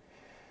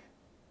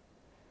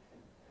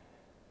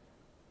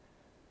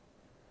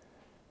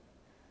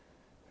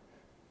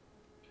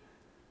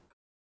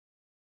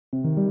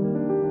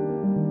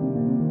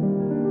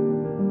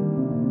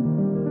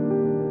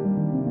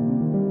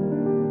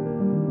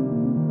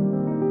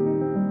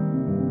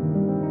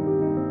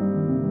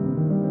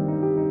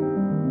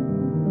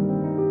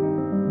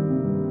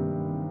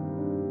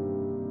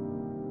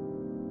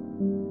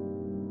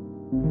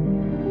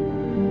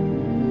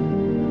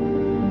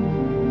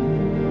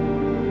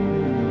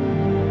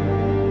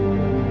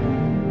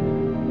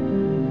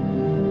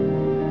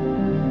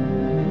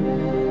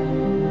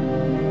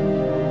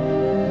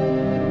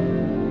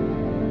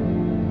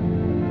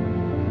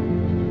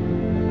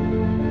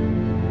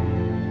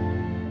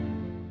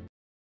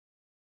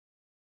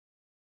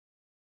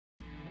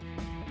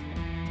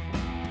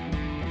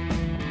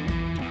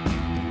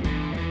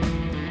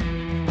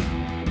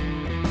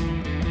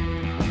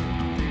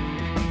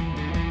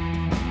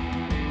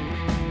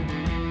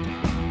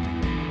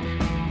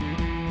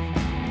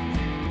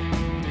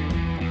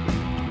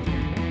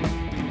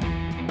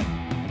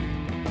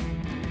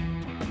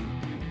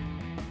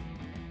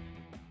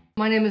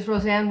 My name is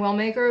Roseanne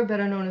Wellmaker,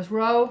 better known as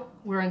Ro.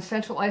 We're in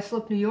Central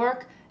Islip, New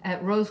York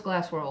at Ro's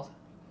Glass World.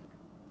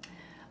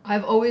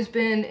 I've always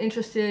been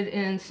interested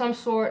in some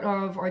sort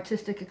of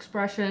artistic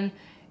expression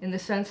in the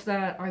sense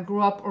that I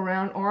grew up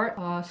around art,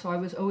 so I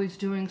was always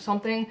doing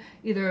something,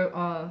 either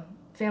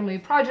family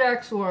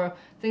projects or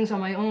things on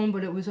my own,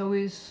 but it was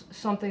always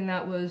something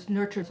that was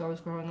nurtured as I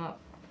was growing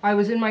up. I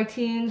was in my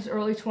teens,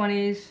 early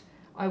 20s.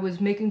 I was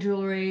making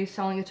jewelry,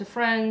 selling it to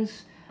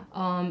friends,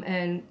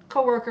 and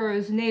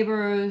coworkers,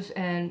 neighbors,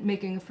 and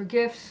making it for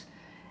gifts.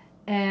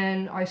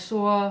 And I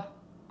saw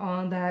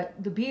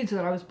that the beads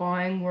that I was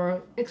buying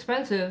were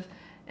expensive,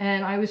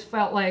 and I always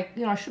felt like,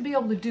 you know, I should be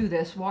able to do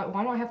this. Why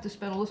do I have to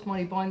spend all this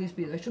money buying these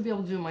beads? I should be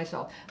able to do it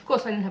myself. Of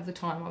course, I didn't have the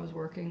time. I was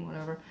working,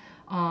 whatever.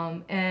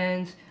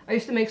 And I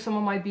used to make some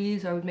of my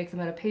beads. I would make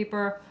them out of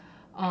paper.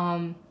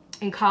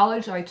 In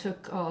college, I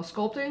took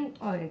sculpting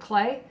in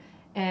clay,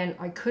 and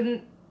I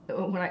couldn't,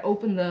 when I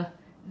opened the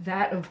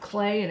vat of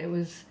clay, and it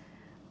was,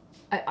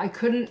 I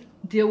couldn't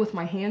deal with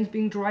my hands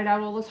being dried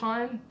out all the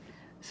time.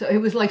 So it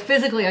was like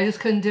physically, I just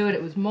couldn't do it.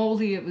 It was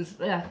moldy, it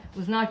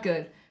was not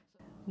good.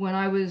 When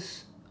I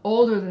was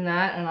older than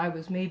that, and I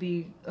was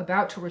maybe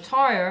about to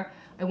retire,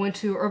 I went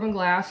to Urban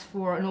Glass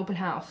for an open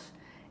house.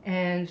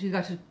 And you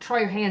got to try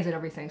your hands at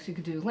everything. So you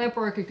could do lamp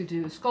work, you could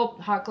do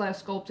hot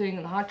glass sculpting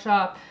in the hot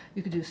shop,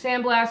 you could do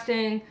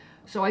sandblasting.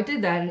 So I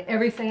did that, and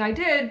everything I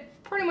did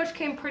pretty much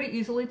came pretty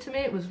easily to me.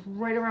 It was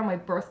right around my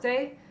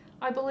birthday,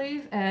 I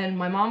believe, and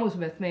my mom was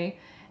with me,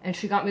 and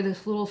she got me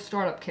this little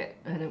startup kit,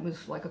 and it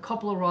was like a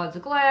couple of rods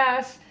of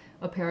glass,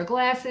 a pair of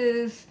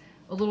glasses,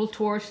 a little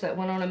torch that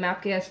went on a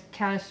MAP gas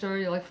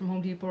canister, like from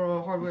Home Depot or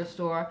a hardware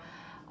store,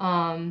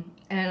 and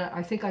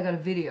I think I got a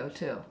video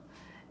too.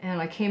 And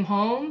I came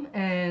home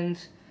and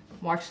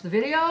watched the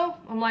video.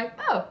 I'm like,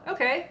 oh,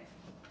 okay,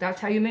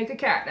 that's how you make a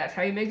cat, that's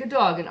how you make a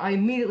dog, and I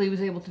immediately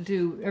was able to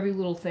do every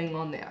little thing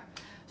on there.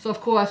 So of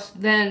course,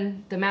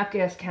 then the MAP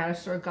gas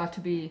canister got to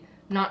be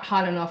not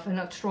hot enough and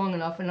not strong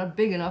enough and not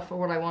big enough for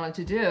what I wanted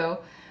to do.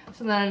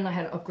 So then I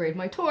had to upgrade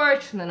my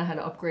torch, and then I had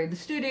to upgrade the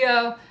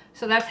studio.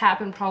 So that's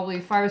happened probably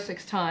 5 or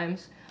 6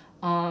 times.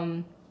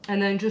 And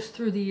And then just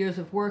through the years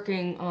of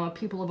working,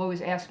 people have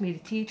always asked me to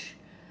teach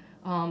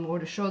or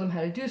to show them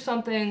how to do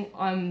something.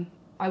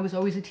 I was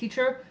always a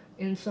teacher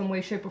in some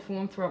way, shape, or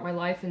form throughout my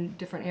life in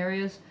different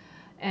areas.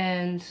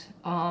 And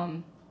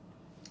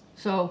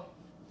so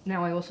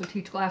now I also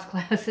teach glass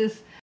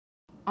classes.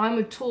 I'm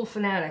a tool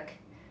fanatic.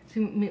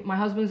 See, my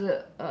husband's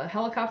a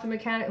helicopter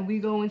mechanic, and we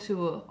go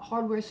into a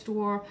hardware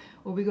store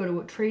or we go to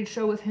a trade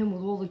show with him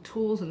with all the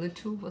tools, and the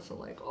two of us are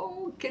like,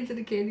 oh, kids at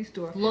a candy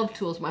store. Love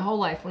tools my whole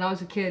life. When I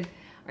was a kid,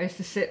 I used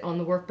to sit on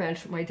the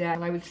workbench with my dad,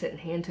 and I would sit and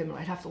hand him, and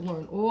I'd have to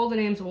learn all the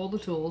names of all the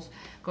tools.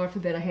 God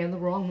forbid I hand the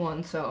wrong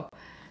one, so,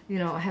 you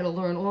know, I had to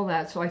learn all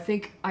that. So I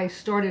think I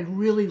started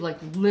really like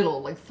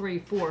little, like 3,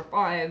 4,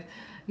 5,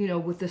 you know,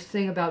 with this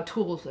thing about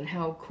tools and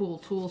how cool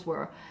tools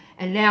were.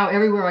 And now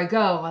everywhere I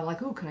go, I'm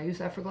like, ooh, can I use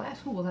that for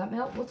glass? Ooh, will that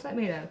melt? What's that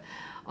made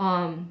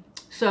of?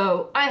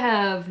 So I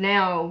have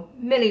now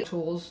many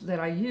tools that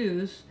I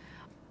use.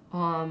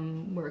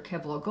 Wear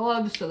Kevlar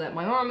gloves so that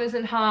my arm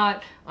isn't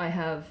hot. I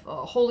have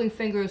holding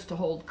fingers to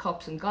hold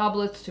cups and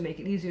goblets to make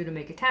it easier to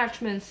make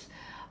attachments.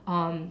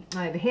 I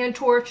have a hand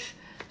torch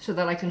so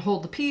that I can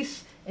hold the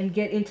piece and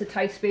get into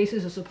tight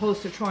spaces as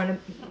opposed to trying to,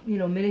 you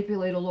know,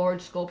 manipulate a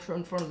large sculpture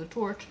in front of the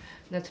torch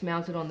that's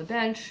mounted on the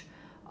bench.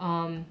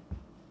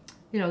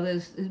 You know,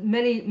 there's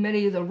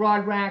many of the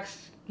rod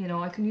racks, you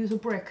know, I can use a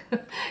brick.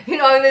 You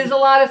know, and there's a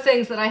lot of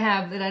things that I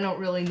have that I don't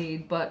really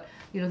need, but,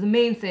 you know, the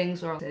main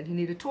things are, you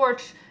need a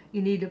torch,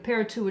 you need a pair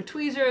or two of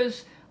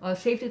tweezers,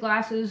 safety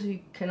glasses, you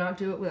cannot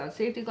do it without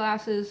safety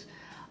glasses,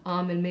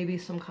 and maybe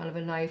some kind of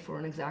a knife or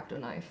an X-Acto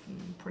knife.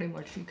 And pretty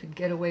much you could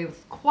get away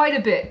with quite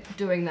a bit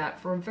doing that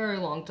for a very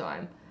long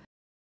time.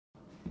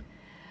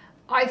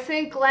 I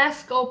think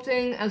glass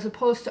sculpting, as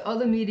opposed to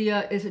other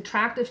media, is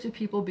attractive to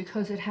people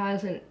because it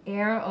has an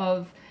air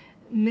of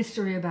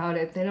mystery about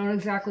it. They don't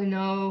exactly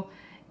know.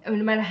 I mean,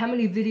 no matter how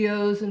many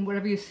videos and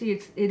whatever you see,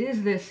 it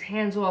is this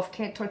hands-off,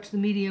 can't touch the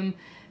medium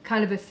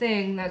kind of a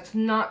thing that's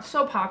not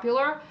so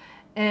popular.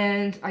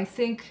 And I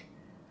think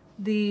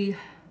the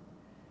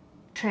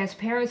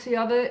transparency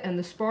of it and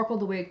the sparkle,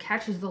 the way it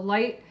catches the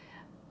light,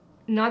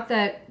 not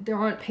that there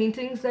aren't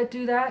paintings that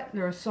do that.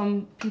 There are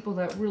some people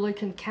that really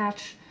can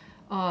catch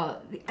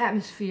the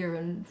atmosphere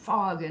and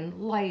fog and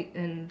light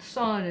and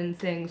sun and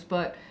things,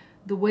 but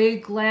the way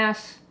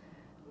glass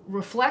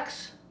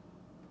reflects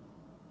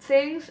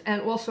things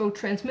and also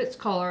transmits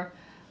color,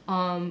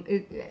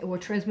 or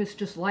transmits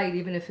just light,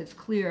 even if it's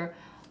clear,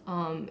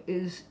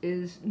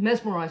 is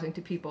mesmerizing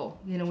to people.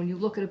 You know, when you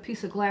look at a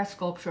piece of glass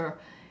sculpture,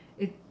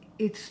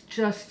 it's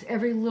just,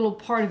 every little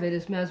part of it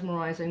is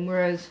mesmerizing,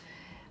 whereas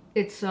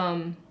it's,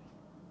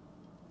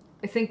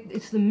 I think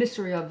it's the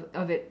mystery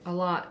of it a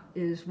lot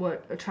is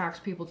what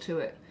attracts people to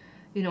it.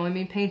 You know, I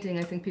mean, painting,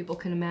 I think people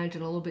can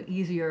imagine a little bit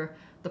easier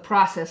the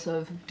process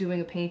of doing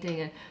a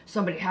painting and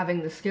somebody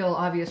having the skill,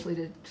 obviously,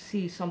 to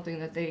see something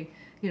that they,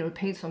 you know,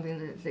 paint something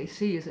that they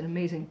see is an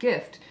amazing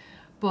gift.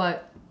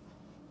 But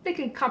they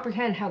can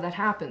comprehend how that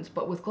happens.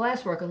 But with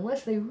glasswork,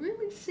 unless they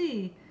really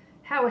see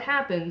how it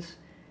happens,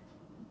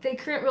 they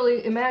can't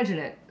really imagine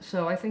it.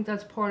 So I think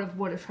that's part of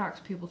what attracts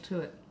people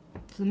to it.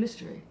 It's the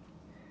mystery.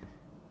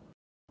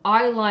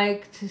 I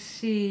like to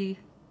see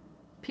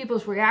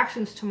people's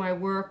reactions to my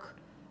work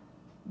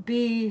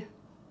be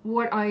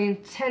what I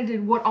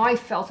intended, what I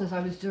felt as I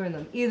was doing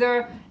them.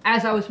 Either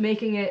as I was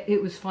making it,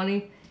 it was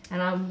funny,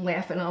 and I'm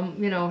laughing,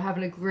 I'm, you know,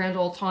 having a grand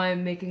old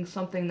time making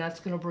something that's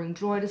going to bring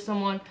joy to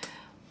someone.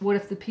 What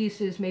if the piece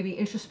is maybe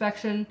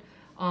introspection,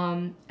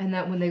 and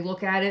that when they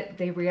look at it,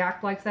 they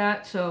react like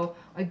that. So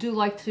I do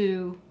like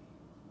to,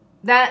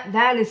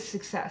 that is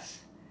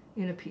success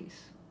in a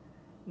piece.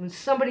 When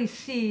somebody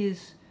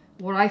sees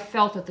what I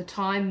felt at the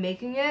time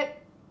making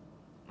it,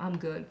 I'm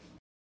good.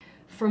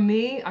 For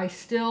me, I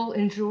still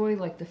enjoy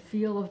like the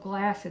feel of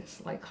glass.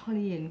 It's like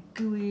honey and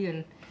gooey,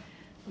 and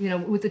you know,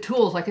 with the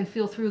tools, I can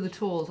feel through the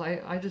tools.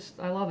 I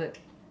love it.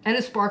 And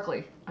it's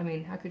sparkly. I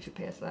mean, how could you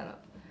pass that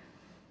up?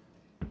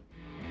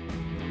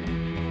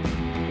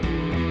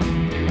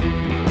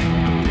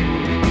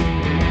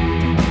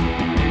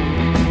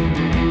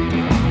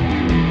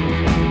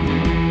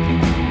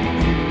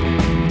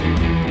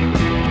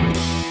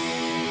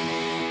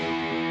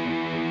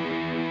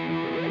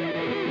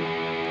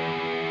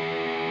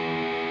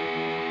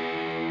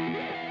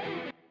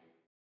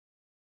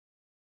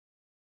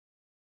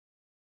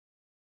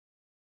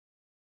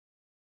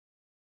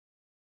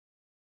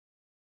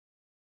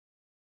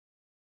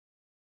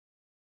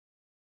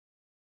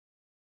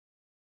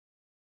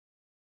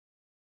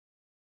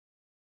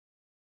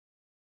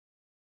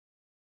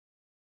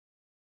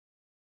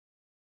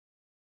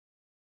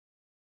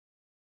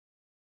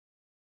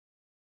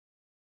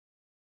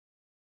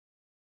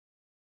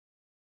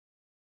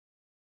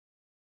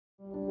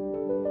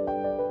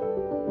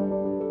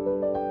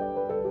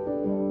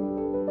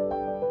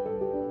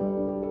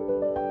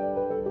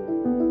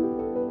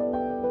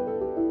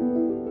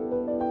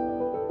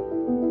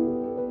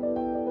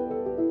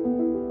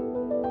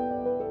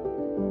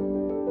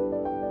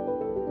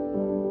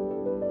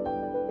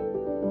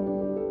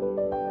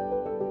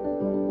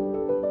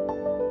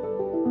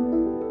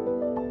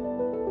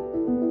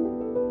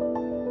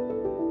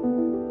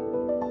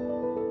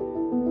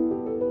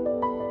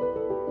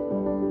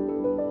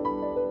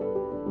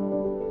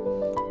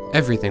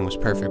 Everything was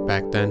perfect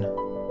back then.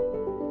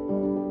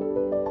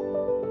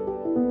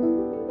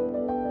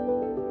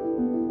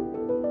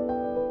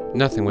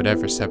 Nothing would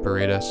ever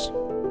separate us.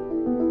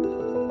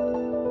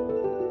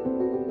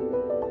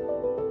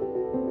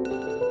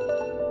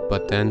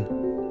 But then,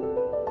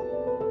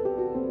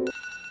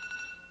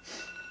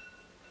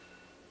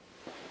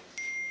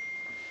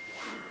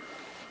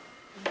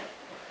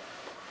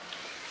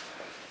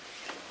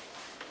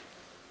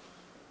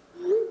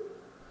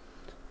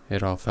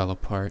 it all fell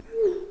apart.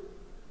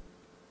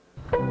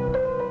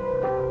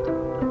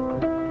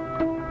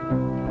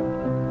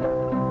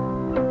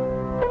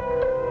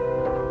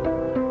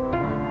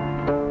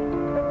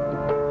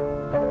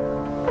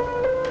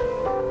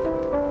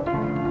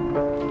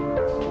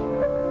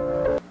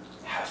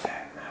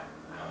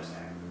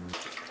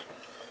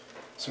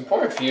 It's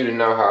important for you to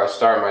know how I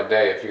start my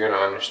day if you're going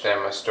to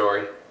understand my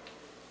story.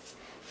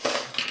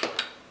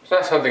 It's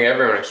not something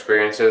everyone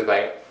experiences,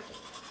 like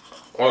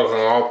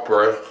waking up,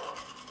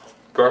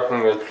 brushing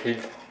your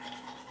teeth,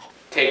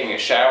 taking a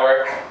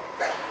shower.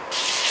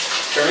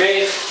 For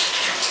me,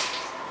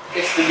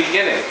 it's the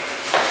beginning.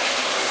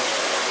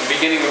 The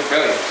beginning of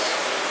brilliance.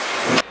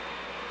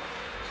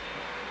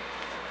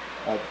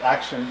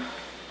 Action.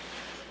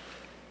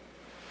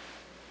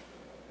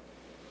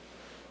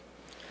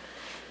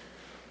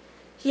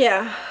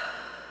 Yeah.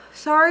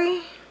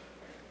 Sorry.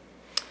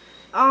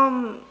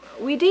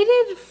 We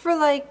dated for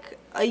like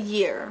a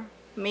year.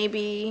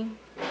 Maybe,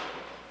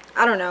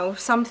 I don't know,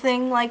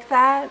 something like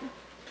that.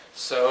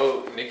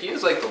 So, Nikki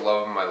is like the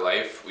love of my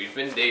life. We've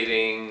been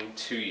dating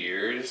 2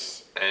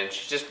 years, and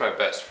she's just my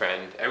best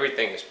friend.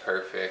 Everything is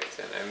perfect,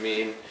 and I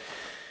mean,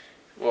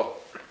 well,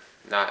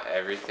 not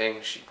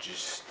everything. She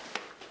just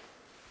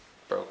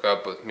broke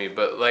up with me,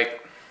 but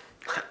like,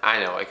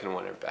 I know I can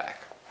win her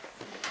back.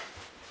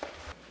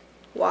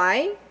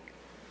 Why?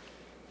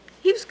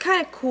 He was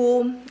kind of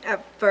cool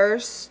at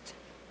first.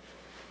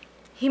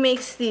 He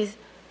makes these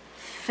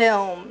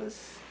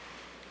films.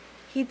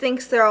 He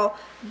thinks they're all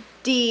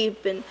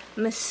deep and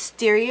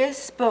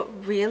mysterious, but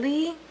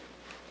really,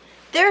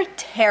 they're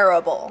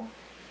terrible.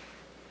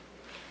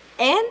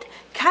 And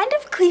kind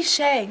of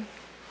cliche.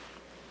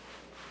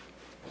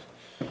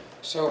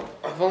 So,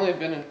 I've only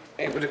been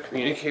able to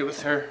communicate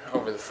with her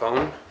over the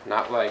phone,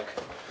 not like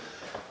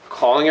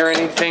calling her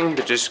anything,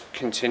 but just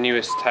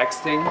continuous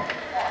texting,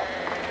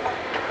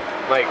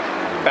 like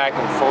back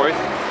and forth.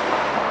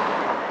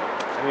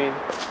 I mean,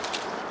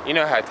 you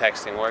know how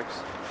texting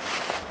works.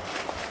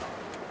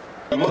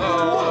 We're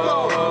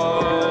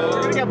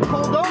gonna get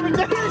pulled over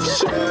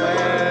next.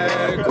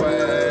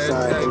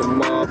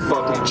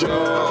 Motherfucking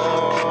Joe.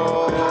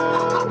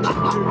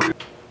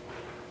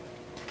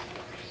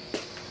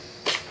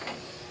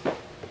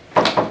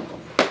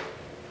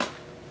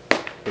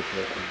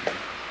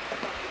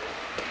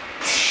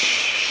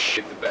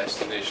 Get the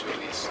best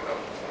initially, so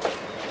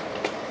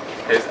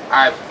because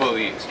I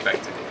fully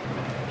expected it.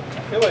 I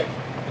feel like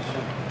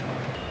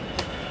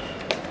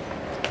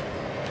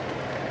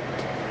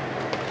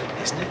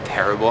isn't it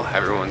terrible?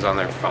 Everyone's on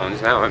their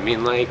phones now. I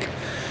mean, like,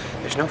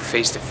 there's no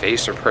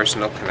face-to-face or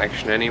personal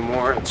connection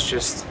anymore. It's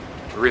just,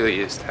 it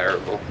really is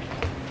terrible.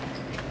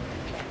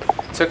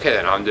 It's okay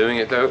that I'm doing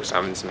it though, because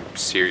I'm in some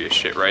serious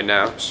shit right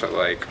now. So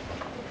like,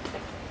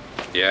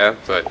 yeah,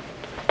 but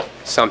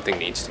something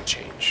needs to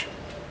change.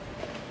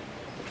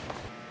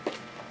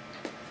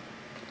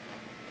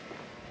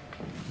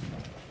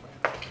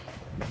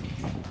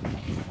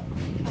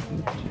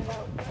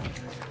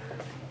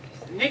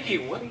 Nikki,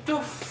 what the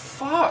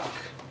fuck?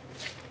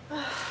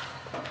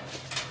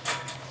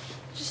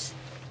 Just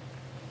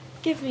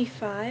give me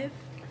 5.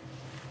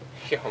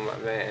 Yo, my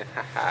man.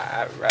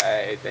 Haha,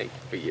 right. Thank you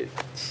for your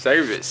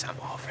service. I'm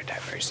all for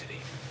diversity.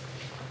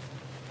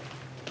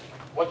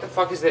 What the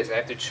fuck is this?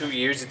 After 2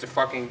 years, it's a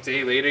fucking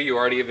day later, you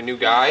already have a new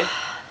guy?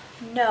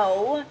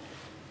 No,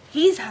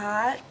 he's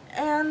hot,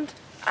 and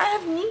I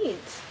have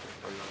needs.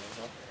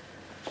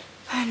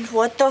 And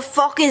what the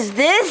fuck is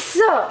this?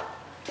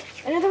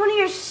 Another one of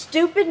your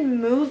stupid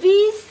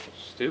movies?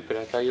 Stupid,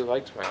 I thought you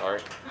liked my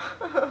art.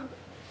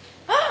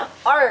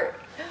 Art?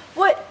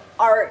 What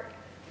art?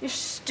 Your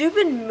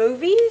stupid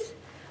movies?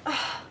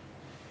 Ugh,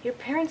 your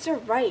parents are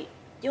right.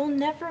 You'll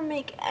never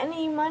make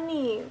any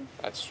money.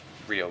 That's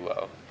real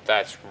low.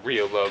 That's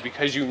real low,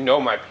 because you know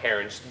my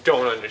parents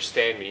don't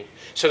understand me,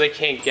 so they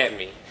can't get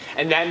me.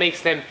 And that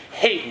makes them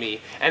hate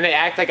me, and they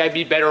act like I'd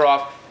be better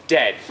off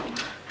dead.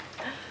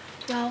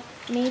 Well,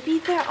 maybe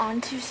they're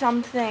onto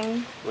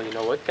something. Well, you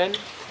know what then?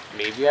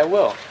 Maybe I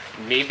will.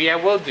 Maybe I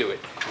will do it.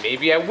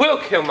 Maybe I will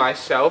kill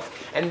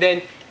myself, and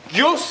then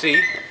you'll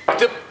see.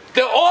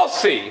 They'll all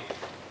see.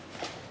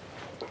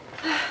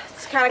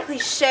 It's kind of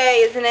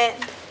cliche, isn't it?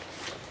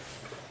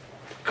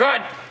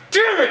 God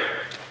damn it!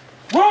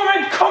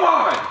 Woman, come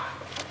on!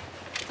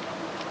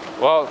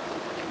 Well,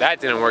 that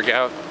didn't work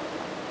out.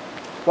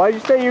 Why'd you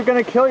say you're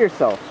gonna kill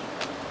yourself?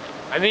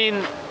 I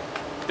mean,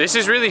 this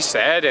is really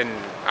sad, and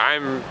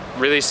I'm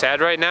really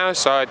sad right now,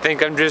 so I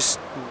think I'm just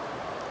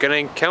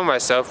gonna kill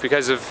myself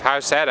because of how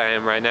sad I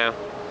am right now.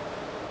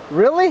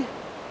 Really?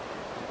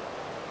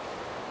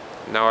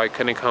 No, I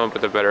couldn't come up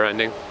with a better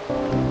ending.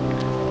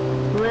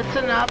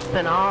 Listen up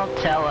and I'll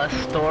tell a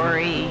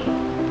story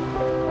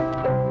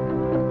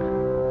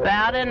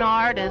about an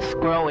artist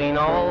growing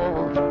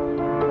old.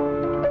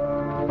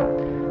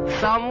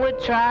 Some would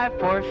try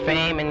for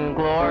fame and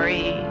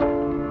glory.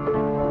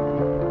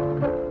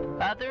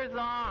 Others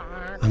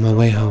aren't. On my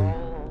way home,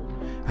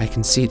 I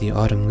can see the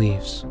autumn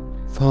leaves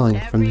falling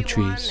from the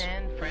trees,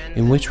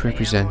 in which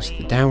represents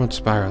the downward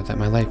spiral that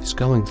my life is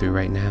going through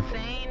right now.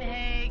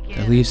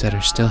 The leaves that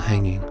are still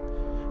hanging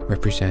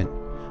represent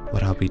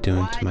what I'll be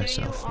doing to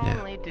myself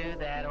now.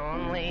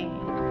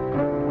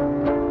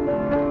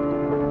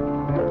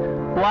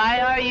 Why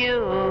are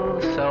you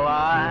so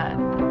odd?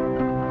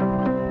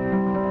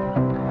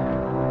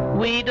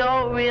 We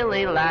don't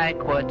really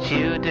like what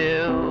you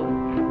do.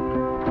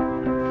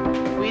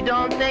 We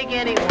don't think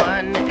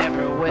anyone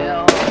ever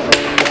will.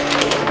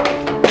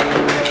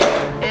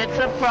 It's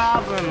a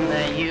problem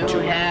that you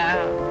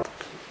have.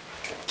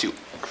 Do it.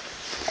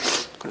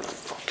 I'm gonna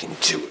fucking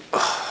do it.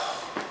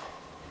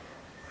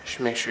 I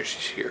should make sure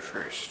she's here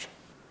first.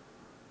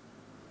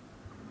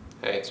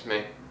 Hey, it's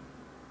me.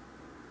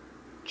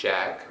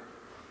 Jack.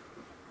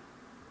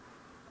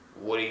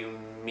 What do you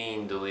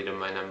mean deleted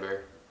my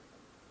number?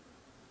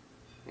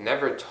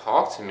 Never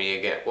talk to me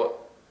again. What?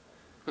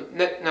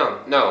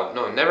 No,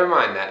 never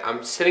mind that.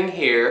 I'm sitting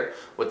here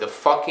with the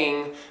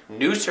fucking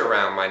noose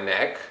around my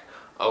neck,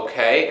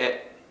 okay, and...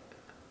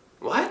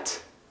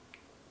 What?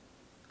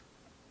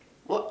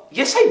 What?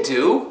 Yes, I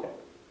do.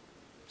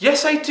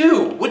 Yes, I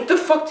do. What the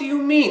fuck do you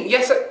mean?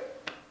 Yes, I...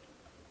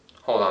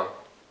 Hold on.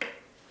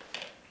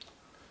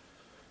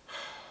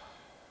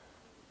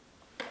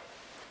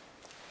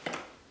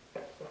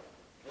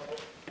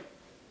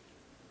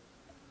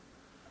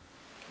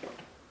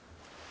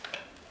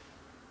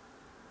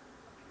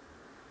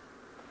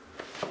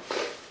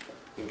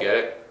 You get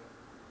it?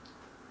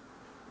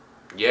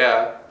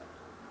 Yeah.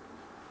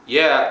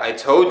 Yeah, I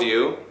told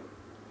you.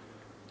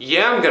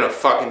 Yeah, I'm gonna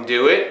fucking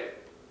do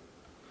it.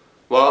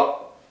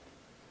 Well,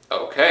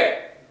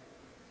 okay.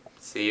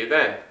 See you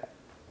then.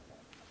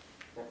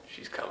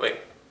 She's coming.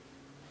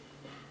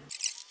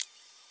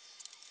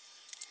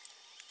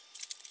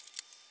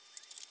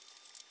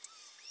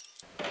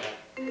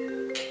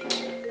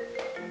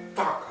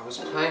 Fuck, I was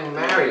playing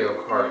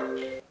Mario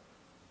Kart.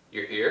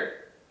 You're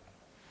here?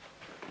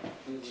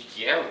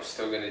 Yeah, I'm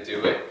still gonna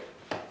do it.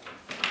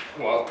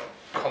 Well,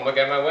 come look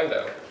at my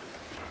window.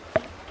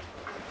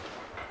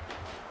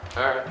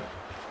 Alright.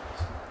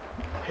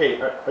 Hey,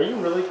 are you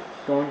really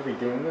going to be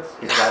doing this?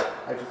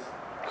 Of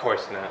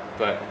course not,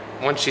 but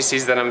once she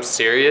sees that I'm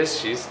serious,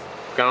 she's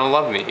gonna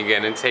love me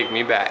again and take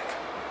me back.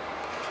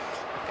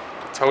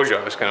 I told you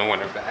I was gonna win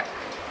her back.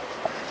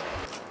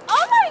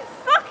 Oh my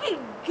fucking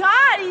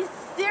god, he's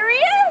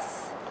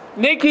serious?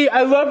 Nikki,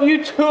 I love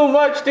you too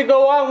much to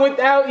go on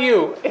without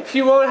you. If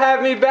you won't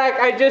have me back,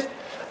 I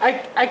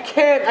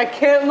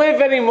can't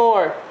live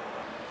anymore.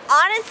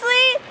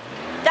 Honestly,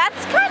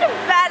 that's kind of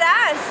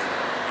badass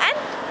and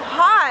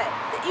hot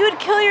that you would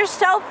kill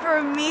yourself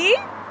for me.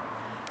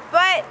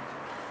 But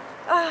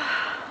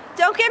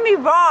don't get me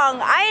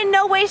wrong, I in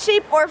no way,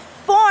 shape, or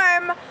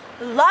form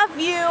love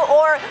you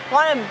or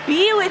want to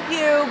be with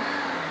you.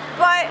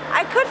 But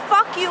I could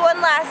fuck you one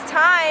last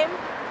time.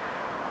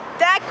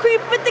 That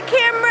creep with the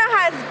camera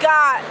has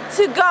got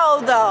to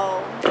go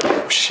though.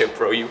 Oh shit,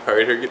 bro, you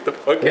heard her. Get the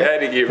fuck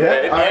out of here,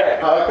 man.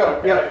 Alright, I'll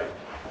go. Yeah.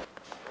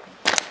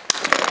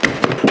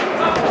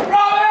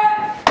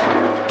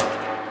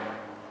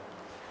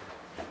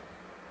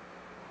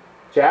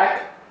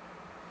 Jack?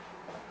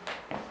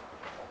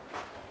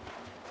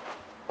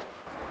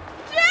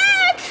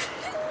 Jack!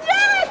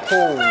 Jack!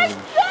 Oh my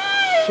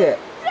god! Shit.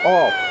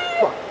 Oh,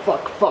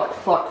 fuck.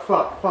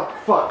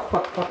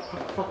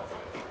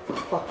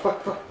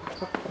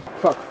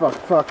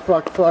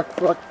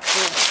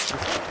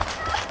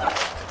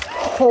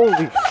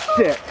 Holy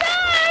shit.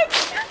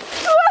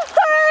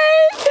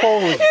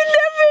 Holy you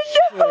never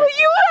know shit.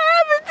 you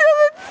have until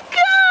it's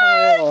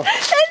gone!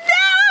 And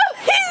now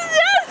he's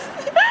just...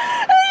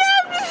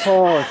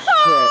 Oh, shit.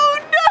 Oh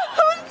no,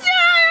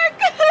 Jack!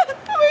 Oh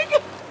my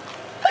god.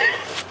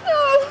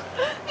 Oh,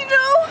 you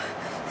know,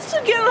 this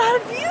would get a lot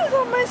of views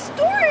on my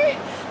story.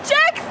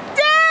 Jack's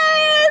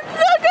dead!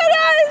 Look at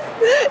us!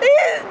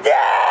 He's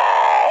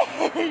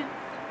dead!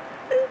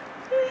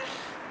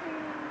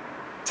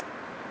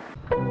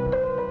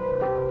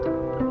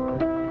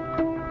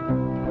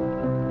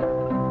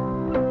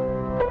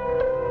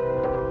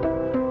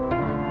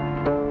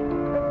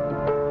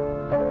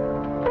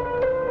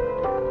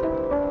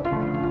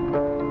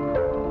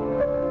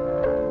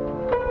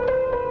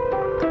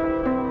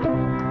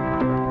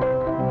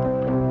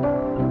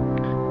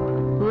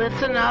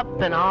 Listen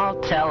up and I'll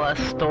tell a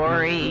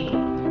story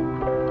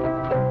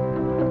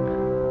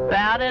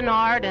about an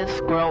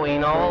artist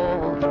growing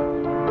old.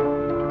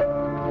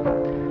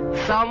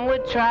 Some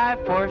would try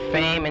for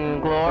fame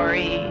and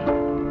glory.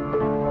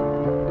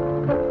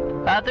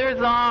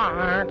 Others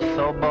aren't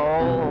so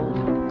bold.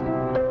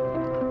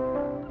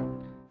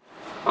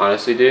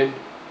 Honestly, dude,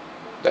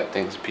 that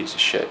thing's a piece of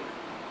shit.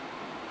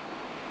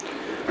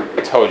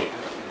 told you,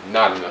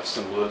 not enough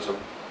symbolism.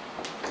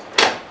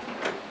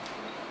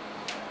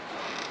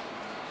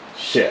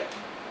 Shit.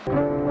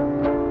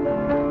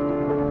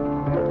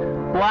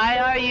 Why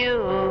are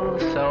you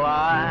so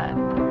odd?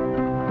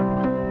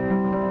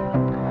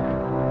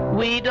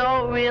 We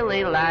don't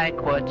really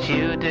like what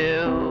you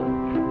do.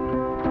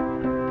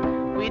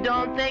 We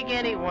don't think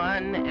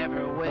anyone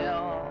ever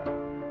will.